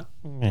face like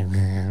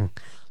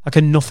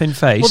a nothing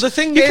face. Well, the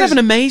thing you is, can have an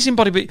amazing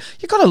body, but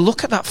you got to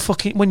look at that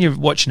fucking when you're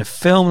watching a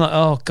film. Like,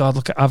 oh god,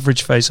 look at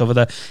average face over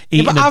there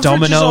eating a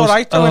Domino's. Is all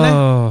right, though, isn't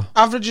it?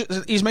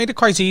 Average. He's made it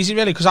quite easy,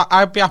 really, because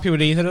I'd be happy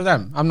with either of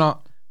them. I'm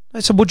not.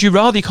 So would you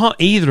rather? You can't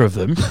either of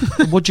them.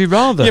 Would you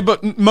rather? Yeah,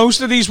 but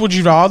most of these would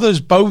you rathers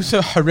both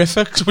are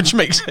horrific, which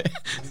makes it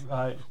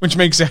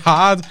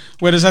hard.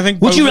 Whereas I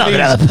think would you rather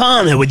have a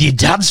partner with your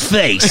dad's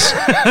face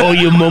or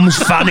your mum's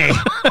fanny?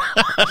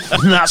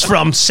 And that's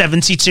from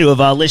 72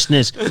 of our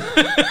listeners.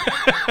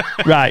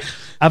 Right,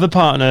 have a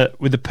partner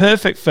with the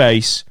perfect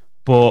face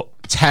but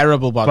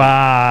terrible body,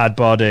 bad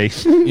body.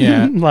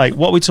 Yeah, like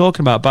what are we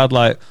talking about? Bad,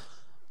 like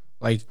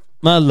my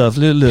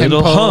lovely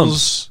little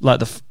humps,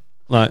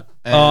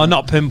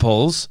 not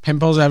pimples.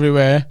 Pimples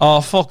everywhere. Oh,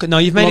 fuck. No,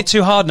 you've made it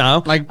too hard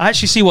now. I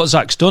actually see what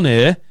Zach's done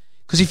here.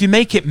 Because if you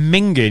make it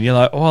minging, you're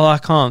like, well, I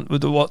can't.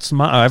 What's the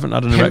matter? I haven't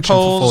had an erection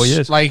for 4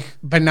 years. Like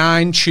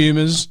benign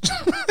tumours.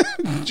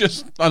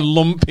 Just a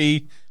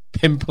lumpy,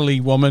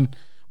 pimply woman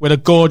with a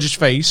gorgeous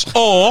face.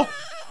 Or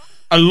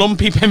a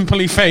lumpy,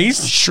 pimply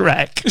face.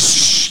 Shrek.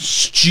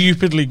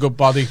 Stupidly good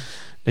body.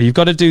 Now, you've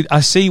got to do... I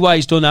see why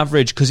he's done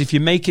average. Because if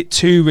you make it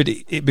too...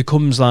 It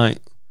becomes like...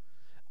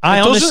 I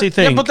honestly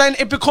think... Yeah, but then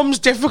it becomes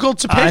difficult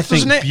to pick,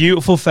 doesn't it?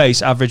 Beautiful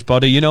face, average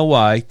body. You know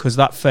why? Because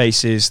that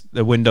face is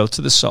the window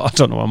to the soul. I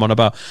don't know what I'm on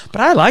about.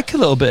 But I like a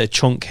little bit of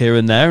chunk here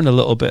and there and a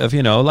little bit of,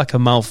 like a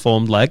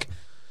malformed leg.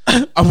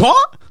 A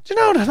what? Do you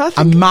know what I think?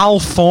 A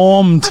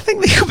malformed. I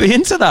think they could be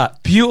into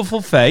that.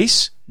 Beautiful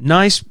face,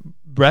 nice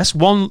breast,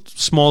 one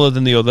smaller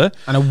than the other.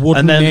 And a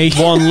wooden knee.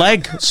 One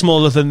leg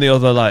smaller than the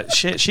other. Like,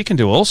 shit, she can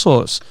do all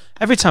sorts.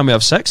 Every time we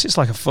have sex, it's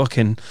like a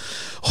fucking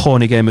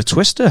horny game of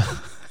Twister.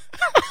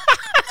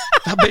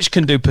 That bitch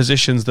can do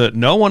positions that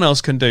no one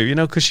else can do,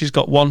 because she's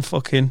got one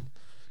fucking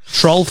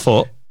troll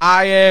foot.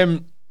 I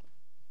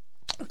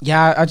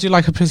do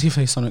like a pretty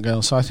face on it,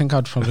 girl, so I think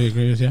I'd probably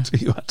agree with you.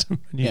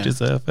 You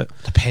deserve it.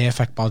 The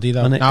perfect body,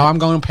 though. No, I'm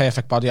going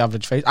perfect body,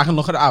 average face. I can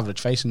look at an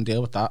average face and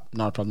deal with that.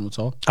 Not a problem at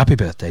all. Happy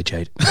birthday,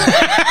 Jade. But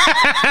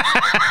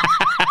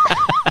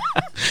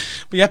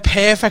yeah,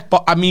 perfect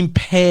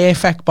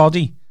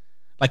body.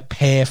 Like,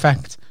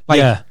 perfect.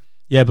 Like,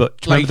 Yeah,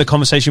 but remember the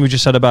conversation we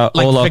just had about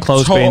all our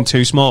clothes being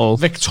too small?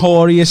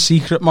 Victoria's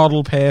Secret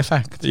model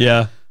perfect.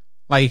 Yeah.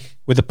 Like...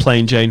 with a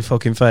plain Jane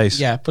fucking face.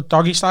 Yeah, but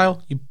doggy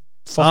style, you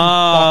fucking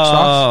box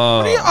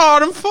off. What are you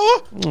arguing for?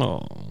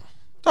 Oh.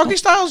 Doggy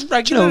style's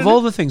regular. Of all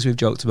the things we've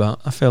joked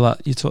about, I feel like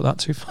you took that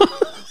too far.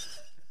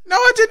 No,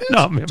 I didn't.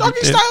 No, maybe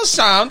doggy style's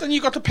sound and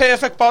you got the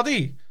perfect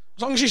body.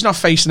 As long as she's not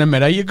facing a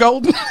mirror, you're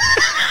golden.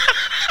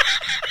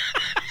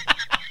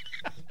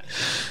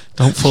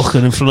 Don't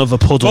fucking in front of a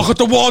puddle. Look at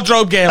the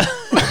wardrobe, girl.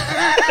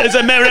 There's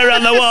a mirror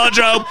on the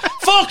wardrobe.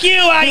 Fuck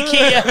you,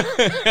 IKEA.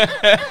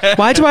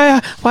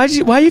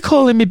 Why are you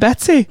calling me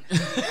Betty?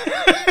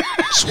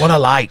 It's what I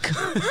like.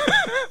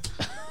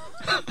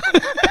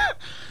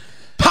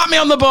 Pat me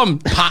on the bum.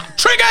 Pat.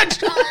 Triggered.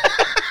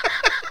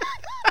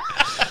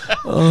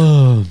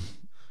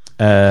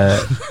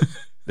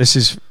 This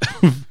is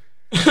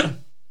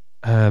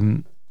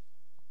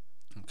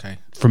okay.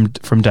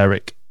 From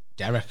Derek.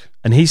 Derek.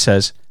 And he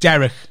says,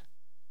 Derek.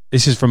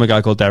 This is from a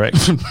guy called Derek.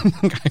 A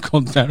guy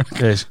called Derek.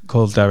 Yes,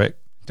 called Derek.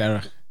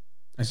 Derek.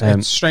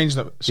 It's strange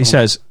that he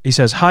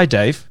says, "Hi,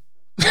 Dave."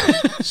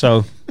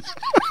 So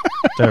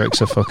Derek's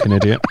a fucking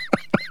idiot.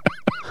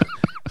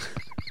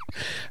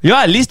 You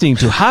are listening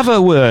to Have a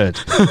Word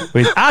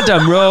with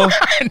Adam Rowe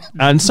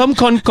and some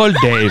cunt called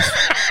Dave.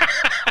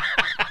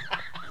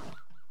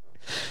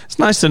 It's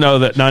nice to know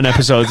that 9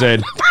 episodes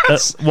in,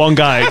 one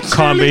guy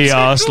can't be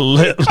arsed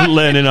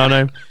learning on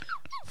him.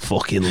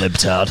 Fucking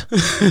libtard.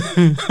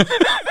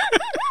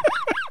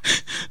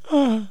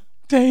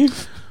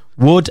 Dave.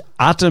 Would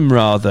Adam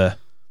rather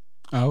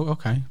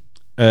okay.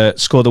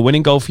 Score the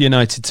winning goal for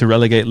United to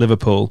relegate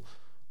Liverpool,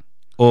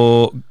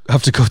 or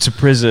have to go to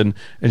prison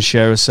and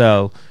share a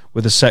cell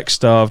with a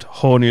sex-starved,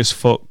 horny as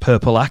fuck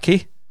Purple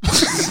Aki? Do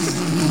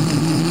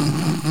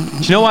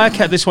you know why I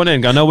kept this one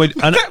in? But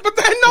they're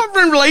not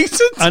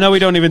related. I know we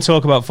don't even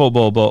talk about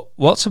football, but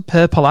what's a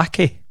Purple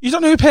Aki? You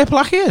don't know who Purple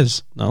Aki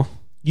is? No.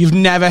 You've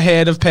never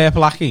heard of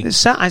Purple Aki? It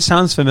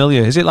sounds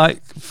familiar. Is it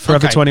like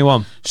Forever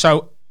 21?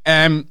 So,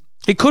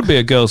 it could be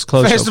a girl's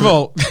clothes. First of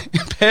all,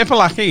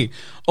 Purple Aki,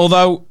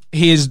 although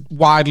he is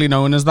widely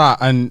known as that,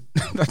 and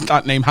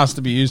that name has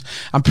to be used,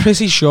 I'm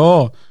pretty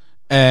sure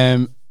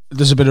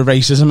there's a bit of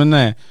racism in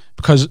there,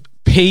 because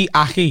P.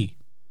 Aki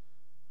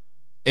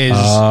is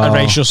a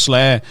racial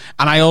slur.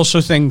 And I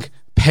also think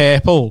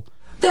purple...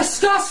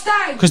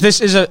 disgusting! Because this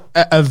is a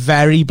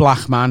very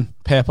black man,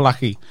 Purple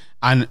Aki.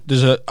 And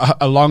there's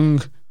a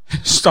long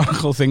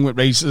historical thing with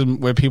racism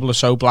where people are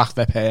so black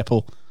they're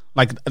purple.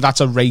 Like,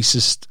 that's a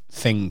racist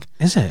thing.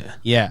 Is it?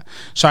 Yeah.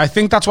 So I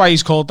think that's why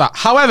he's called that.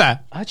 However...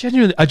 I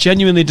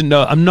genuinely didn't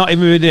know. I'm not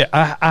even with it.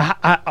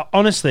 I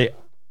honestly...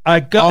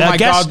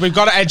 God, we've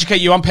got to educate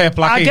you on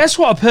Purple Aki. I guess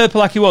what a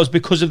Purple Aki was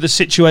because of the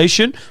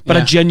situation, but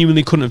I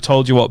genuinely couldn't have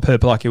told you what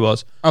Purple Aki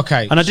was.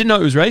 Okay. And I didn't know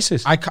it was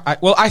racist.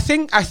 I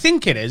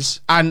think it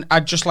is, and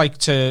I'd just like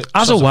to...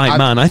 As a white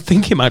man, I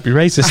think it might be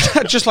racist.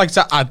 I'd just like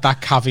to add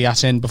that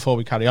caveat in before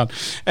we carry on.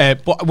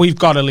 But we've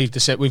got to leave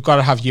this in. We've got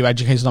to have you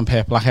educated on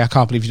Purple Aki. I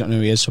can't believe you don't know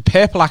who he is. So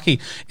Purple Aki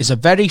is a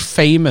very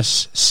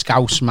famous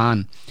Scouse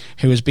man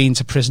who has been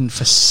to prison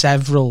for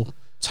several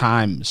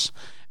times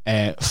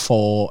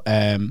for...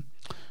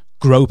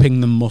 groping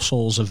the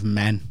muscles of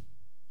men.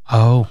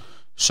 Oh.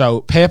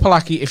 So Purple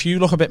Aki, if you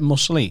look a bit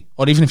muscly,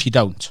 or even if you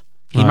don't,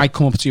 he might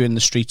come up to you in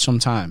the street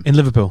sometime. In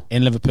Liverpool?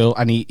 In Liverpool,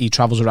 and he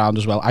travels around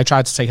as well. I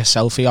tried to take a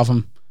selfie of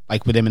him,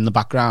 like with him in the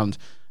background,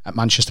 at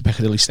Manchester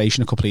Piccadilly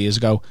Station a couple of years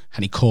ago,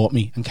 and he caught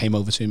me and came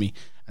over to me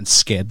and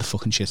scared the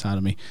fucking shit out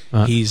of me.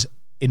 Right. He's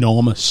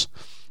enormous.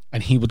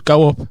 And he would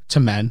go up to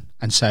men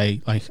and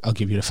say, like, I'll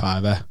give you the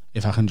 $5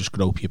 if I can just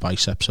grope your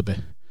biceps a bit.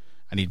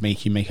 And he'd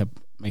make you make a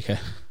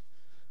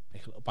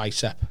little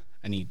bicep,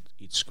 and he'd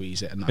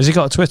squeeze it. And has he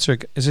got a Twitter?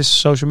 Is this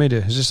social media?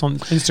 Is this on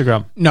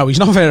Instagram? No, he's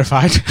not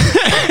verified.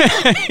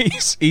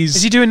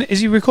 Is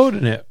he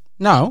recording it?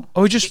 No.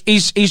 Or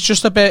he's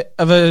just a bit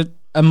of a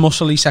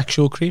muscly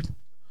sexual creep.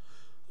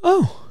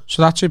 Oh.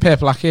 So that's who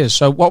Purple Aki is.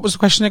 So what was the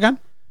question again?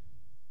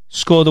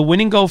 Score the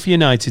winning goal for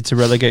United to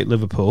relegate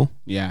Liverpool.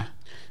 Yeah.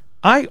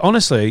 I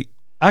honestly,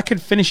 I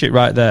could finish it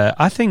right there.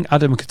 I think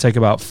Adam could take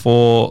about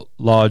 4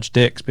 large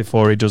dicks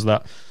before he does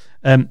that.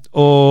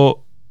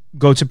 Or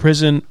go to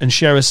prison and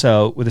share a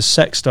cell with a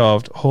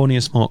sex-starved, horny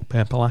as smoke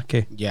Purple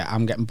Lackey. Yeah,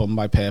 I'm getting bummed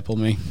by purple,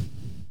 me.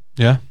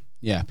 Yeah?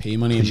 Yeah, P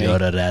money and me.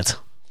 You're a red.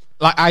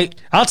 Like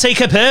I'll take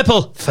a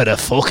purple for a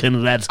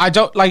fucking red. I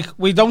don't like.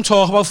 We don't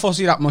talk about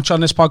footy that much on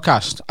this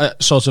podcast,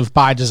 sort of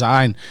by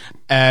design.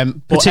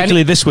 But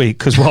Particularly this week,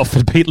 because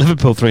Watford beat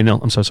Liverpool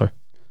 3-0. I'm so sorry.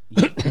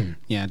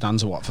 Yeah,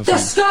 Dan's a Watford fan.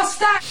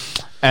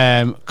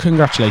 Disgusting.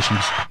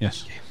 Congratulations.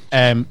 Yes.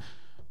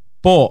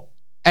 But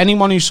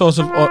anyone who sort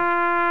of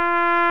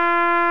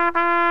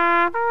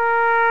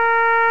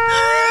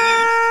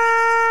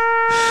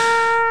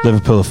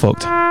Liverpool are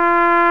fucked.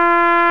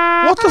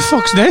 what the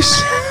fuck's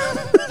this?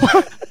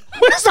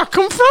 Where's that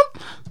come from?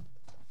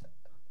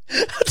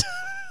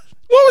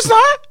 What was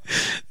that?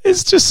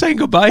 It's just saying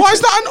goodbye. Why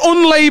is that an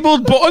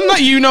unlabeled button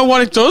that you know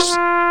what it does?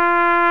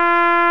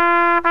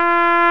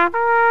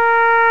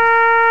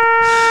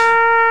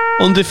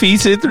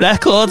 Undefeated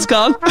records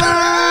gone.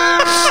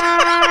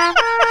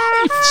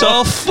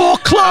 So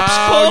fuck claps.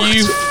 Oh,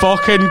 you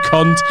fucking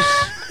cunt.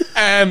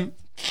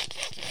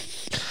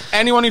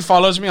 Anyone who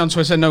follows me on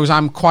Twitter knows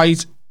I'm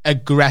quite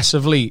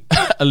aggressively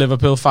a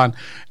Liverpool fan.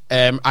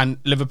 And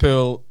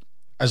Liverpool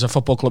as a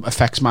football club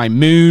affects my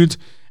mood.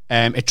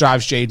 It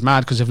drives Jade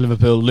mad because if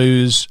Liverpool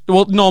lose,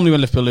 well, normally when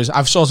Liverpool lose,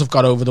 I've sort of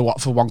got over the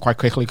Watford one quite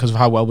quickly because of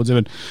how well we're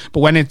doing. But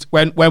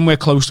when we're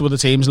close to other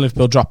teams and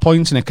Liverpool drop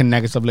points and it can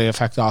negatively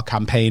affect our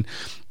campaign,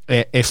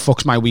 it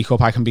fucks my week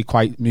up. I can be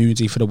quite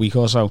moody for the week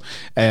or so.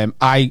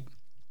 I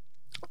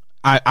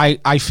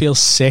feel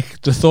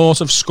sick. The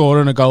thought of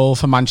scoring a goal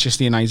for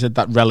Manchester United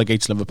that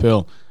relegates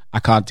Liverpool, I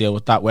can't deal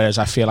with that. Whereas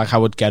I feel like I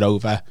would get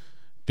over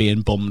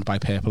being bummed by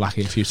Purple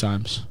Lackey a few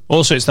times.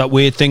 Also, it's that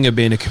weird thing of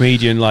being a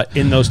comedian. Like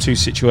in those two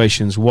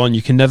situations, one,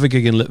 you can never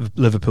gig in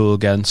Liverpool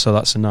again, so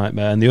that's a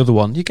nightmare. And the other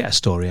one, you get a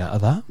story out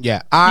of that.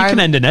 Yeah, you can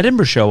end an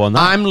Edinburgh show on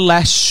that. I'm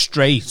less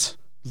straight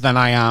than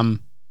I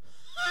am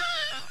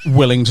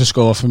willing to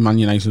score for Man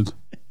United.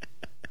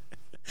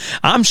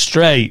 I'm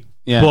straight,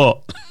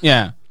 but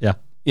yeah.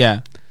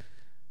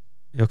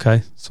 You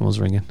okay? Someone's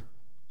ringing.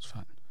 It's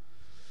fine.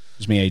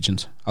 It's me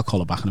agent. I'll call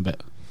her back in a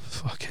bit.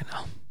 Fucking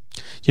hell.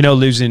 You know,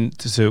 losing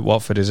to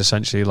Watford is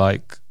essentially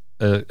like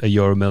a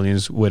Euro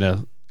Millions winner.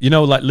 You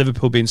know, like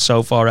Liverpool being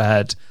so far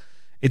ahead,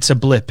 it's a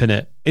blip in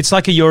it. It's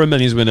like a Euro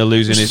Millions winner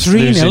losing. It's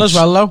 3-0 as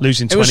well, though.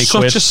 Losing 20 quid. It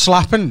was such a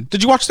slapping.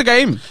 Did you watch the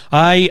game?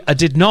 I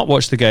did not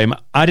watch the game.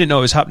 I didn't know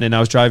it was happening. I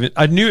was driving.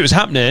 I knew it was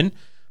happening,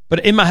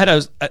 but in my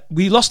head,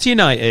 we lost to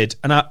United,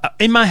 and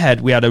in my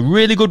head, we had a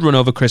really good run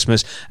over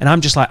Christmas, and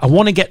I'm just like, I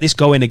want to get this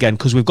going again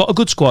because we've got a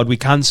good squad, we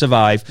can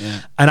survive.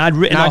 Yeah. And I'd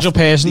written Nigel off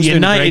Pearson's the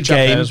United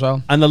game as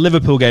well. And the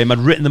Liverpool game. I'd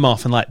written them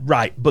off and like,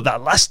 right, but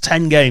that last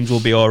 10 games will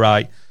be all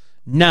right.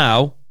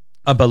 Now,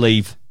 I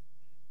believe.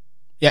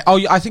 Yeah. Oh,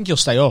 I think you'll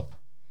stay up.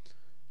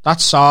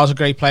 That Sarr's a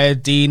great player.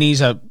 Deeney's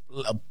a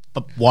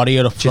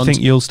warrior up front. Do you think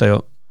you'll stay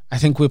up? I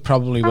think we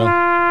probably will.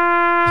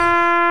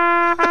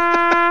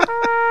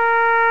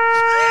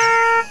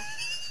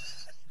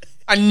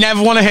 I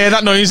never want to hear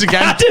that noise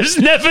again. Adam's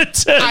never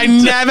turned. I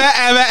never,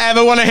 ever,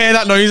 ever want to hear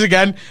that noise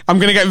again. I'm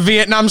going to get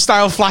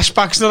Vietnam-style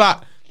flashbacks to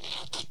that.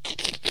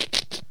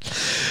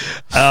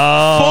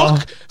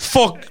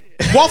 Fuck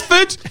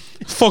Watford.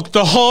 Fuck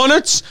the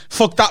Hornets.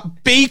 Fuck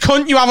that B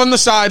cunt you have on the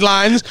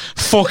sidelines.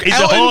 Fuck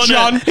Elton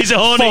John. He's a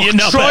Hornet.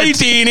 Fuck Troy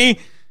Deeney.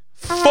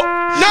 Fuck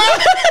no.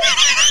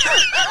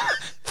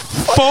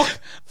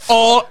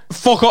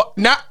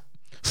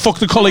 Fuck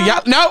the colour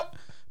yellow. No,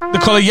 the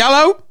colour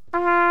yellow.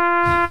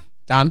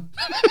 Dan,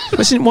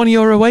 isn't one of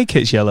your away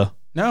kits yellow?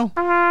 No,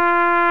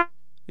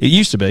 it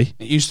used to be.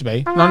 It used to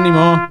be. Not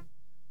anymore.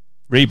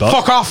 Reebok.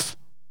 Fuck off.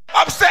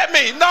 Upset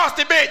me,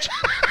 nasty bitch.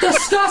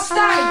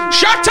 Disgusting.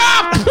 Shut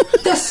up.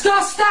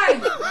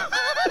 Disgusting.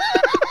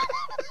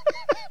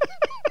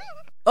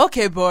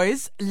 Okay,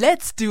 boys,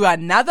 let's do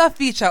another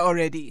feature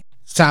already.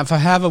 It's time for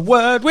Have a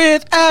Word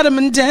with Adam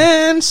and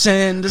Dan.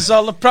 Send us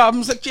all the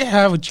problems that you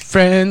have with your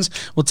friends.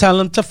 We'll tell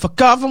them to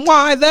fuck off and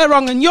why they're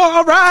wrong and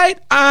you're right.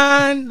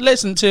 And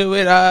listen to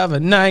it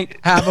overnight.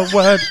 Have a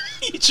word.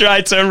 You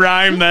tried to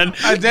rhyme then.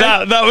 I did.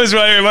 That was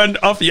where it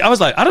went off. I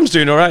was like, Adam's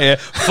doing all right here.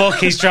 Fuck,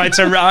 he's tried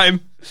to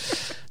rhyme.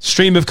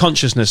 Stream of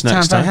consciousness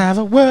next time. time. Have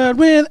a word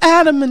with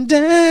Adam and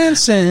Dan.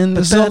 Send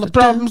us all the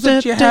problems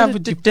that you have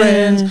with your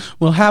friends.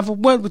 We'll have a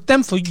word with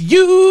them for you.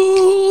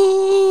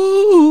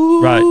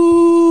 Right.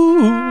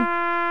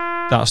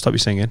 That'll stop you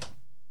singing.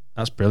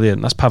 That's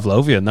brilliant. That's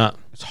Pavlovian, that.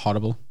 It's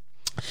horrible.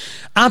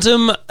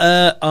 Adam,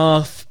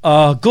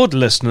 our good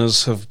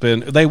listeners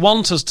they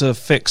want us to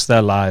fix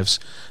their lives.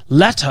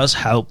 Let us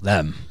help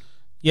them.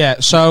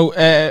 Yeah, so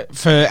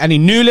for any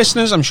new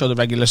listeners, I'm sure the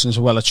regular listeners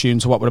are well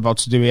attuned to what we're about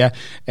to do here.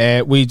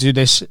 We do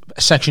this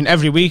section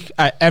every week.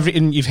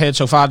 Everything you've heard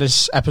so far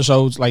this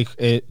episode,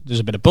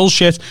 there's a bit of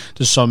bullshit.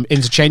 There's some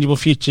interchangeable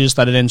features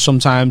that are in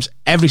sometimes.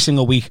 Every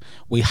single week,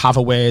 we have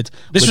a word.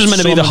 This was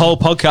meant to be the whole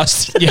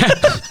podcast. Yeah.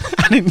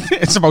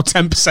 It's about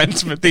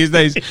 10% of it these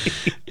days.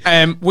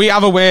 We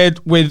have a word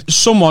with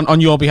someone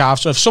on your behalf.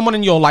 So if someone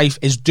in your life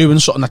is doing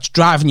something that's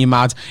driving you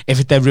mad,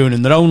 if they're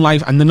ruining their own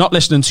life and they're not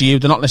listening to you,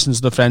 they're not listening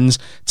to their friends,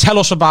 tell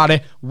us about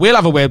it. We'll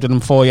have a word with them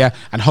for you,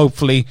 and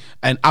hopefully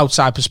an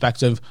outside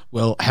perspective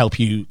will help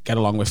you get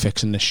along with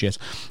fixing this shit.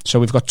 So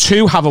we've got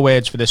 2 have a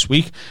words for this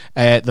week.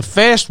 The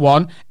first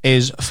one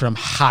is from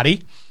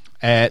Harry.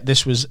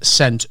 This was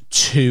sent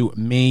to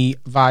me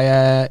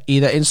via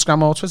either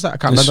Instagram or Twitter. I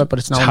can't remember, but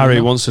it's now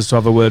Harry wants us to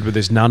have a word with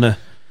his nana.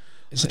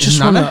 I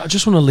just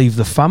want to leave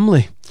the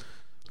family.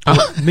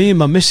 Me and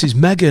my Mrs.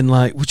 Megan,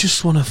 like, we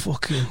just want to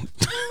fucking.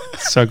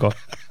 So go on.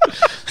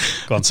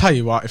 I'll tell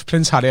you what, if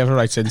Prince Harry ever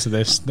writes into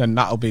this, then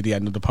that'll be the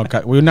end of the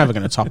podcast. We're never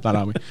going to top that,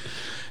 are we?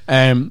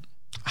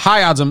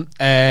 Hi Adam,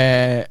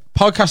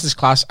 podcast is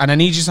class, and I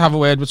need you to have a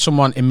word with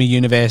someone in my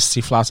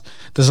university flat.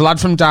 There's a lad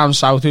from down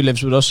south who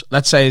lives with us.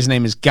 Let's say his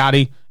name is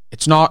Gary.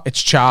 It's not,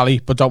 it's Charlie,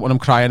 but don't want him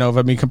crying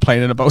over me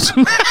complaining about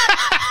him.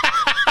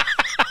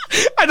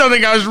 I don't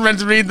think I was meant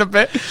to read the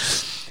bit.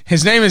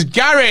 His name is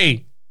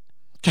Gary,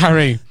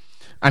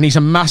 and he's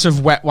a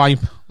massive wet wipe.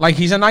 Like,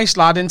 he's a nice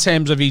lad in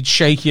terms of he'd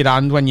shake your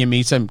hand when you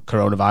meet him.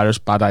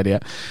 Coronavirus, bad idea.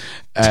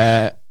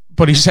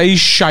 But he says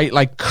shite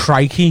like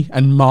crikey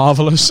and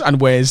marvellous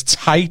and wears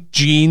tight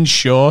jean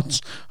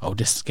shorts. Oh,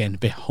 this is getting a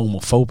bit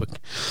homophobic.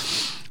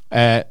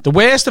 The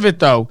worst of it,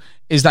 though,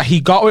 is that he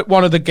got with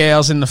one of the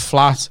girls in the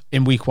flat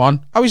in week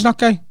 1. Oh, he's not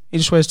gay. He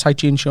just wears tight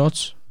jean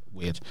shorts.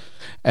 Weird.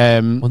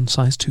 One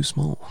size too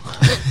small.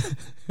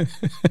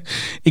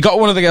 He got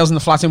one of the girls in the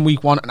flat in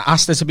week 1 and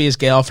asked her to be his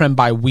girlfriend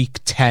by week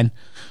 10.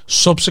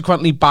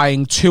 Subsequently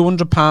buying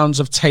 £200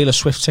 of Taylor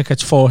Swift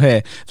tickets for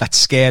her that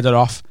scared her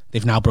off.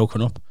 They've now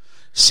broken up.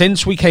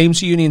 Since we came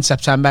to uni in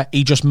September,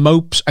 he just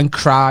mopes and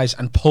cries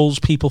and pulls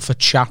people for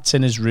chats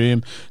in his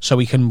room so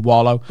he can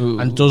wallow. Ooh.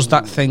 And does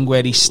that thing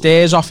where he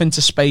stares off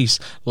into space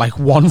like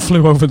one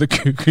flew over the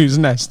cuckoo's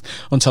nest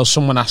until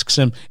someone asks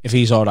him if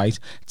he's all right.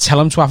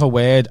 Tell him to have a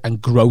word and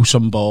grow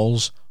some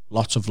balls.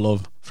 Lots of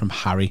love from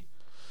Harry.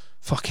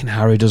 Fucking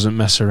Harry doesn't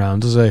mess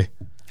around, does he?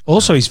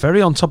 Also, he's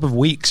very on top of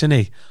weeks, isn't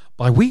he?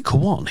 By week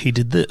 1, he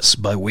did this.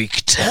 By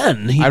week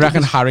 10, I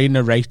reckon Harry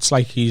narrates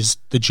like he's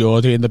the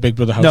Geordie in the Big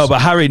Brother house. No,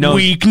 but Harry knows.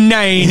 Week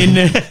 9 in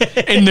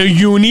the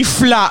uni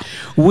flat.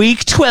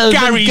 Week 12,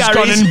 Gary's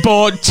gone and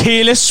bought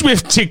Taylor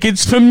Swift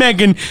tickets for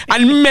Megan,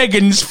 and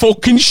Megan's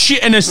fucking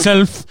shitting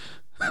herself.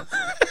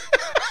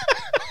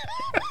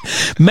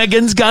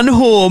 Megan's gone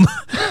home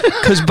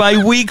because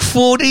by week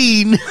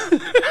 14,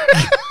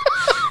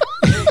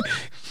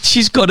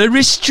 she's got a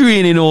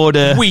restraining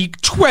order.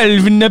 Week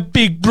 12 in the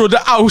Big Brother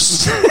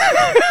house.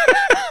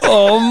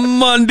 Oh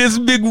man, this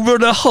Big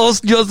Brother house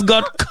just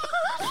got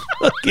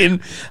fucking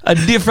a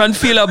different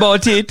feel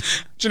about it.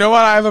 Do you know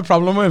what I have a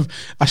problem with?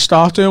 I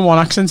start doing one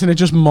accent and it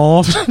just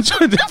morphs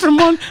into a different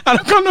one, and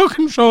I've got no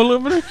control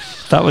over it.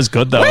 That was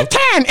good though. Week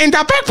 10 in the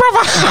Big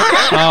Brother.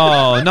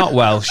 Oh, not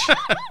Welsh.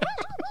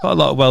 Got a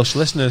lot of Welsh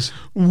listeners.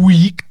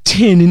 Week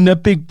 10 in the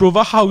Big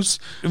Brother house.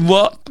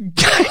 What?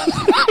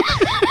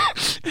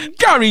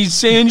 Gary's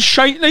saying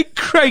shite like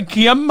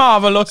crikey and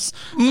marvellous.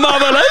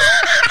 Marvellous?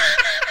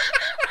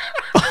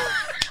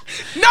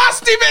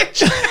 Nasty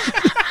bitch!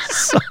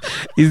 So,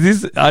 is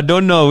this... I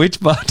don't know which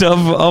part of...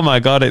 Oh my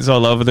God, it's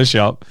all over the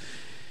shop.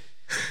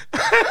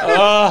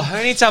 Oh,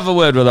 I need to have a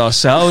word with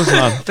ourselves,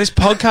 man. This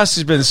podcast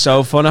has been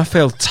so fun. I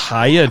feel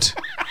tired.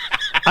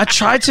 I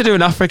tried to do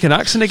an African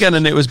accent again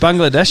and it was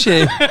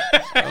Bangladeshi.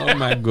 Oh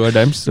my God,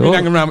 I'm so... You're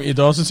hanging around with your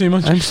daughter too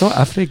much. I'm so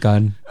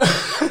African.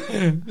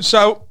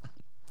 So...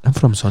 I'm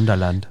from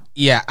Sunderland.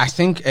 Yeah, I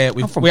think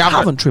I'm from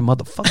Coventry,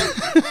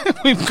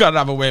 motherfucker. We've got to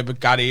have a word with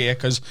Gary here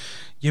because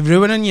you're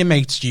ruining your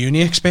mate's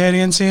uni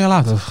experience here,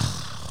 lad.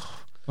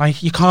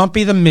 Like, you can't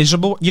be the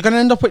miserable... You're going to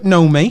end up with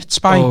no mates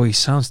by... Oh, he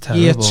sounds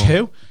terrible. Year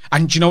 2.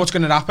 And do you know what's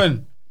going to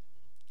happen?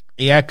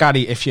 Yeah,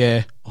 Gary, if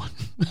you...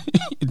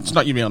 It's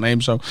not your real name,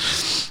 so...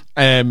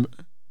 you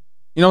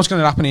know what's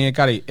going to happen here,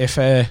 Gary?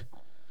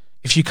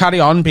 If you carry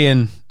on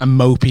being a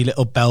mopey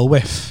little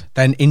bellwith,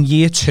 then in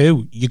year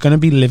 2, you're going to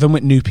be living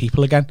with new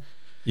people again.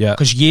 Yeah.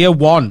 Because year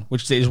 1,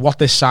 which is what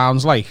this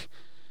sounds like,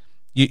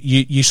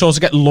 you sort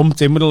of get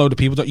lumped in with a load of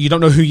people. You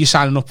don't know who you're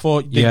signing up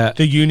for. The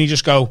uni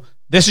just go,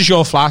 this is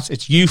your flat.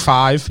 It's you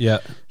 5. Yeah.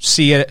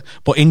 See it.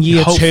 But in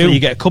year 2... you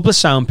get a couple of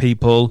sound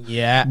people.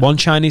 Yeah. One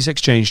Chinese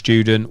exchange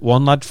student.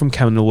 One lad from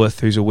Kenilworth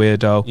who's a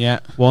weirdo. Yeah.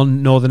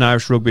 One Northern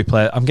Irish rugby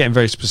player. I'm getting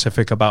very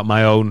specific about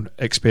my own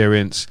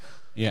experience.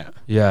 Yeah.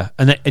 Yeah.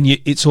 And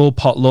it's all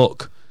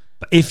potluck.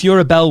 But if you're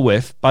a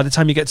bellwith, by the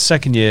time you get to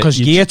second year... Because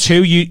year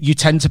 2, you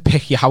tend to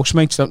pick your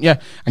housemates, don't you?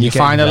 And you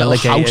find a little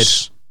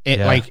house...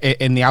 like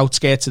in the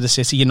outskirts of the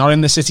city. You're not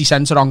in the city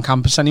centre on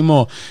campus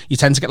anymore. You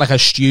tend to get like a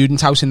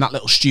student house in that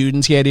little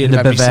student area in the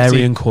every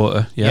Bavarian city.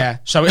 Quarter. Yeah.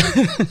 So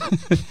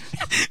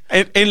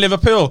in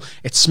Liverpool,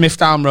 it's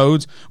Smithdown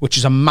Road, which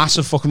is a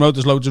massive fucking road.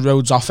 There's loads of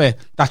roads off it.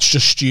 That's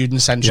just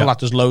student central. Like,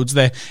 there's loads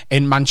there.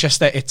 In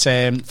Manchester, it's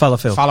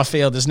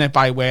Fallowfield, isn't it?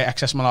 By where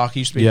XS Malarkey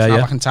used to be.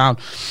 Back in town.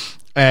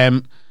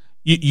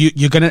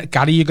 You're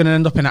gonna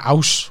end up in a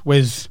house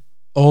with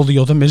all the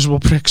other miserable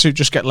pricks who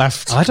just get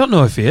left. I don't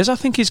know if he is. I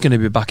think he's going to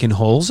be back in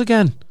halls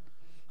again.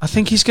 I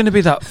think he's going to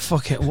be that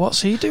fucking...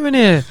 What's he doing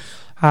here?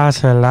 I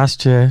said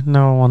last year,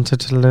 no one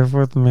wanted to live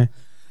with me.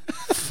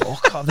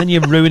 Fuck off. Then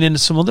you're ruining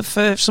some other...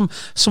 some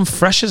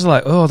freshers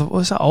like, oh,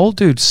 what's that old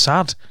dude?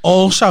 Sad.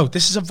 Also,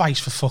 this is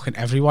advice for fucking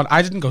everyone.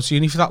 I didn't go to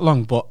uni for that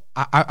long, but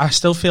I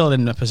still feel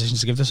in a position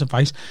to give this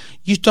advice.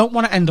 You don't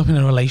want to end up in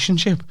a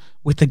relationship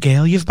with the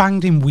girl you've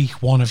banged in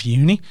week 1 of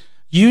uni.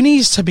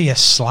 Uni's to be a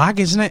slag,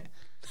 isn't it?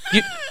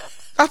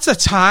 That's a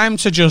time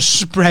to just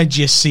spread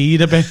your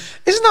seed a bit.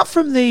 Isn't that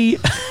from the...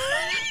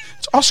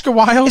 It's Oscar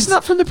Wilde. Isn't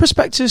that from the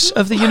prospectus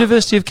of the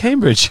University of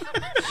Cambridge?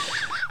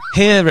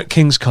 Here at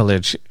King's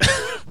College,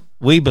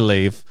 we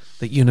believe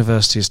that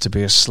university is to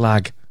be a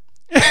slag.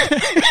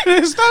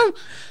 Is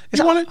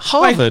that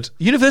Harvard?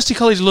 University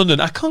College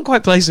London. I can't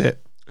quite place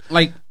it.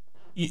 Like,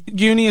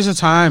 uni is a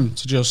time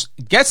to just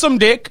get some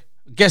dick,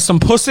 get some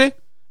pussy.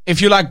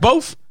 If you like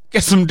both,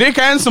 get some dick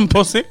and some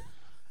pussy.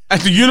 At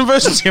the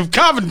University of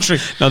Coventry.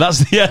 No, that's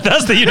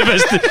the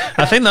university.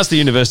 I think that's the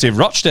University of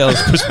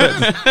Rochdale's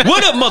perspective.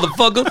 What up,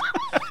 motherfucker?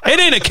 It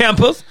ain't a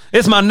campus.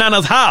 It's my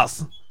nana's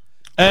house.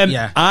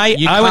 I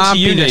went to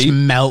uni. This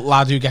melt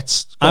lad who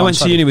gets. I went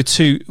to uni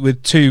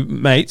with two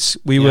mates.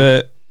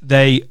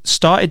 They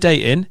started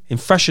dating in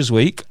Freshers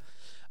Week,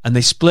 and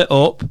they split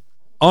up.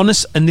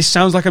 Honest, and this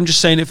sounds like I'm just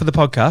saying it for the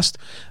podcast.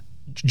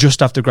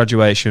 Just after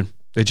graduation.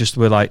 They just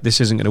were like, this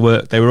isn't going to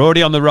work. They were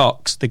already on the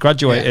rocks. They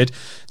graduated.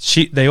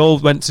 Yeah. They all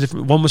went to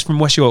different... One was from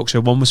West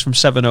Yorkshire, one was from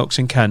Sevenoaks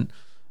in Kent,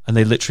 and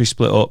they literally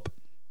split up.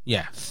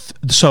 Yeah.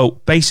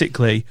 So,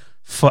 basically,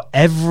 for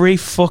every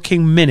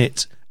fucking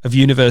minute of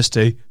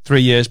university,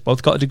 3 years,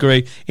 both got a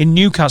degree, in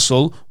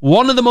Newcastle,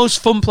 one of the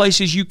most fun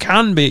places you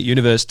can be at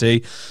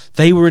university,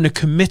 they were in a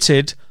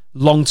committed,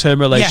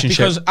 long-term relationship.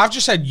 Yeah, because I've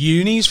just said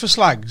uni's for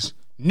slags.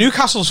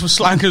 Newcastle's for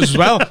slaggers as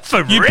well.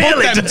 You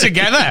really put them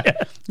together.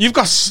 Yeah. You've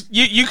got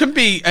you can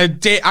be a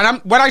and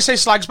when I say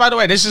slags, by the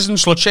way, this isn't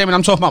slut shaming.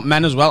 I'm talking about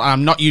men as well, and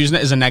I'm not using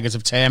it as a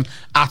negative term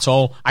at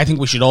all. I think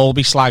we should all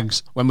be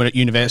slags when we're at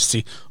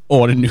university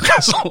or in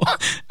Newcastle.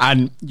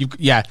 And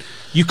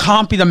you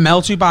can't be the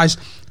melt who buys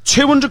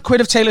 200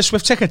 quid of Taylor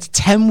Swift tickets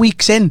 10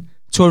 weeks in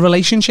to a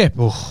relationship.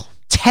 Ugh.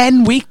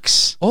 10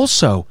 weeks.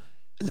 Also,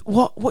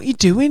 what are you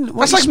doing?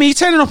 That's like me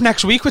turning up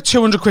next week with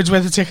 200 quid's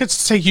worth of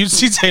tickets to take you to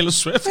see Taylor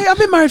Swift. Hey, I've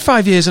been married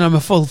 5 years and I'm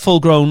a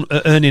full-grown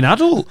earning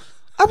adult.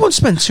 I won't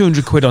spend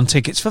 200 quid on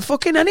tickets for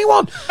fucking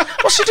anyone.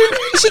 What's he doing?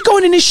 Is he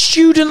going in his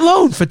student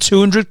loan for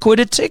 200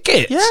 quid a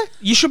ticket? Yeah,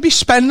 you should be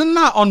spending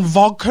that on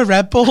vodka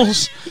Red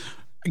Bulls.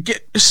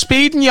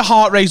 Speeding your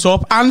heart rate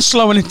up and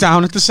slowing it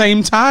down at the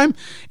same time.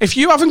 If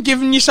you haven't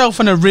given yourself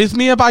an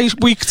arrhythmia by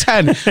week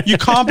 10, you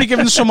can't be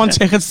giving someone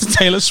tickets to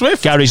Taylor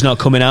Swift. Gary's not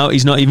coming out.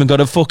 He's not even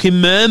got a fucking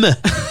murmur.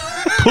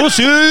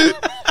 Pussy.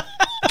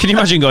 Can you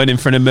imagine going in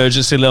for an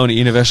emergency loan at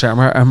university?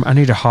 I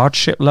need a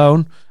hardship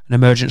loan. An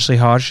emergency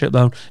hardship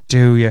loan.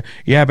 Do you?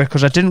 Yeah,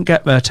 because I didn't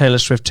get Taylor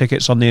Swift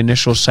tickets on the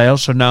initial sale,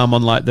 so now I'm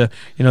on like the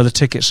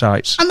ticket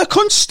sites. And the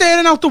cunt's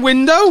staring out the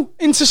window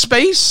into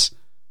space.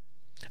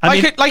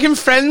 Like in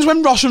Friends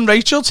when Ross and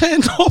Rachel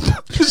turned up.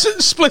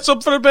 Split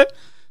up for a bit.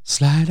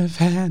 Sleight of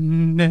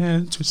hand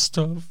and twist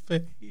of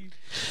fate.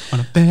 On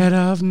a bed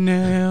of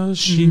nails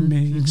she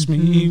makes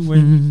me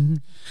wait.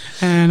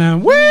 And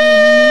I'm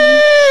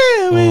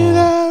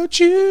without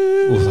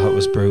you. Oh, that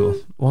was brutal.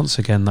 Once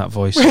again, that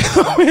voice.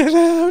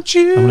 Without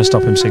you. I'm going to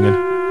stop him singing.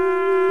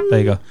 There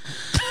you go.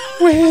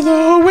 With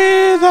or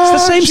without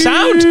It's the same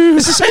sound.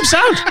 It's the same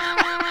sound.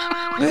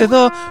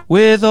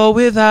 With or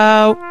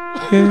without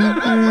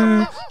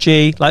you.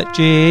 G, like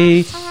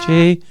G.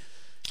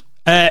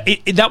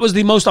 That was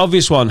the most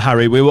obvious one,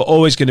 Harry. We were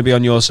always going to be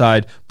on your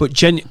side. But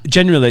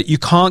generally, you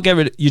can't get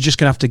rid of... You're just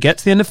going to have to get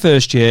to the end of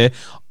first year.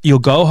 You'll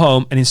go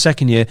home, and in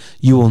second year,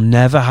 you will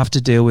never have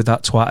to deal with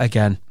that twat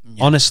again.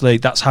 Yeah. Honestly,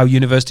 that's how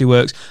university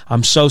works.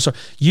 I'm so sorry.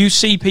 You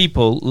see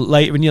people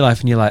later in your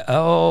life, and you're like,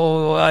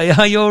 oh,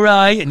 are you all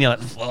right? And you're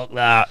like, fuck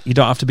that. You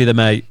don't have to be the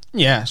mate.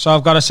 Yeah, so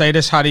I've got to say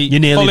this, Harry. You're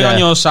nearly fully there. On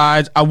your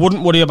side. I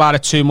wouldn't worry about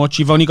it too much.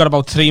 You've only got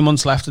about 3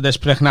 months left of this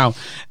prick now.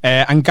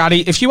 And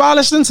Gary, if you are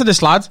listening to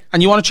this, lad,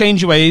 and you want to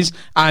change your ways,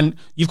 and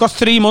you've got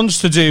 3 months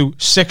to do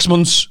 6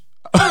 months,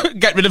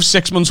 get rid of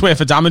 6 months worth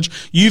of damage,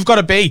 you've got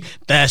to be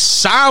the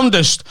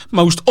soundest,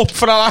 most up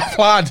for a laugh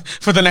lad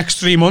for the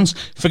next 3 months.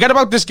 Forget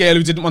about this girl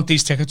who didn't want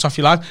these tickets off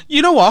you, lad.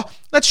 You know what?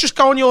 Let's just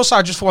go on your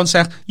side just for 1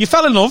 sec. You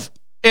fell in love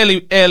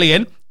early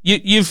in.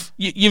 You've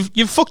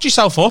fucked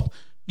yourself up.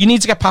 You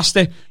need to get past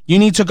it. You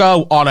need to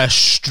go on a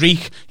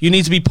streak. You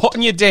need to be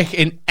putting your dick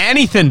in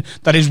anything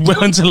that is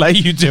willing to let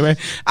you do it.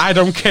 I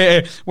don't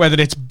care whether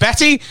it's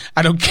Betty.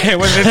 I don't care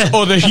whether it's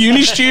other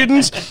uni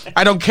students.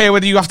 I don't care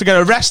whether you have to get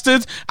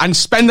arrested and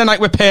spend the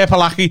night with Per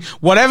Palaki.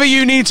 Whatever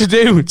you need to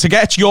do to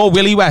get your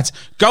willy wet,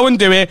 go and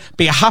do it.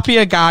 Be a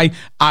happier guy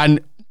and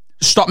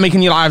stop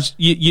making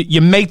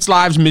your mates'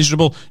 lives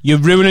miserable. You're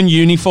ruining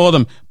uni for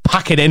them.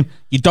 Pack it in.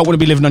 You don't want to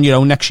be living on your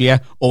own next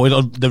year or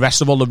with the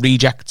rest of all the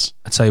rejects.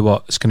 I tell you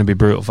what, it's going to be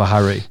brutal for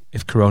Harry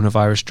if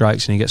coronavirus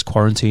strikes and he gets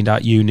quarantined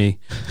at uni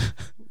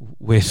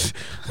with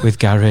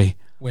Gary.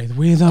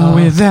 With or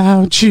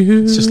without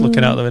you. It's just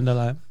looking out the window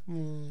like,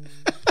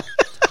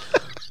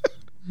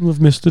 I've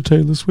missed a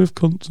Taylor Swift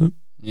concert.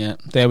 Yeah,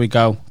 there we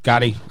go.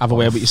 Gary, have a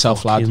word with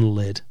yourself, lad.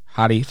 Lid.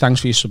 Harry, thanks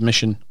for your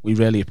submission. We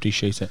really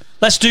appreciate it.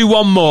 Let's do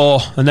one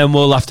more, and then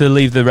we'll have to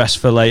leave the rest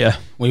for later.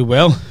 We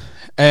will.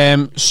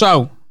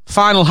 So,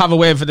 final have a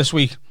word for this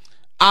week.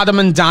 Adam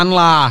and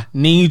Danla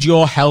need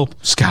your help.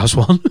 Scouse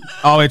one.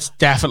 Oh, it's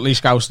definitely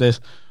Scouse this.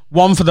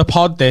 One for the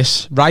pod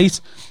this, right?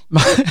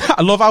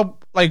 I love how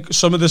like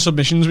some of the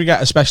submissions we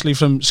get, especially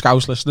from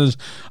Scouse listeners,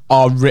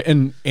 are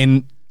written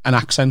in an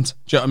accent.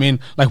 Do you know what I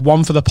mean? Like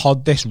one for the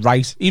pod this,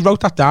 right? He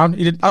wrote that down.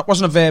 That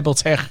wasn't a verbal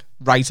tick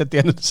right at the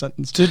end of the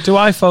sentence. Do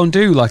iPhone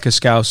do like a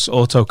Scouse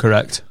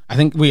autocorrect? I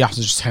think we have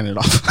to just turn it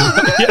off.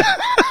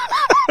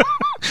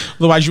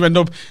 Otherwise you end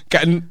up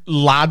getting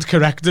lad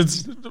corrected,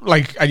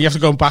 like, and you have to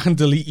go back and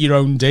delete your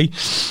own D.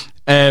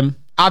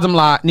 Adam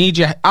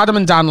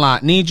and Dan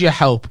need your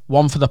help.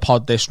 One for the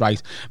pod this, right?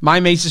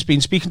 My mate has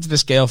been speaking to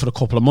this girl for a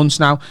couple of months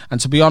now,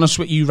 and to be honest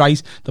with you, right,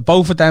 the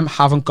both of them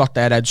haven't got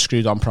their heads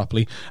screwed on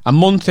properly. A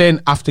month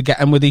in, after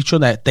getting with each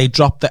other, they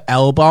dropped the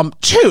L-bomb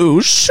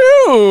too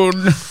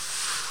soon.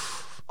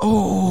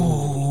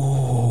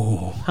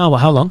 Oh.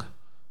 How long?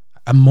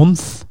 A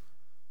month in.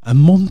 I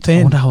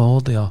wonder how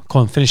old they are.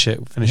 Come on, finish it.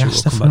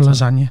 Yes, they're from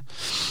lasagna.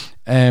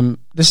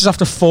 This is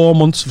after 4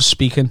 months of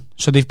speaking.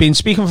 So they've been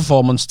speaking for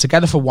 4 months,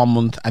 together for 1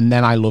 month, and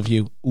then I love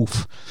you.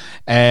 Oof.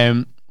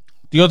 The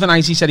other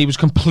night he said he was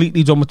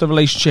completely done with the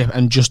relationship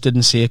and just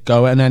didn't see it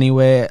going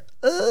anywhere.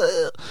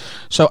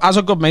 So as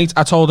a good mate,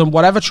 I told him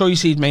whatever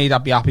choice he'd made,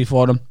 I'd be happy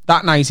for him.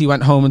 That night he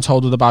went home and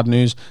told her the bad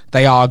news.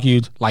 They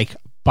argued, like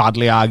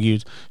badly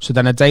argued. So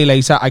then a day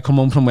later I come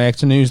home from work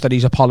to news that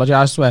he's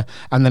apologised to her,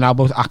 and they're now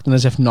both acting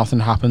as if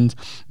nothing happened.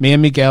 Me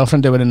and my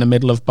girlfriend are in the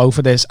middle of both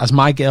of this, as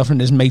my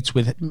girlfriend is mates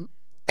with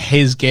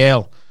his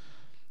girl.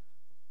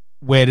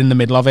 We're in the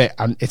middle of it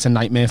and it's a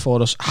nightmare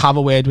for us. Have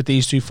a word with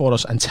these two for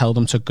us and tell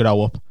them to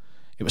grow up.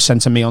 It was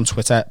sent to me on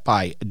Twitter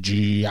by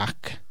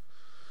Jack.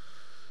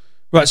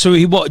 Right, so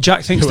what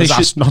Jack thinks who they was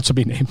asked not to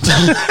be named.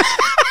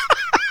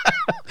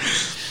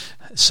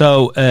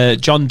 So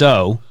John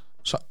Doe.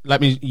 So let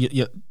me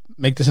you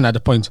make this an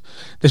edit point.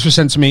 This was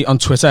sent to me on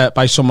Twitter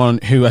by someone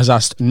who has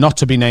asked not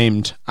to be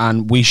named,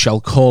 and we shall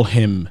call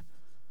him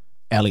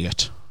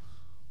Elliot.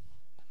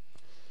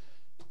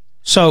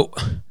 So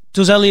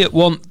does Elliot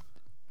when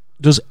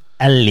he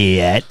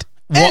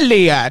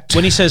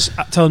says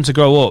tell him to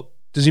grow up,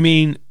 does he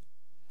mean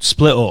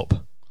split up?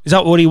 Is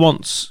that what he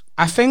wants?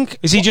 I think.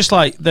 Is he just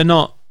like they're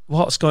not?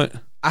 What's going?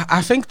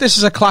 I think this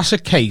is a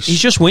classic case.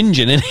 He's just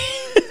whinging, isn't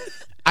he?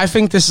 I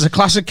think this is a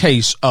classic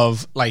case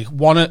of like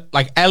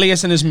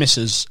Elliot and his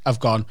missus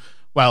have gone,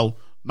 well,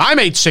 my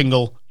mate's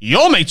single,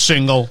 your mate's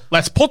single,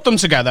 let's put them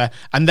together,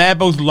 and they're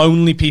both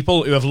lonely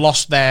people who have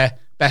lost their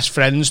best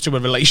friends to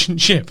a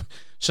relationship.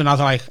 So now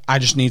they're like, I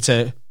just need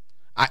to,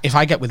 if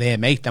I get with her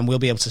mate, then we'll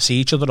be able to see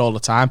each other all the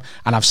time.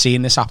 And I've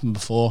seen this happen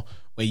before,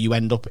 where you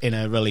end up in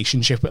a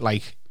relationship with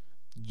like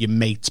your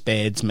mate's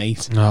bird's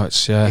mate. No,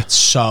 it's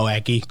so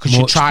eggy because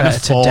you're trying to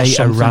force date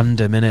something. A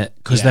random, innit?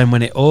 Because then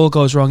when it all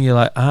goes wrong, you're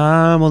like,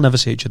 we'll never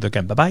see each other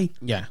again. Bye bye.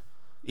 Yeah.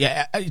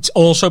 It's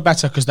also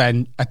better because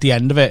then at the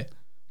end of it,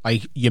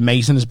 like your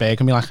mate and his bird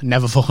can be like,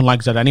 never fucking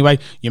liked it anyway.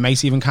 Your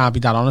mate even can't be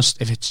that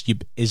honest if it's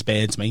his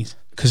bird's mate.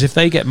 Because if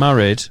they get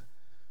married,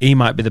 he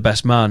might be the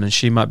best man and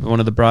she might be one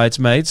of the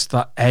bridesmaids.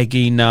 That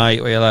eggy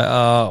night where you're like,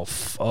 oh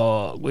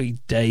fuck, we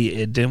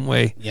dated, didn't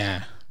we?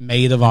 Yeah.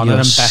 Maid of honour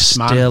and best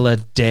man. Still a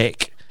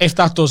dick. If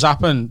that does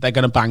happen, they're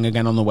going to bang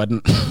again on the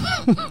wedding.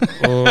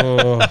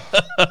 Oh,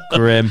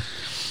 grim.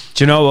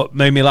 Do you know what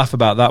made me laugh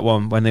about that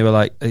one? When they were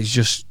like, it's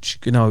just,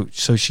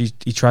 so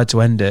he tried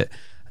to end it,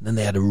 and then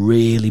they had a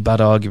really bad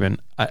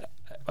argument.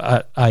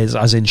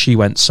 As in she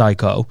went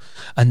psycho,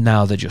 and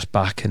now they're just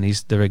back and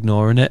they're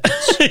ignoring it.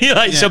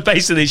 So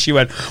basically she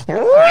went,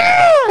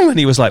 and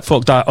he was like,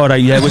 fuck that,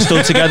 alright, yeah, we're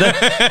still together.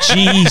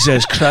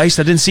 Jesus Christ,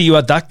 I didn't see you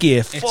had that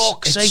gear.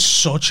 Fuck's sake. It's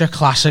such a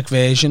classic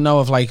version though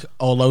of like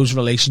all those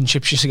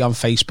relationships you see on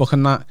Facebook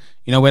and that,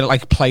 where it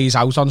like plays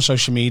out on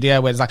social media,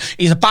 where it's like,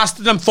 he's a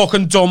bastard, I'm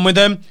fucking done with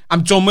him,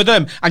 and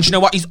you know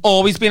what, he's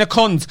always been a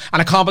cunt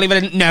and I can't believe I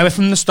didn't know it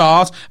from the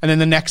start. And then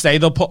the next day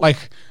they'll put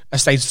like a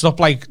status up,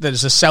 like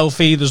there's a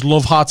selfie, there's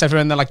love hearts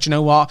everywhere, and they're like, do you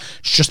know what,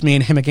 it's just me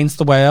and him against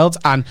the world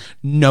and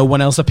no one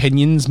else's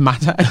opinions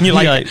matter. And you're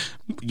like,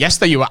 yes,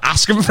 that you were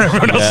asking for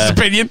everyone else's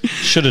opinion.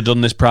 Should have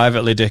done this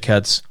privately,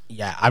 dickheads.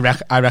 Yeah,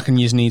 I reckon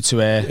you need to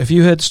have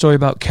you heard the story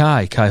about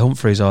Kai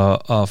Humphries,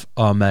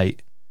 our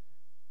mate?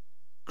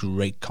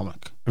 Great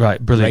comic.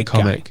 Right, brilliant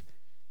Great comic guy.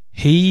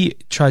 He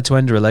tried to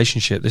end a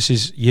relationship. This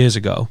is years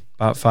ago,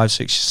 about 5,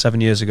 6,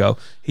 7 years ago.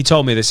 He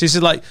told me this. This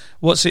is like,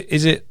 This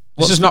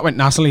is not with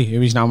Natalie,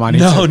 who he's now married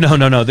to.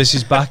 No. This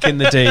is back in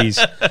the days.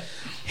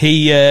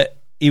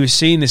 He was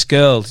seeing this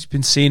girl. He's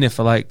been seeing her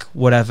for like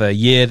whatever, a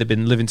year. They've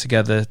been living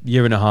together,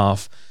 year and a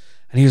half.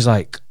 And he was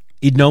like,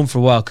 he'd known for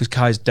a while because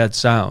Kai's dead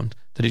sound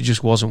that it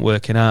just wasn't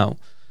working out.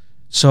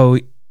 So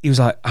he was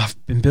like, I've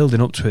been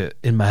building up to it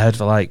in my head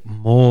for like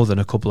more than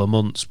a couple of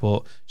months,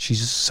 but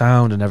she's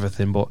sound and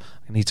everything, but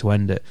I need to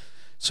end it.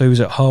 So he was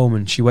at home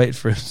and she waited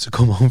for him to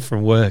come home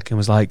from work and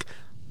was like,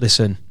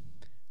 listen,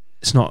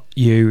 it's not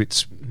you,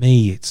 it's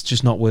me. It's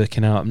just not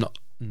working out. I'm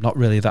not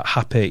really that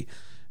happy.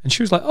 And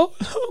she was like, oh,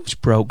 she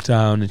broke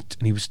down, and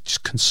he was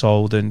just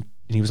consoled, and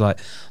he was like,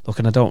 look,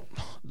 and I don't,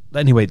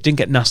 anyway, it didn't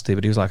get nasty,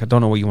 but he was like, I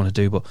don't know what you want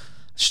to do, but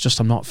it's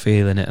just I'm not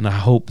feeling it, and I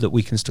hope that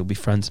we can still be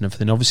friends and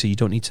everything. Obviously, you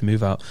don't need to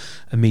move out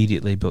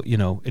immediately, but, you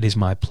know, it is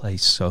my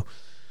place. So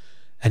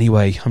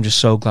anyway, I'm just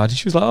so glad. And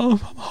she was like, oh,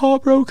 I'm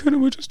heartbroken,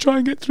 and we'll just try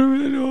and get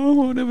through it, or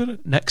whatever.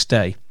 Next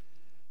day,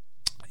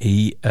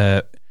 he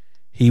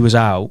was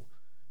out,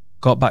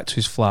 got back to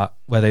his flat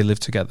where they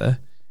lived together,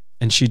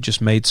 and she'd just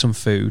made some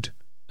food,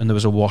 and there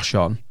was a wash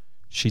on.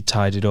 She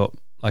tied it up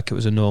like it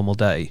was a normal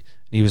day. And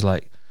he was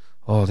like,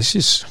 oh, this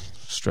is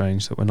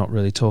strange that we're not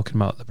really talking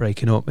about the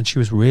breaking up. And she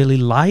was really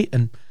light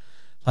and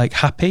like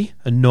happy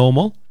and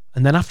normal.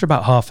 And then after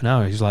about half an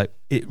hour, he was like,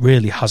 it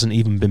really hasn't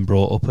even been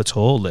brought up at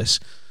all, this.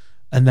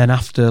 And then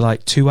after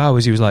like 2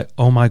 hours, he was like,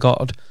 oh my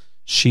God,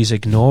 she's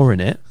ignoring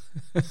it.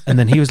 And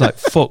then he was like,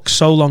 fuck,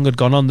 so long had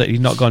gone on that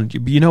he'd not gone,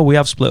 you know, we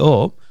have split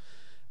up.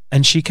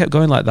 And she kept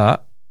going like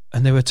that.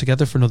 And they were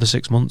together for another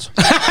 6 months.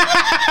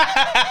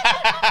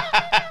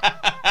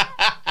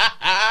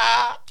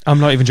 I'm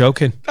not even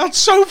joking. That's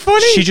so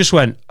funny. She just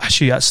went,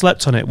 she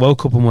slept on it,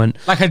 woke up and went,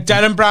 like a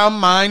Derren Brown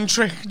mind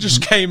trick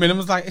just came in and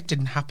was like, it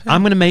didn't happen.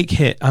 I'm going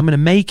to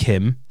make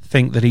him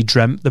think that he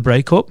dreamt the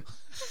breakup.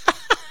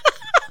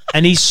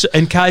 And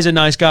Kai's a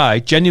nice guy.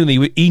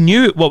 Genuinely, he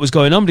knew what was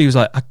going on, but he was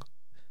like,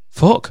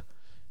 fuck.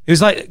 He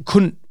was like,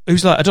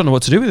 I don't know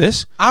what to do with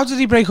this. How did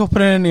he break up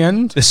with her in the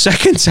end? The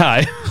second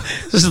time,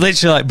 just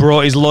literally like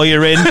brought his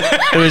lawyer in.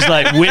 It was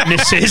like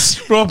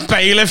witnesses. Brought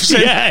bailiffs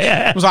in.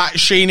 Yeah. It was like,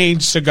 she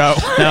needs to go.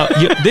 Now,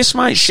 this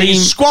might seem...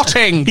 She's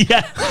squatting.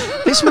 Yeah.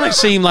 This might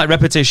seem like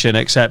repetition,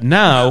 except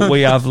now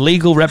we have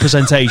legal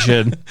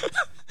representation.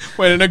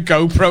 Wearing a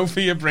GoPro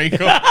for your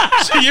breakup.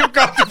 So you've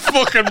got the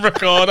fucking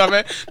record of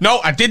it. No,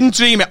 I didn't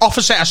dream it.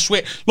 Officer, I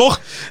swear.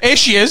 Look, here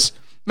she is.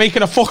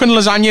 Making a fucking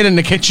lasagna in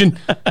the kitchen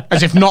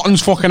as if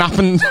nothing's fucking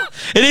happened.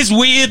 It is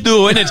weird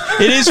though, isn't it?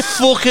 It is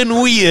fucking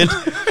weird.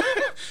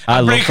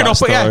 I love breaking that up,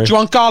 story. yeah. Do you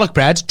want garlic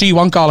bread? Do you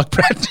want garlic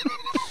bread?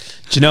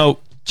 Do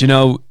you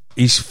know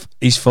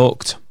he's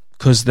fucked,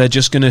 because they're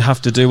just going to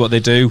have to do what they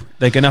do.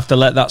 They're going to have to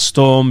let that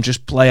storm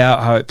just play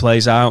out how it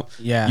plays out.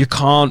 Yeah. You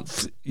can't,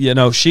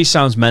 she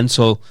sounds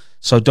mental,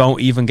 so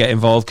don't even get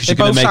involved, because you're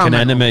going to make an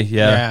enemy.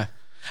 Yeah.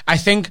 I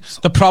think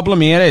the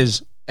problem here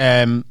is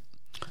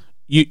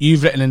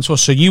you've written into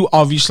us, so you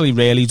obviously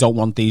really don't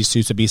want these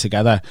two to be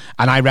together,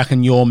 and I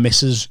reckon your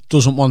missus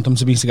doesn't want them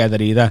to be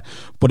together either.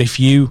 But if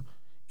you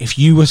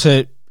were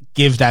to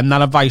give them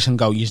that advice and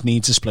go, you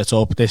need to split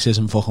up, this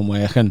isn't fucking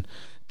working,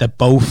 they're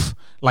both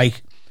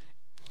like,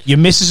 your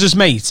missus's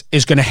mate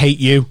is going to hate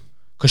you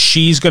because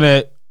she's going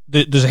to,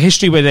 there's a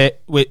history with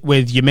it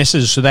with your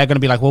missus, so they're going to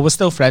be like, well, we're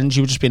still friends,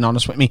 you were just being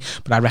honest with me.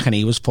 But I reckon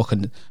he was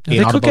fucking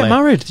being they could get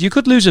married. You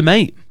could lose a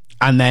mate,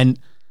 and then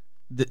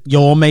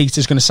your mate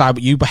is going to side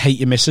with you but hate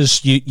your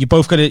missus. You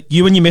both gonna,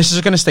 you and your missus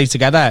are going to stay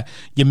together.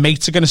 Your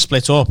mates are going to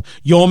split up.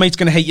 Your mate's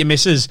going to hate your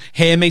missus.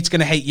 Her mate's going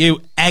to hate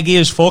you. Eggy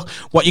as fuck.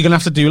 What you're going to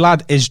have to do,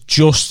 lad, is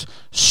just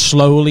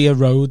slowly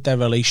erode their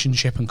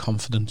relationship and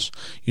confidence.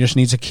 You just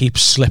need to keep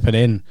slipping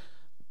in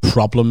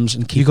problems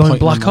and keep. You going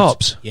Black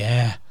Ops?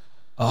 Yeah.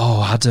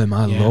 Oh, Adam,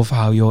 I love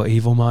how your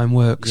evil mind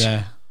works.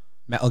 Yeah.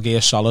 Metal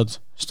Gear Solid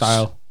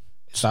style.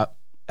 Is that?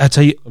 I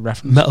tell you, a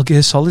reference? Metal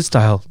Gear Solid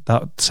style.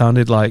 That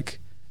sounded like.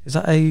 Is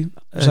that a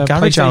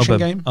garage album?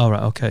 Game? Oh,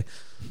 right, okay.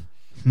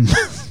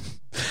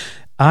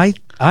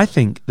 I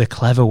think the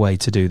clever way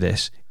to do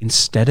this,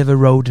 instead of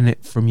eroding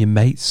it from your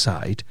mate's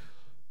side,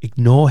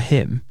 ignore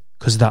him,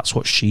 because that's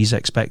what she's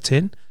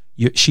expecting.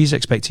 She's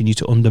expecting you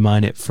to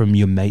undermine it from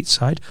your mate's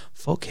side.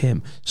 Fuck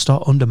him.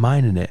 Start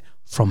undermining it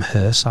from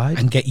her side.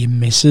 And get your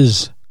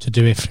missus to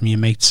do it from your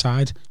mate's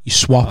side. You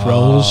swap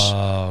roles.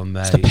 Oh,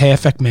 mate. It's the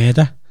perfect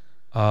murder.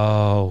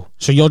 Oh,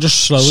 so you're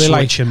just slowly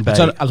like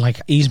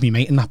he's me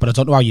mate and that, but I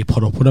don't know how you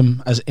put up with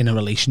him as in a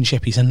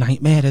relationship. He's a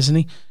nightmare, isn't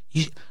he?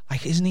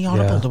 Isn't he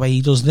horrible the way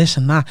he does this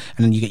and that?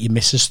 And then you get your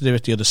missus to do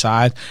it the other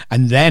side,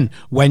 and then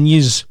when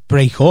they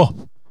break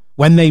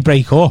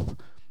up,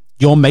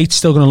 your mate's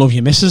still going to love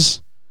your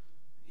missus.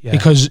 Yeah.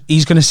 Because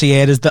he's going to see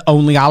her as the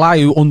only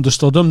ally who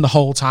understood him the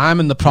whole time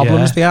and the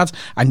problems they had,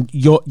 and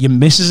your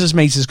missus's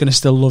mate is going to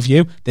still love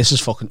you. This is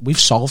fucking. We've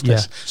solved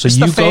this. So it's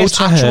you the first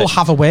go to actual her.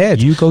 Have a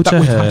word. You go to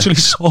we've her. Actually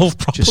solved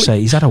properly. Just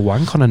say he's had a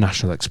wank on a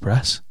National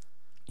Express.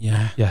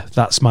 Yeah.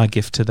 That's my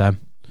gift to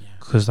them,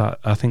 because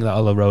I think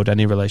that'll erode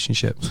any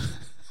relationship.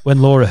 When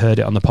Laura heard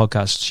it on the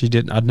podcast, she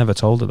didn't. I'd never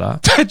told her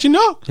that. Did you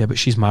not? Yeah, but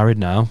she's married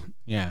now.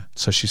 Yeah.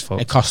 So she's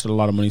fucked. It costed a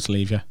lot of money to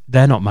leave you.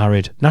 They're not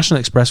married. National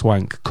Express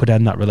wank could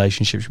end that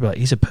relationship. She'd be like,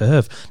 he's a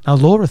perv. Now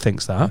Laura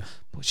thinks that,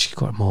 but she's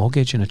got a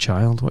mortgage and a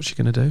child. What's she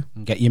going to do?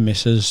 And get your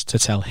missus to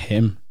tell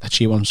him that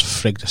she once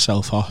frigged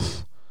herself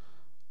off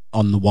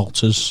on the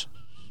waltzers.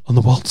 On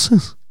the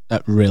waltzers?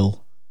 At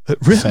Rill.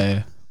 At Rill?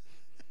 Fair.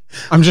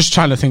 I'm just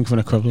trying to think of an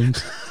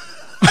equivalent.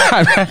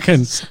 I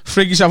reckon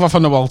frig yourself off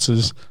on the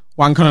Walters,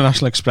 wank on a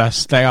National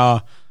Express. They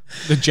are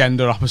the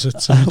gender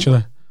opposites of each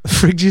other.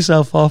 Frigged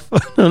yourself off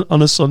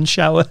on a sun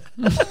shower.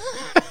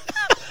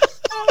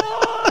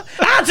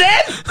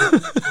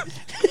 Adam!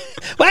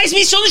 Why is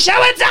me sun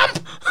shower damp?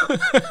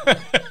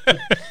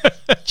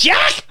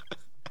 Jack!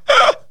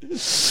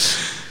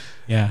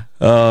 Yeah.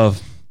 Oh,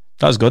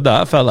 that was good.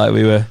 That I felt like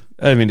we were.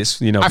 I mean,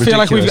 it's I feel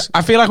like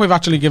we've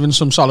actually given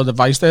some solid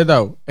advice there,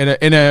 though,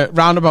 in a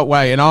roundabout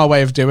way. In our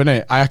way of doing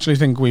it, I actually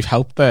think we've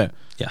helped there.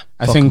 Yeah,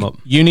 I think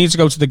you need to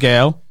go to the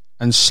girl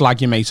and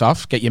slag your mate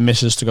off. Get your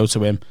missus to go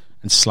to him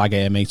and slag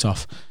her mate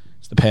off.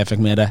 It's the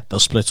perfect mirror. They'll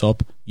split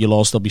up. You'll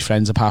all still be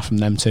friends apart from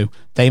them two.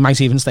 They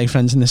might even stay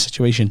friends in this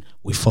situation.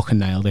 We fucking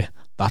nailed it.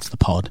 That's the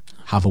pod.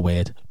 Have a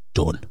word.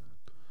 Done.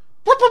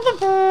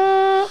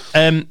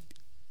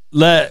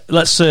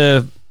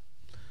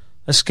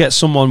 Let's get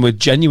someone with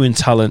genuine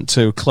talent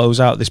to close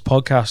out this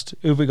podcast.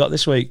 Who have we got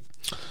this week?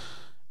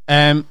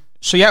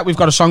 So yeah, we've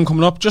got a song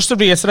coming up. Just to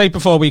reiterate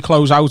before we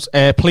close out,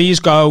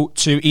 please go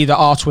to either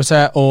our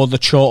Twitter or the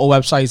Chortle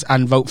website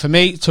and vote for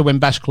me to win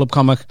Best Club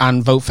Comic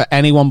and vote for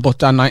anyone but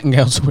Dan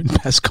Nightingale to win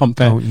Best Comp.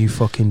 Don't you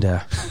fucking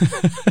dare.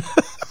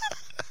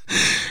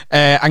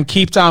 And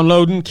keep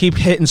downloading, keep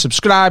hitting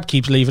subscribe,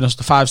 keep leaving us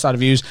the 5-star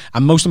reviews,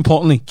 and most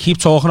importantly, keep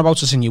talking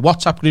about us in your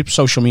WhatsApp group,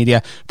 social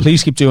media.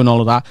 Please keep doing all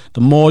of that.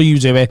 The more you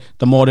do it,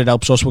 the more it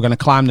helps us. We're going to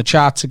climb the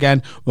charts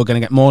again. We're going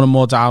to get more and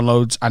more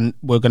downloads, and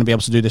we're going to be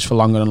able to do this for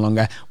longer and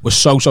longer. We're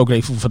so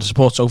grateful for the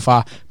support so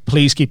far.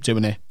 Please keep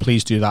doing it.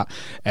 Please do that.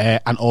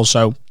 And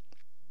also,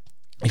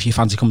 if you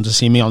fancy coming to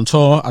see me on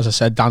tour, as I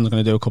said, Dan's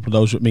going to do a couple of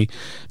those with me,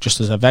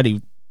 just as a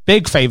very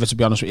big favour, to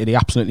be honest with you. They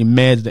absolutely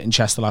murdered it in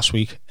Chester last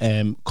week.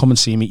 Come and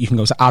see me. You can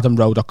go to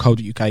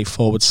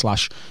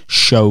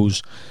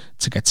adamrowe.co.uk/shows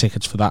to get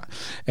tickets for that.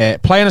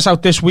 Playing us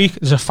out this week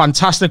is a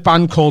fantastic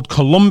band called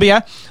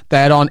Columbia.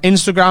 They're on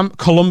Instagram,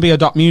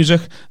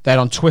 columbia.music. They're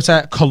on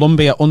Twitter,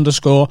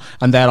 Columbia_,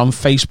 and they're on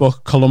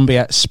Facebook,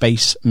 Columbia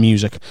Space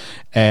Music.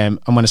 And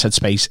when I said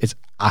space, it's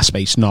a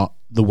space, not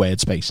the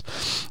word space.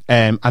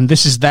 And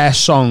this is their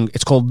song.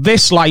 It's called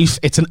This Life.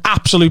 It's an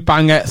absolute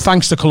banger.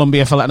 Thanks to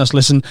Columbia for letting us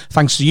listen.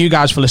 Thanks to you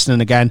guys for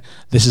listening again.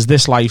 This is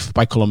This Life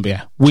by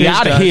Columbia. We Cheers,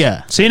 are guys.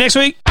 here. See you next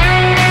week.